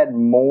had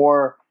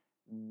more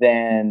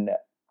than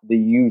the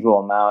usual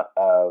amount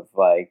of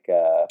like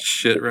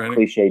shit writing,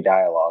 cliche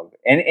dialogue,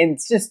 and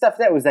it's just stuff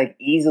that was like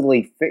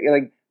easily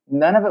like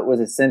none of it was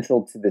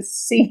essential to the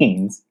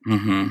scenes.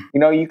 Mm-hmm. You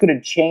know, you could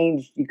have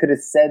changed, you could have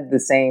said the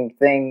same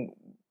thing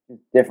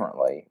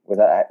differently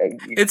without.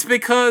 It's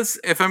because,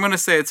 if I'm going to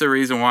say it's a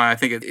reason why, I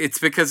think it's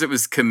because it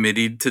was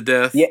committed to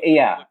death.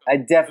 Yeah, I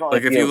definitely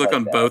Like if you feel look like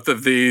on that. both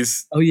of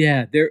these, Oh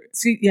yeah,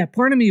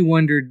 part of me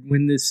wondered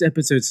when this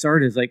episode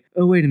started, is like,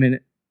 oh wait a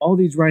minute, all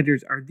these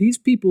writers, are these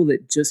people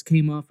that just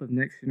came off of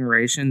Next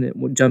Generation that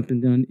jumped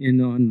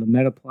in on the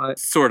meta plot,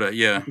 sort of,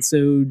 yeah.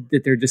 so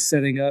that they're just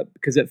setting up?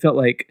 Because it felt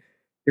like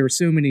there were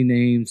so many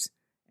names,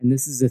 and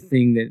this is a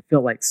thing that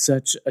felt like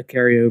such a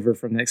carryover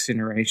from Next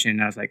Generation.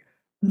 I was like,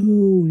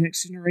 oh,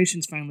 Next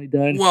Generation's finally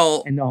done.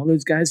 Well, And all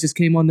those guys just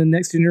came on the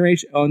Next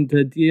Generation, on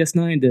to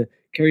DS9 to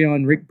carry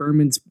on Rick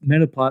Berman's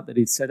meta plot that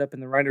he set up in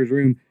the writer's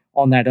room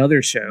on that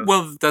other show.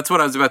 well, that's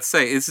what I was about to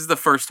say. This is the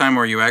first time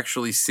where you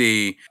actually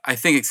see, I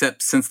think,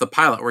 except since the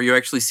pilot, where you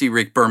actually see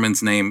Rick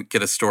Berman's name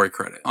get a story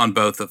credit on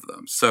both of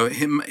them. So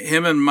him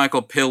and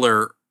Michael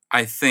Piller,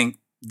 I think,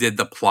 did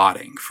the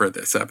plotting for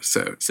this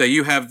episode. So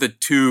you have the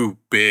two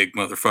big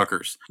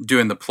motherfuckers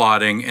doing the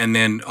plotting, and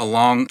then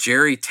along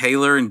Jerry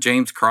Taylor and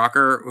James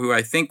Crocker, who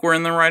I think were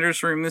in the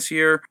writer's room this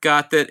year,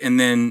 got that, and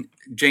then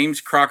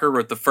James Crocker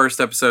wrote the first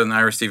episode and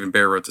Ira Stephen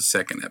Bear wrote the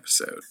second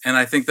episode. And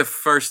I think the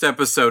first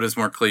episode is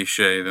more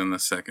cliche than the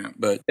second,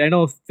 but that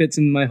all fits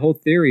in my whole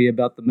theory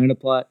about the meta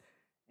plot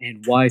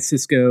and why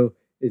Cisco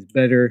is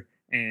better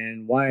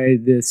and why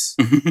this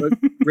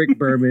Rick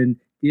Berman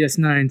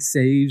DS9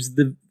 saves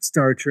the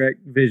Star Trek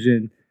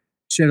vision.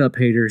 Shut up,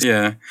 haters.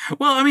 yeah.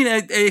 Well, I mean,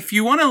 if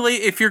you want to,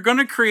 if you're going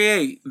to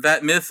create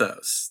that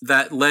mythos,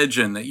 that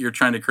legend that you're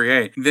trying to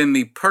create, then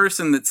the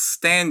person that's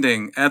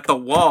standing at the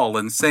wall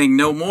and saying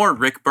 "No more,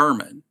 Rick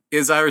Berman"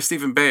 is Ira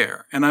Stephen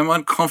Bear, and I'm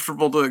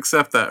uncomfortable to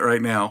accept that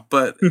right now.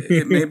 But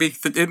it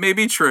may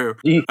be true.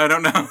 I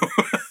don't know.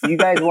 You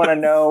guys want to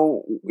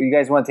know? You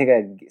guys want to take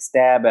a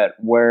stab at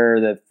where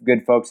the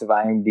good folks of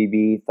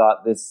IMDb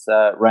thought this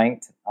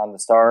ranked on the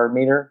star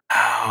meter?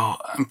 Oh,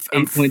 I'm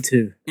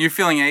 8.2. You're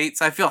feeling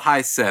 8s. I feel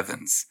high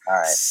 7s. All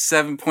right.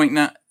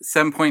 7.9,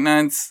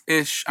 7.9s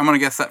ish. I'm gonna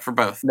guess that for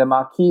both. The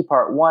Maquis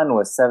Part 1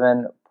 was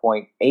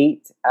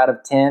 7.8 out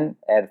of 10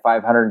 at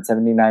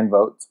 579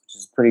 votes, which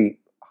is a pretty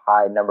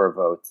high number of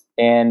votes.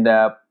 And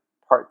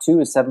Part 2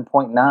 is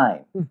 7.9,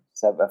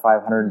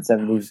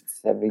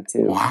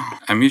 572. Wow,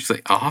 I'm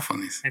usually off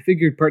on these. I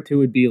figured part 2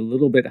 would be a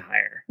little bit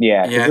higher.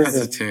 Yeah, Yeah, this that's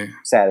a is 2.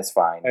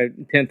 satisfying. A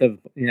tenth of,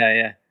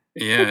 yeah.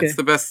 Yeah, Okay. it's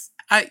the best.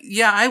 I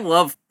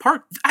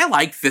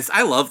like this.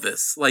 I love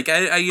this. Like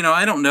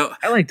I don't know.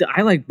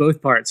 I like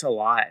both parts a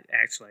lot,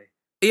 actually.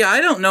 Yeah,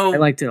 I don't know. I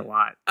liked it a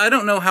lot. I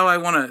don't know how I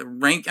want to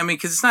rank. I mean,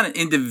 because it's not an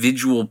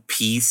individual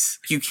piece.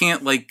 You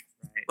can't like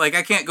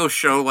I can't go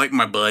show like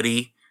my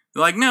buddy.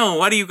 Like, no,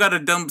 why do you got a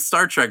dumb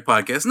Star Trek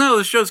podcast? No,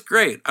 the show's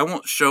great. I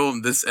won't show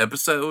him this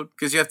episode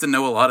because you have to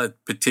know a lot of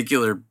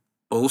particular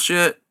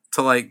bullshit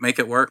to like make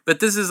it work. But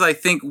this is, I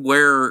think,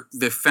 where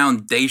the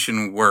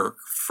foundation work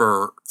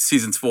for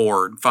seasons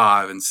 4 and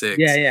 5 and 6.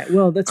 Yeah.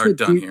 Well, that's are what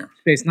done Deep here.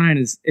 Space Nine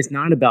is. It's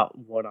not about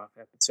one-off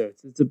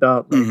episodes. It's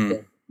about like, Mhm.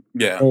 the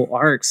Yeah. whole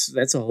arcs.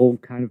 That's a whole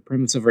kind of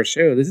premise of our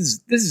show. This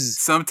is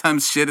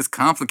Sometimes shit is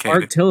complicated.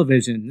 art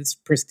television. This is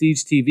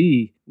prestige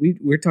TV.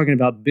 We're talking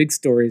about big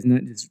stories,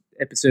 not just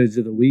episodes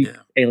of the week,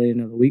 Yeah.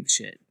 alien of the week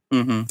shit.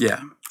 Mm-hmm.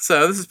 Yeah.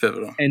 So this is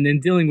pivotal. And then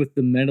dealing with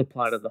the meta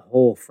plot of the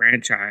whole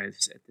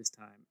franchise at this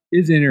time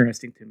is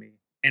interesting to me.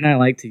 And I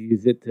like to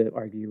use it to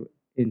argue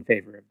in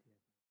favor of it.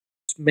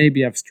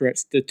 Maybe I've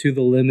stretched it to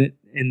the limit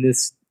in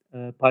this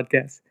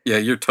podcast. Yeah,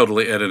 you're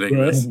totally editing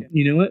But this.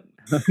 you know what?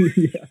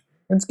 Yeah.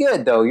 It's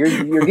good though. You're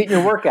getting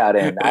your workout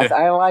in.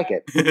 I like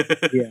it.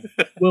 Yeah.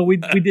 Well, we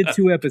did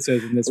 2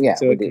 episodes in this Yeah, one,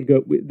 so we it can did.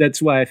 go.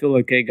 That's why I feel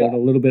okay going a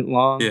little bit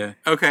long. Yeah.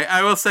 Okay.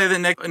 I will say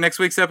that next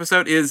week's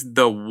episode is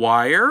The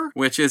Wire,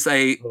 which is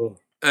a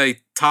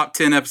top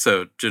 10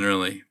 episode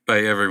generally by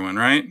everyone,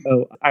 right?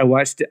 Oh, I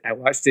watched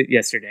it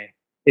yesterday.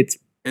 It's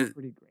It-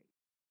 pretty great.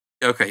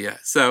 Okay. Yeah.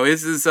 So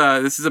this is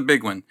a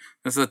big one.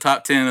 This is the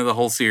top 10 of the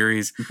whole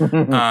series.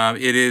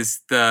 It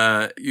is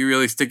you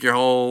really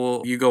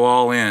you go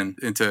all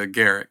into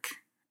Garrick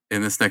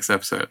in this next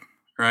episode,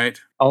 right?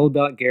 All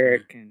about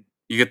Garrick, and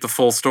You get the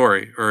full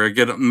story, or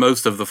get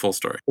most of the full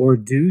story. or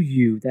do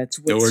you? That's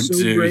Or what's so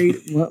do you. great.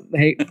 Well,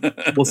 hey,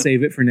 we'll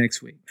save it for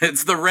next week.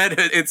 It's the Red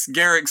Hood. It's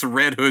Garrick's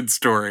Red Hood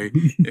story.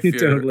 If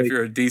Totally.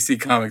 you're a DC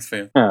Comics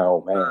fan.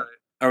 Oh man.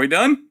 Are we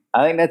done?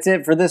 I think that's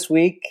it for this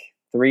week.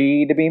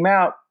 3 to beam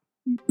out.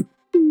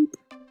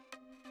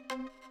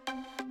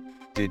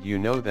 Did you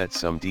know that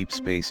some Deep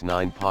Space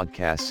Nine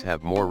podcasts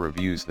have more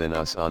reviews than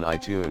us on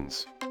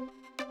iTunes?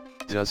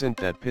 Doesn't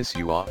that piss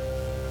you off?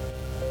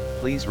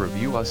 Please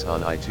review us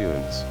on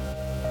iTunes.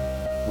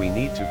 We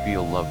need to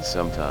feel loved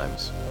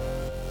sometimes.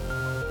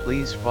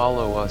 Please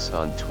follow us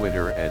on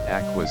Twitter at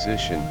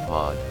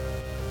AcquisitionPod.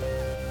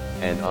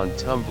 And on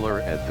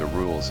Tumblr at the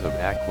Rules of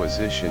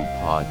Acquisition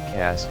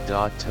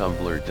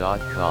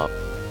Podcast.tumblr.com.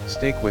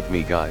 Stick with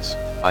me, guys.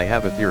 I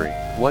have a theory.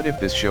 What if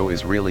this show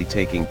is really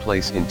taking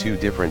place in 2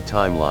 different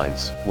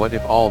timelines? What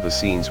if all the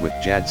scenes with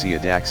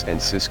Jadzia Dax and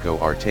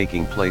Sisko are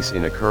taking place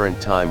in a current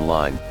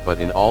timeline, but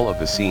in all of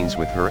the scenes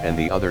with her and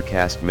the other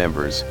cast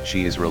members,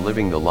 she is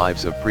reliving the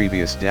lives of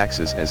previous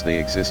Daxes as they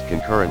exist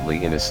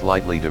concurrently in a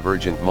slightly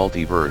divergent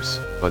multiverse?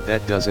 But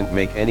that doesn't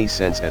make any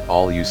sense at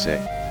all, you say.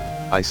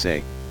 I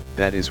say,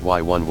 that is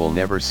why one will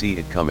never see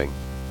it coming.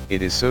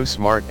 It is so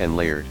smart and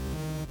layered.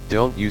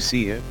 Don't you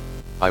see it?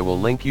 I will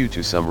link you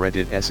to some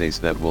Reddit essays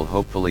that will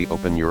hopefully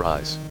open your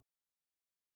eyes.